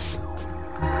Oscars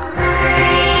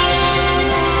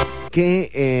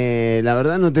que la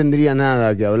verdad no tendría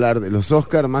nada que hablar de los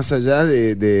Oscars más allá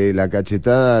de la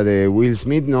cachetada de Will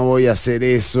Smith. No voy a hacer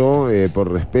eso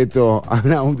por respeto a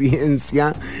la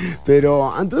audiencia,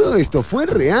 pero a todo esto, ¿fue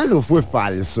real o fue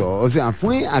falso? O sea,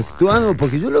 ¿fue actuado?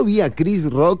 Porque yo lo vi a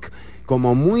Chris Rock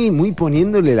como muy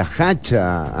poniéndole la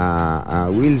hacha a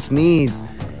Will Smith.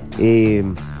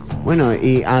 Bueno,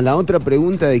 y a la otra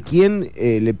pregunta de quién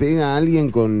le pega a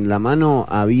alguien con la mano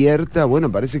abierta,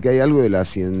 bueno, parece que hay algo de la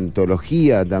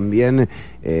cientología también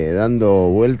dando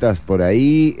vueltas por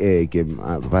ahí, que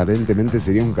aparentemente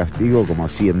sería un castigo como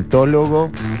cientólogo.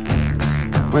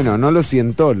 Bueno, no lo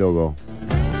cientólogo.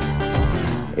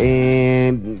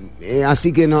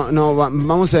 Así que no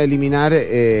vamos a eliminar...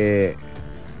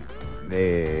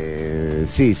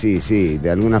 sí, de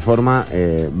alguna forma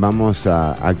vamos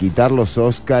a quitar los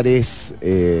Óscares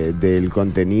del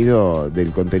contenido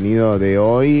de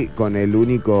hoy, con el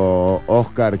único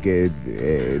Óscar que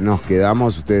nos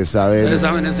quedamos, ustedes saben. Ustedes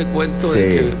saben ese cuento de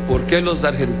que por qué los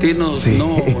argentinos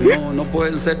no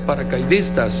pueden ser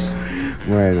paracaidistas.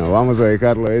 Bueno, vamos a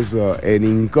dejarlo eso en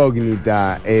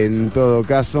incógnita en todo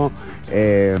caso.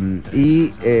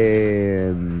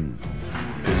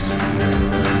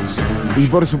 Y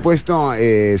por supuesto,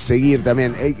 seguir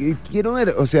también. Quiero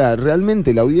ver, o sea,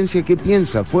 realmente la audiencia, ¿qué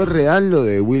piensa? ¿Fue real lo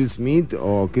de Will Smith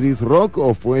o Chris Rock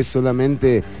o fue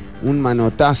solamente un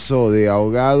manotazo de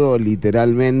ahogado,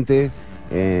 literalmente,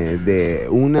 de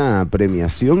una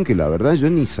premiación que la verdad yo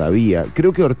ni sabía.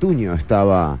 Creo que Ortuño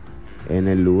estaba en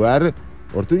el lugar.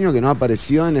 Ortuño, que no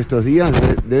apareció en estos días,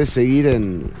 debe seguir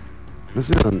en... no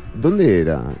sé, ¿dónde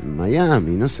era?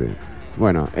 Miami, no sé.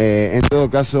 Bueno, en todo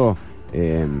caso,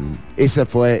 esa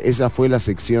fue la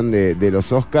sección de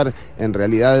los Oscar. En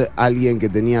realidad, alguien que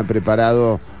tenía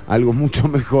preparado algo mucho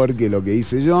mejor que lo que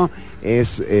hice yo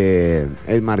es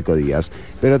el Marco Díaz.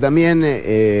 Pero también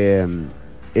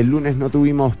el lunes no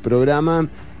tuvimos programa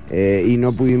y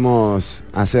no pudimos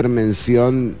hacer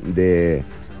mención de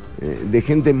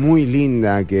gente muy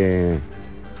linda que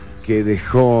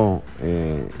dejó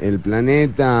el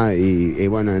planeta y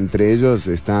bueno, entre ellos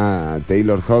está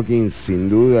Taylor Hawkins, sin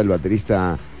duda, el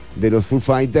baterista de los Foo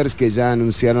Fighters, que ya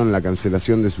anunciaron la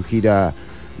cancelación de su gira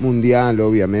mundial.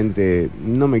 Obviamente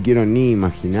no me quiero ni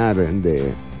imaginar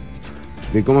de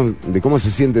cómo se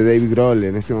siente Dave Grohl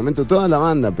en este momento, toda la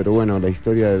banda, pero bueno, la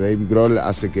historia de Dave Grohl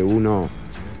hace que uno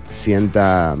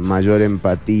sienta mayor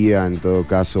empatía en todo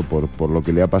caso por lo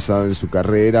que le ha pasado en su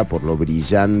carrera, por lo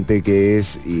brillante que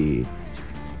es y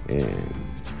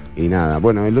nada.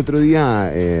 Bueno, el otro día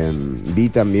vi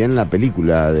también la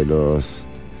película de los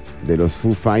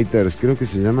Foo Fighters, creo que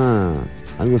se llama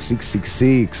algo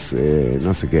 666,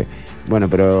 no sé qué. Bueno,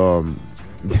 pero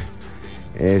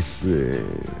es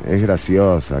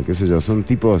graciosa, qué sé yo, son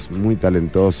tipos muy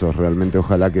talentosos, realmente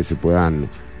ojalá que se puedan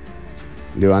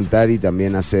levantar y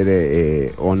también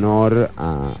hacer honor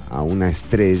a una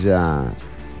estrella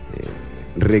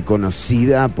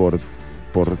reconocida por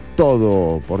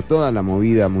toda la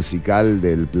movida musical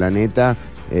del planeta,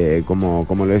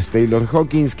 como lo es Taylor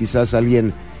Hawkins. Quizás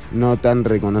alguien no tan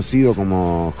reconocido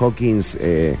como Hawkins,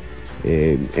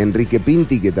 Enrique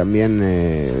Pinti, que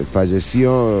también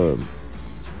falleció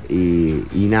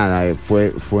y nada,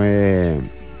 fue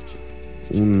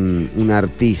un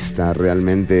artista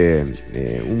realmente,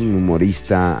 un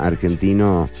humorista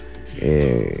argentino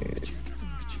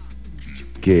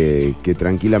que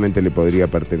tranquilamente le podría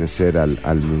pertenecer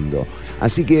al mundo.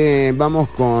 Así que vamos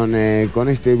con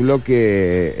este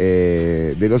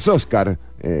bloque de los Oscar,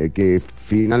 que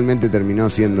finalmente terminó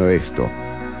siendo esto.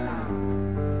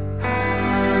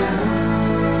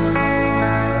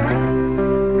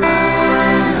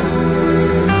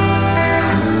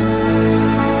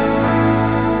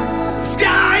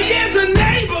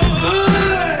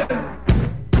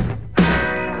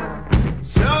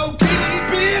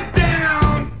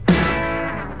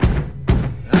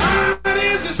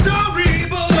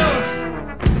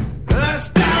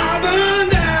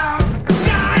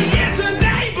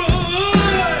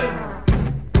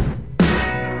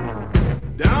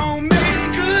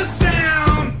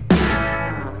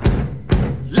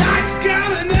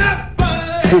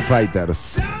 Foo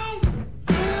Fighters.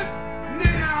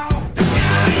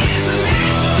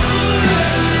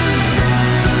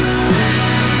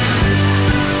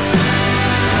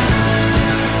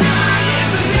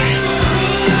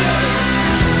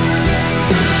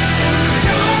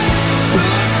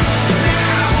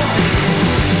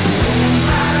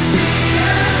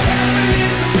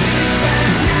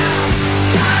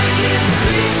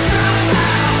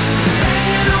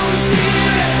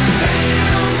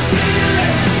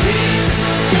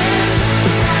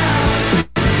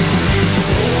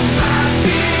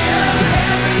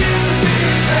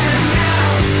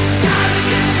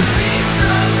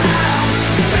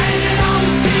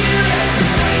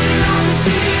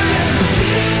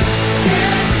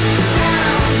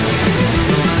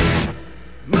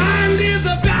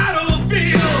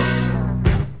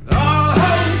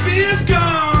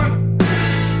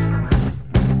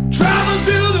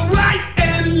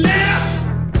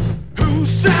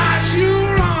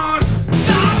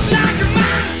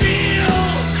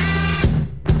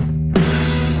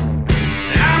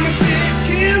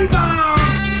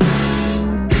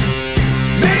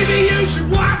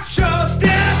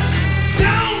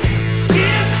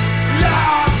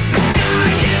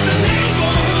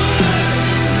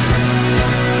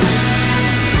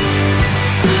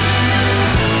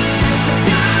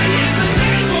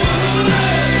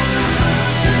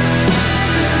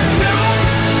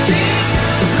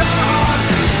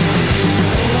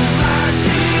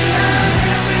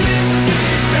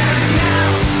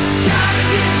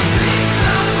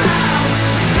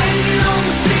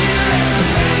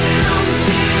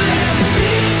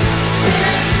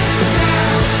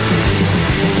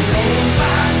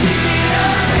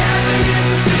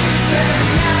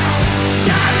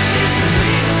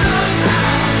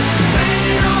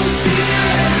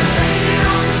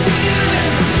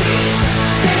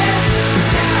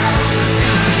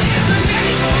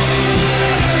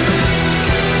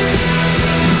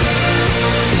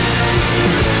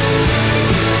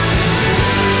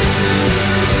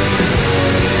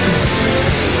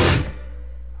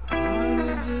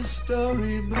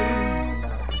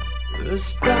 the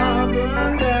star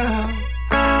burned out.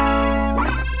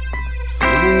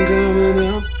 Someone coming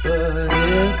up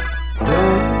ahead,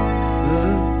 don't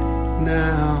look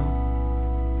now.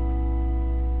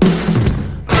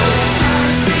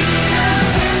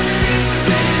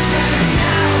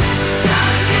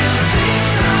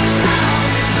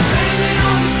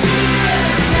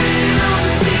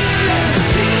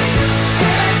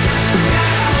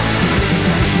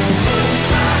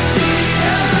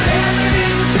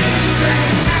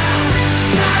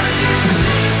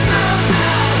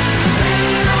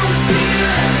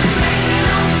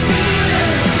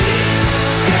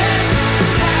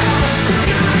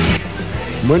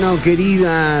 Bueno,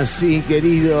 queridas y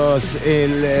queridos,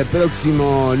 el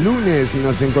próximo lunes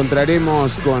nos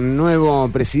encontraremos con nuevo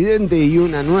presidente y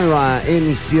una nueva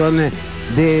emisión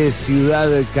de Ciudad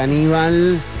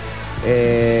Canibal.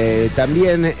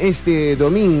 También este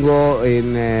domingo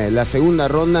en la segunda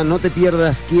ronda, no te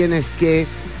pierdas quién es qué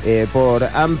por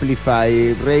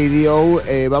Amplify Radio.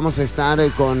 Vamos a estar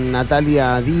con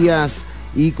Natalia Díaz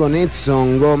y con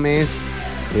Edson Gómez.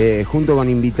 Junto con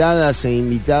invitadas e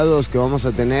invitados que vamos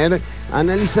a tener,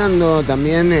 analizando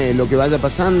también lo que vaya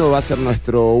pasando. Va a ser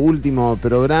nuestro último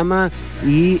programa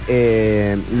y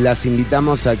las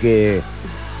invitamos a que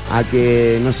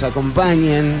nos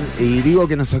acompañen. Y digo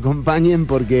que nos acompañen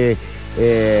porque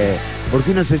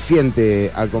uno se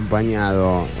siente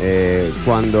acompañado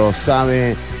cuando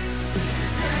sabe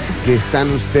que están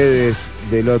ustedes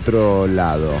del otro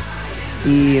lado.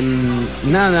 Y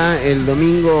nada, el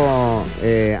domingo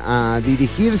a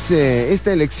dirigirse,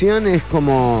 esta elección es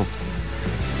como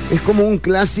un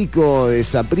clásico de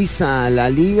Saprissa a la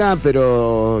Liga,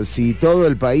 pero si todo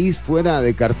el país fuera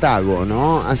de Cartago,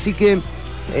 ¿no? Así que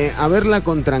a verla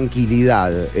con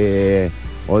tranquilidad,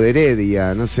 o de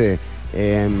Heredia, no sé,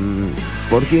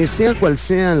 porque sea cual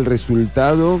sea el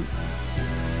resultado,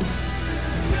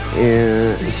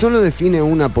 solo define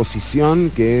una posición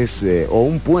que es, o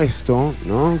un puesto,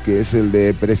 ¿no? Que es el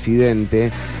de presidente.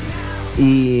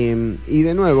 Y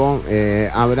de nuevo,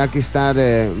 habrá que estar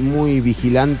muy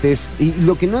vigilantes. Y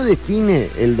lo que no define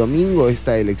el domingo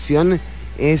esta elección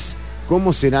es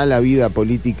cómo será la vida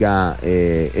política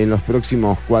en los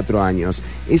próximos 4 años.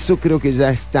 Eso creo que ya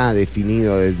está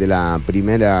definido desde la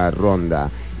primera ronda.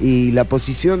 Y la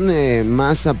posición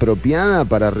más apropiada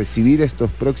para recibir estos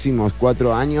próximos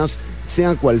 4 años,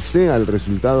 sea cual sea el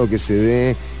resultado que se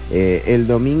dé el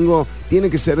domingo, tiene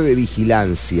que ser de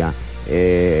vigilancia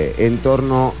en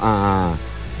torno a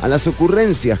las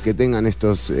ocurrencias que tengan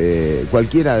estos,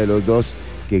 cualquiera de los dos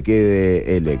que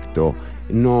quede electo.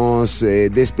 Nos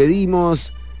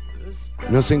despedimos,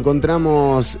 nos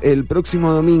encontramos el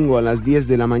próximo domingo a las 10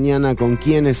 de la mañana con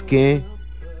quién es qué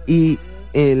y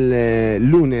el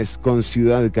lunes con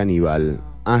Ciudad Canibal.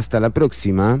 Hasta la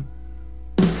próxima.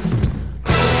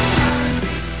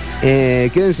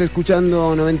 Quédense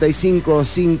escuchando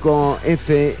 95.5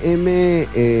 FM.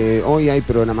 Hoy hay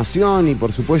programación y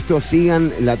por supuesto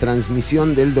sigan la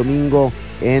transmisión del domingo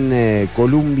en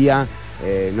Colombia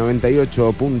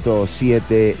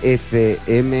 98.7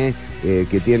 FM,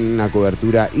 que tiene una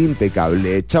cobertura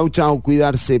impecable. Chau, chau,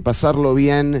 cuidarse, pasarlo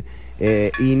bien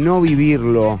y no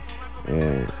vivirlo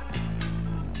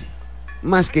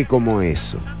más que como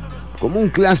eso, como un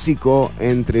clásico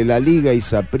entre la Liga y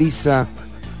Saprissa,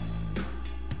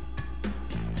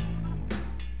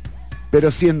 pero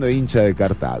siendo hincha de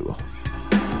Cartago.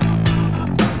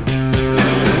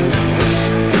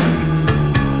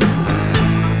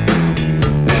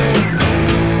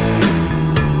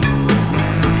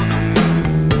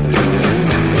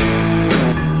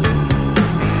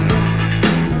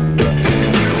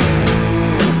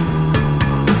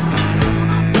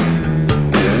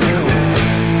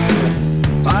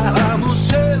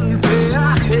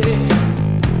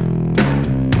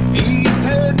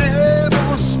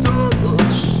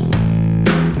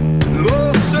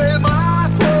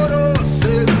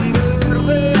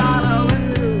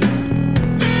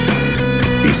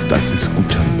 Estás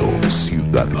escuchando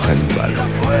Ciudad Canibal.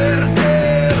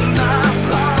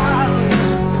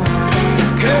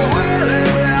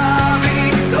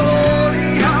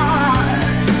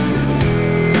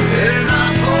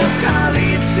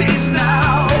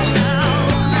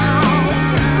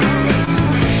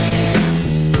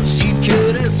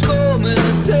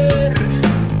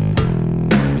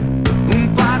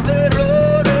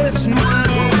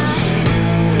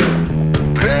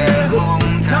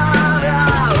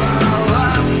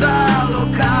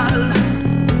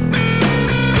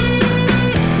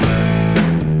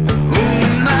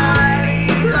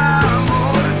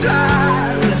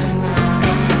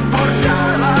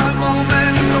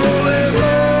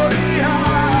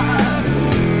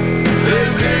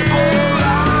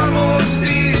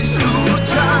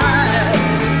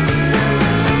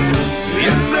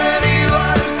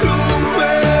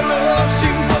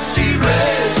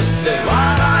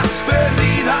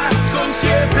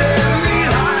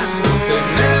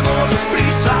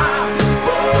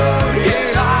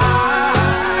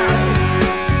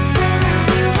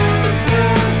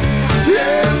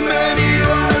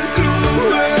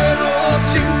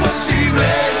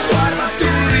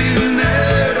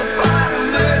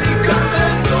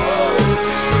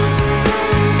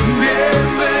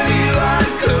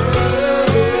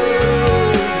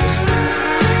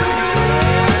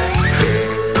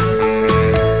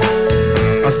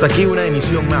 Hasta aquí una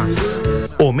emisión más,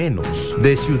 o menos,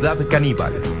 de Ciudad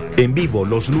Caníbal. En vivo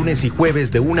los lunes y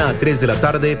jueves de 1 a 3 de la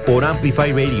tarde por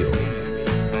Amplify Radio.